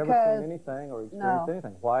have never seen anything or experienced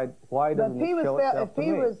anything. Why doesn't it show itself to me?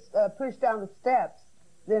 If he was pushed down the steps,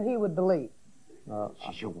 then he would believe.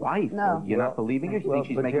 She's your wife. No. You're not believing her? You think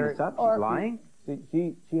she's making this up? She's lying?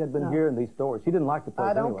 She had been hearing these stories. She didn't like the place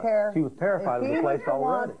anyway. I don't care. She was terrified of the place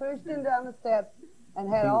already. If he was the one pushed him down the steps and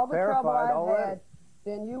had all the trouble I had,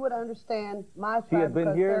 then you would understand my side. She had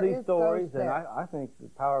been hearing these stories, and I think the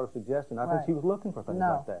power of suggestion, I think she was looking for things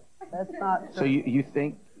like that. That's not true. So you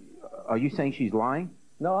think, are you saying she's lying?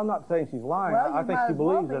 No, I'm not saying she's lying. Well, I think she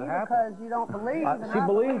believes it happened. Because you don't believe she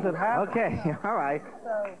believes it happened. Okay, all right.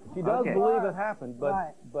 So, she does believe it happened,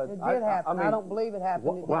 but it did happen. I don't believe it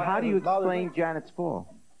happened. Well, how do you explain Janet's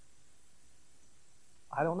fall?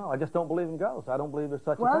 I don't know. I just don't believe in ghosts. I don't believe there's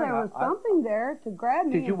such a thing. Well, there was something there to grab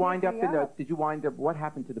me. Did you wind up? What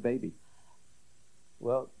happened to the baby?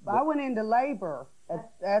 Well, I went into labor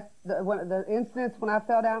at the incidents when I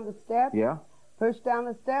fell down the steps. Yeah. Pushed down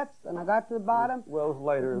the steps, and I got to the bottom. Well, it was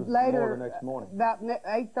later. More the next morning. About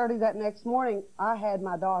 8:30 that next morning, I had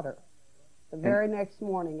my daughter. The very next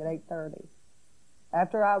morning at 8:30.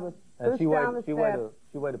 After I was pushed down the steps.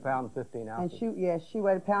 She weighed 1 pound and 15 ounces. And she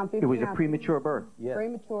weighed 1 pound 15 ounces. It was a premature birth. Yes.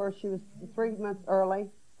 Premature. She was 3 months early.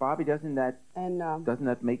 Bobby, doesn't that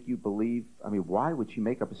make you believe? I mean, why would she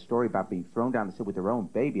make up a story about being thrown down the steps with her own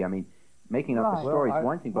baby? I mean, making up a story is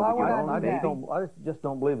one thing, but with your own baby. I just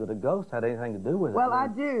don't believe that a ghost had anything to do with it. Well, I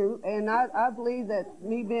do, and I believe that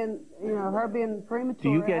me being, her being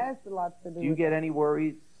premature has a lot to do with it. Do you get any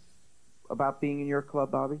worries about being in your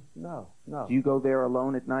club, Bobby? No. Do you go there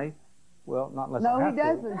alone at night? Well, not unless I have to. No,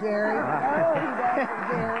 he doesn't, Jerry. No, he doesn't,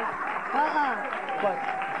 Jerry. But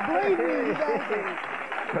believe me, he doesn't.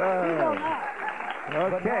 He will not.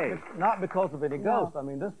 Okay. But not because of any ghosts. I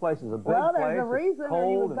mean, this place is a big Well, place. there's a reason, It's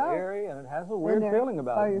and you cold would and go. airy, and it has a weird there feeling by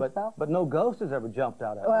about it. yourself. But no ghost has ever jumped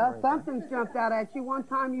out at me. Well, or anything. something's jumped out at you. One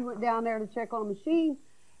time you went down there to check on a machine,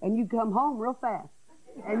 and you come home real fast.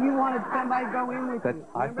 And you wanted somebody to go in with you.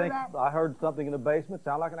 I Remember think that? I heard something in the basement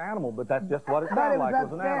sound like an animal, but that's just what it But sounded it was like.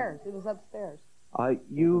 Was an animal. upstairs. It was upstairs.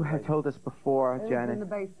 You had told us before, It was Janet. in the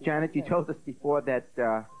basement. Janet, you told us before that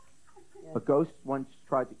a ghost once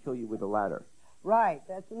tried to kill you with a ladder. Right.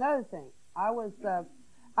 That's another thing.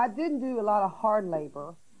 I didn't do a lot of hard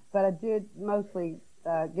labor, but I did mostly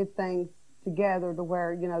get things together to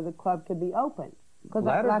where, the club could be open. Because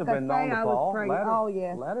Ladders like have I been say, known to I fall. was praying. Ladders- Oh,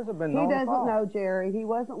 yes. ladders have been He known to doesn't fall. know, Jerry. He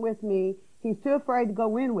wasn't with me. He's too afraid to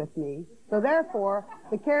go in with me. So therefore,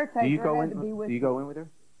 the caretaker Do you go had to be in? with Do you me. go in with her?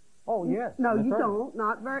 Oh, yes. No, yes, you sir. don't.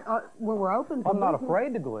 Not very. When we're open. I'm not business.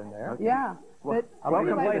 afraid to go in there. Yeah. Well, But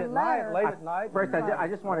welcome anyway, late the at night. ladder- Late at night. First, I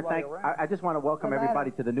just want to Nobody thank. around. I just want to welcome The ladder.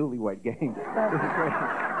 everybody to the newlywed game. This is great.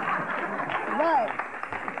 Right.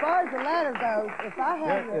 As far as the ladder goes, if I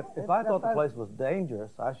had Yeah, if I thought the place was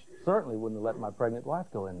dangerous, I certainly wouldn't have let my pregnant wife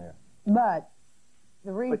go in there. But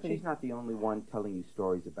the reason. But she's not the only one telling you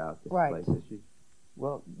stories about this Right. place, is she?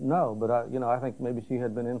 Well, no, but I think maybe she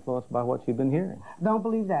had been influenced by what she'd been hearing. Don't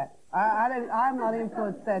believe that. I'm not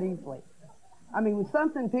influenced that easily. I mean, when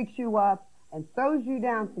something picks you up and throws you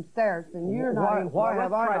down some stairs, then you're not influenced. Why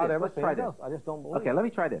have I try not this. ever Let's seen try a this. ghost? I just don't believe Okay, it. let me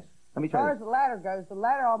try this. Let me As far try as this. the ladder goes, the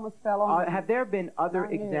ladder almost fell on me. Have there been other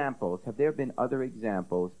Not yet. examples? Have there been other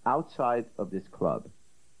examples outside of this club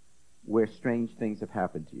where strange things have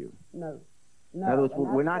happened to you? No. In other words, and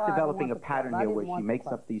we're that's not why I don't developing a want the pattern club. I here didn't where she want the makes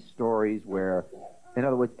club. up these stories where, in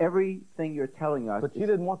other words, everything you're telling us. But is- she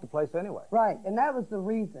didn't want the place anyway. Right, and that was the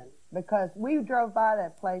reason. Because we drove by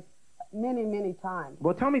that place many, many times.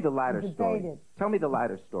 Well, tell me the ladder We story. debated. Tell me the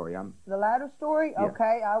ladder story. The ladder story? Yeah.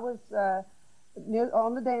 Okay, I was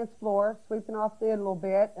on the dance floor, sweeping off the a little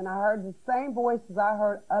bit, and I heard the same voices I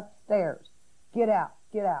heard upstairs. Get out,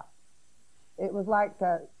 get out. It was like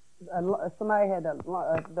somebody had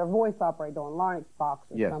their voice operated on Larynx box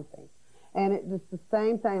or Yes. something. And it just the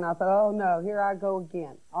same thing. I thought, oh no, here I go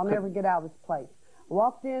again. I'll never get out of this place.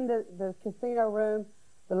 Walked into the casino room.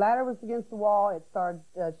 The ladder was against the wall. It started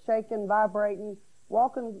shaking, vibrating,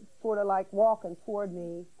 sort of like walking toward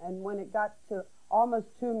me. And when it got to almost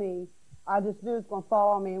to me, I just knew it was going to fall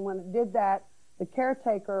on me. And when it did that, the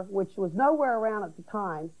caretaker, which was nowhere around at the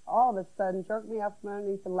time, all of a sudden jerked me out from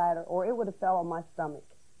underneath the ladder, or it would have fell on my stomach,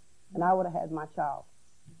 and I would have had my child.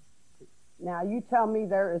 Now, you tell me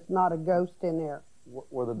there is not a ghost in there.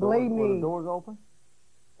 Were the Believe were me. the doors open?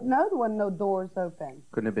 No, there wasn't no doors open.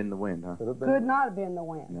 Couldn't have been the wind, huh? Could have been. Could not have been the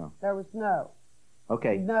wind. No. There was no.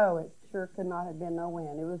 Okay. No, it sure could not have been no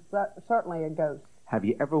wind. It was certainly a ghost. Have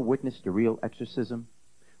you ever witnessed a real exorcism?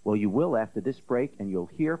 Well, you will after this break, and you'll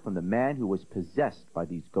hear from the man who was possessed by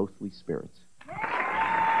these ghostly spirits.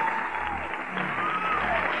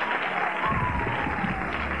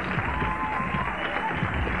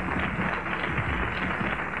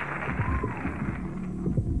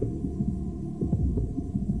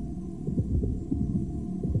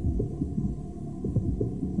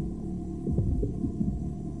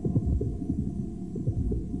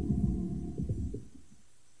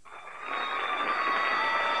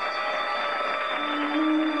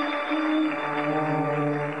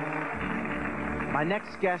 My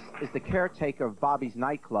next guest is the caretaker of Bobby's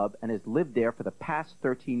nightclub and has lived there for the past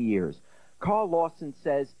 13 years. Carl Lawson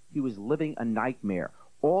says he was living a nightmare.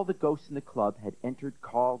 All the ghosts in the club had entered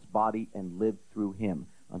Carl's body and lived through him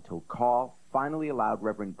until Carl finally allowed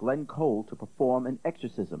Reverend Glenn Cole to perform an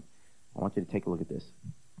exorcism. I want you to take a look at this.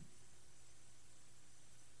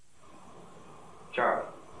 Charlie,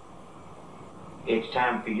 it's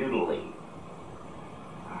time for you to leave.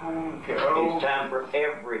 I want to go. It's time for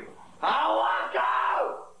every... I want to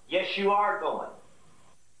go! Yes, you are going.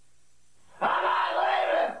 I'm not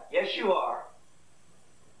leaving! Yes, you are.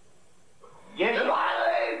 Yes, if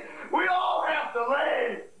I leave, we all have to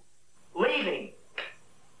leave! Leaving.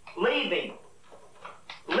 Leaving.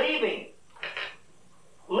 Leaving.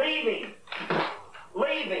 Leaving.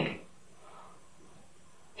 Leaving.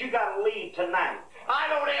 You gotta leave tonight. I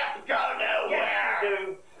don't have to go nowhere. Yes, you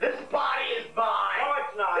do. This body is mine. No,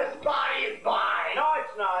 it's not. This body is mine. No,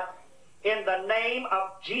 it's not. In the name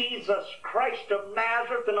of Jesus Christ of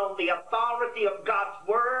Nazareth and on the authority of God's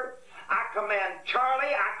Word, I command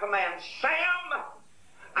Charlie, I command Sam,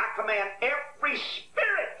 I command every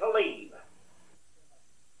spirit to leave.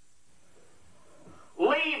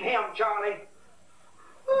 Leave him, Charlie.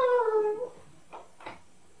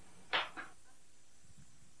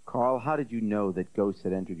 Carl, how did you know that ghosts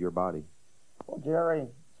had entered your body? Well, Jerry,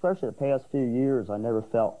 especially the past few years, I never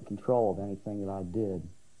felt in control of anything that I did.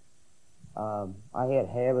 I had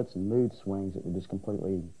habits and mood swings that were just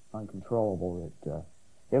completely uncontrollable.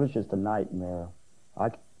 It was just a nightmare.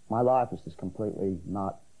 My life was just completely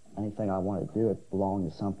not anything I wanted to do. It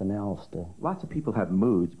belonged to something else. Lots of people have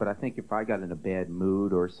moods, but I think if I got in a bad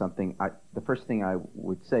mood or something, the first thing I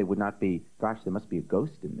would say would not be, gosh, there must be a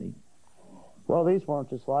ghost in me. Well, these weren't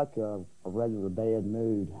just like a regular bad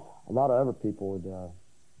mood. A lot of other people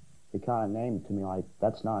would kind of name it to me like,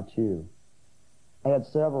 that's not you. I had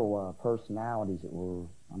several personalities that were,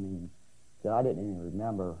 that I didn't even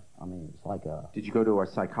remember. It's like a... Did you go to a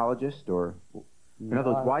psychologist or... In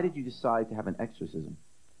other words, why did you decide to have an exorcism?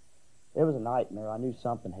 It was a nightmare. I knew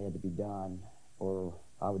something had to be done, or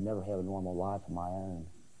I would never have a normal life of my own.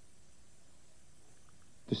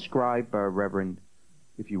 Describe, Reverend,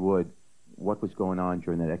 if you would, what was going on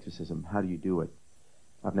during that exorcism. How do you do it?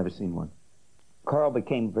 I've never seen one. Carl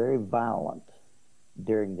became very violent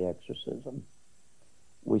during the exorcism.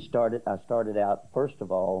 I started out, first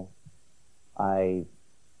of all, I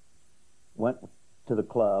went to the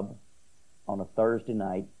club on a Thursday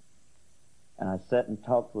night, and I sat and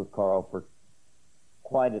talked with Carl for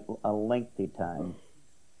quite a lengthy time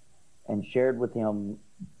and shared with him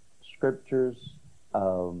scriptures,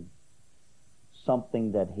 something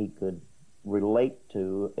that he could relate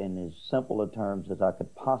to in as simple a terms as I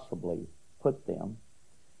could possibly put them.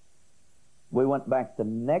 We went back the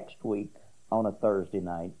next week on a Thursday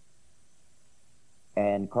night,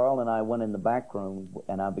 and Carl and I went in the back room,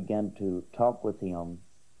 and I began to talk with him,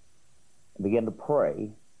 began to pray,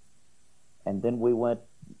 and then we went,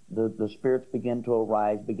 the spirits began to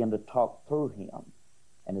arise, began to talk through him.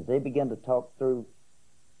 And as they began to talk through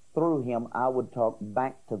him, I would talk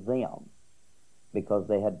back to them because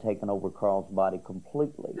they had taken over Carl's body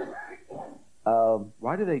completely.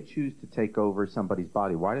 Why do they choose to take over somebody's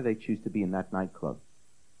body? Why do they choose to be in that nightclub?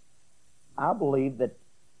 I believe that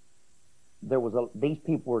these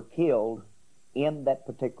people were killed in that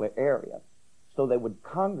particular area, so they would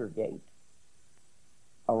congregate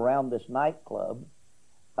around this nightclub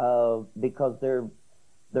because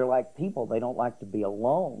they're like people. They don't like to be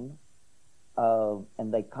alone,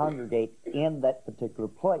 and they congregate in that particular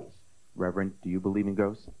place. Reverend, do you believe in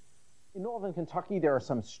ghosts? In northern Kentucky, there are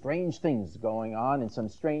some strange things going on, and some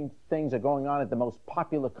strange things are going on at the most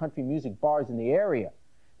popular country music bars in the area.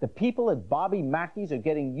 The people at Bobby Mackey's are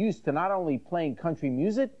getting used to not only playing country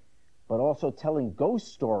music, but also telling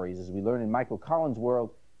ghost stories. As we learn in Michael Collins'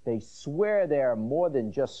 world, they swear they are more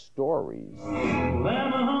than just stories.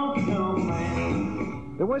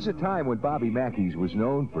 There was a time when Bobby Mackey's was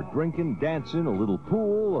known for drinking, dancing, a little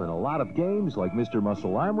pool, and a lot of games like Mr.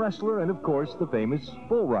 Muscle Arm Wrestler and, of course, the famous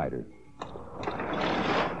Bull Rider.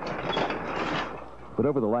 But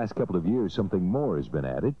over the last couple of years, something more has been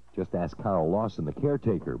added. Just ask Carl Lawson, the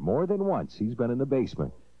caretaker. More than once, he's been in the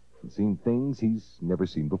basement and seen things he's never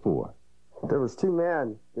seen before. There was two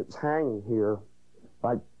men that was hanging here,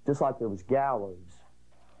 just like there was gallows.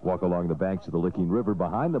 Walk along the banks of the Licking River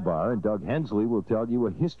behind the bar, and Doug Hensley will tell you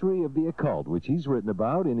a history of the occult, which he's written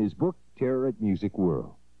about in his book, Terror at Music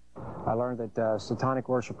World. I learned that satanic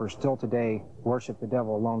worshipers still today worship the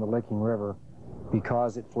devil along the Licking River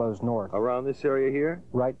because it flows north. Around this area here?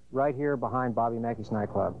 Right here behind Bobby Mackey's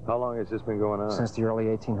nightclub. How long has this been going on? Since the early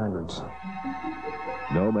 1800s.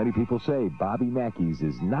 No, many people say Bobby Mackey's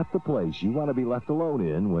is not the place you want to be left alone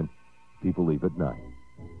in when people leave at night.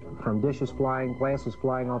 From dishes flying, glasses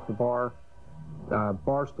flying off the bar,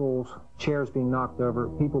 bar stools, chairs being knocked over,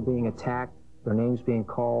 people being attacked, their names being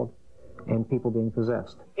called, and people being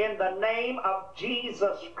possessed. In the name of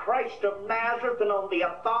Jesus Christ of Nazareth and on the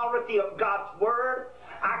authority of God's Word,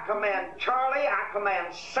 I command Charlie, I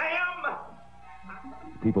command Sam.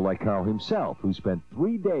 People like Carl himself, who spent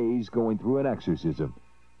 3 days going through an exorcism.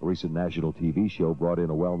 A recent national TV show brought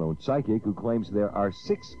in a well-known psychic who claims there are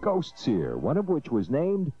 6 ghosts here, one of which was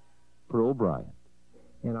named Pearl Bryant.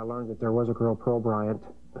 And I learned that there was a girl, Pearl Bryant,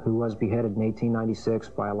 who was beheaded in 1896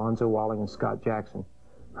 by Alonzo Walling and Scott Jackson.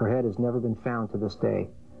 Her head has never been found to this day.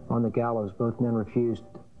 On the gallows, both men refused,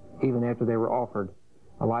 even after they were offered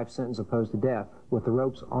a life sentence opposed to death, with the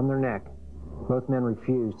ropes on their neck. Both men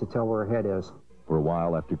refused to tell where her head is. For a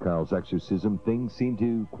while after Carl's exorcism, things seemed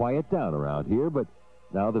to quiet down around here, but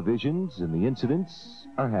now the visions and the incidents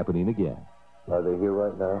are happening again. Are they here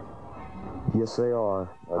right now? Yes, they are.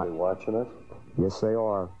 Are they watching us? Yes, they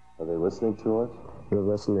are. Are they listening to us? They're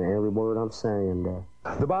listening to every word I'm saying.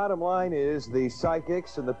 The bottom line is the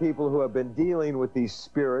psychics and the people who have been dealing with these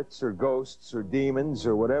spirits or ghosts or demons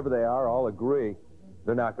or whatever they are all agree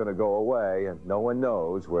they're not going to go away, and no one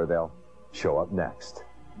knows where they'll show up next.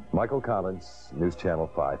 Michael Collins, News Channel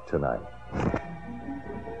 5 Tonight.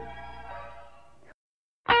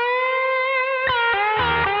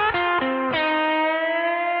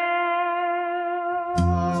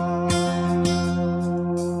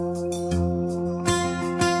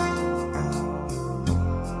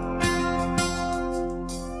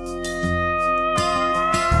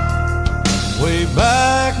 Way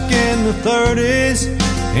back in the 30s,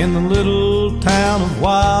 in the little town of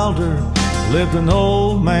Wilder, lived an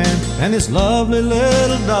old man and his lovely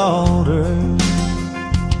little daughter.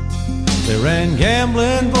 They ran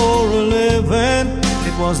gambling for a living.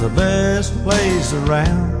 It was the best place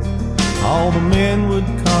around. All the men would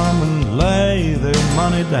come and lay their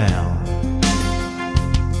money down.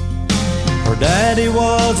 Her daddy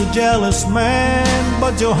was a jealous man,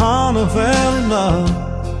 but Johanna fell in love.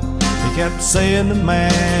 He kept saying the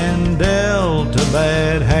man dealt a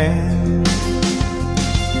bad hand.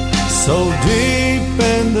 So deep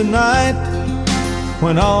in the night,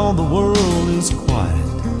 when all the world is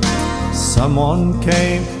quiet, someone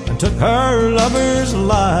came and took her lover's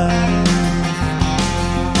life.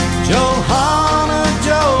 Johanna,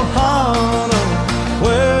 Johanna,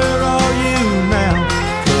 where are you now?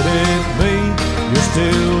 Could it be you're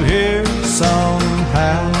still here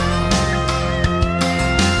somehow?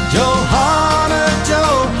 Johanna,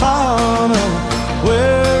 Johanna,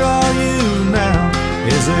 where are you now?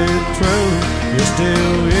 Is it true you're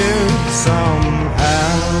still here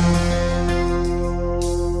somehow?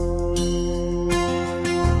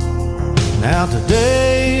 Now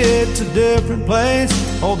today it's a different place,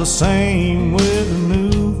 all the same with a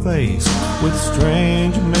new face, with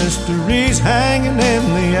strange mysteries hanging in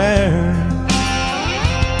the air.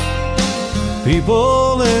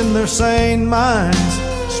 People in their sane minds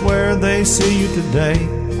swear they see you today.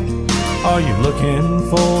 Are you looking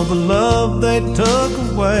for the love they took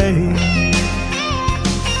away?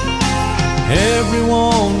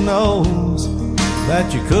 Everyone knows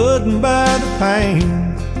that you couldn't bear the pain,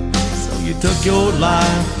 so you took your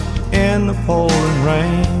life in the pouring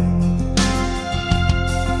rain.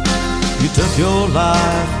 You took your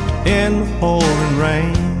life in the pouring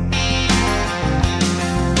rain.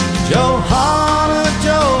 Johanna,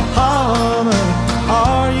 Johanna,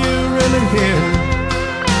 are you really here?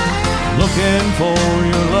 Looking for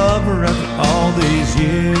your lover after all these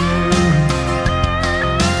years.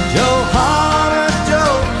 Johanna,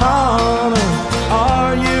 Johanna,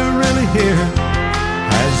 are you really here?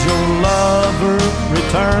 Has your lover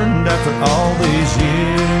returned after all these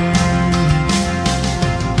years?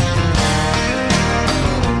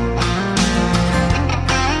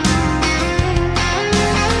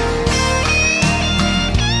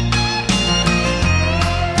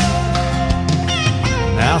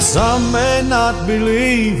 Now some may not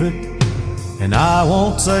believe it, and I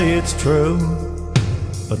won't say it's true,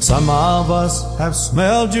 but some of us have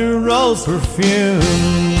smelled your rose perfume.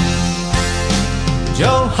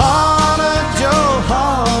 Johanna,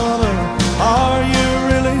 Johanna, are you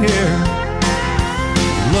really here?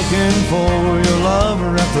 Looking for your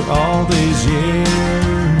lover after all these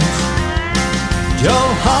years.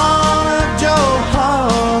 Johanna,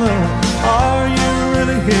 Johanna, are you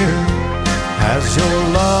really here? Has your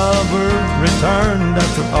lover returned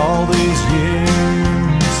after all these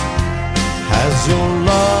years? Has your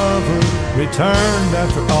lover returned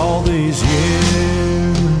after all these years?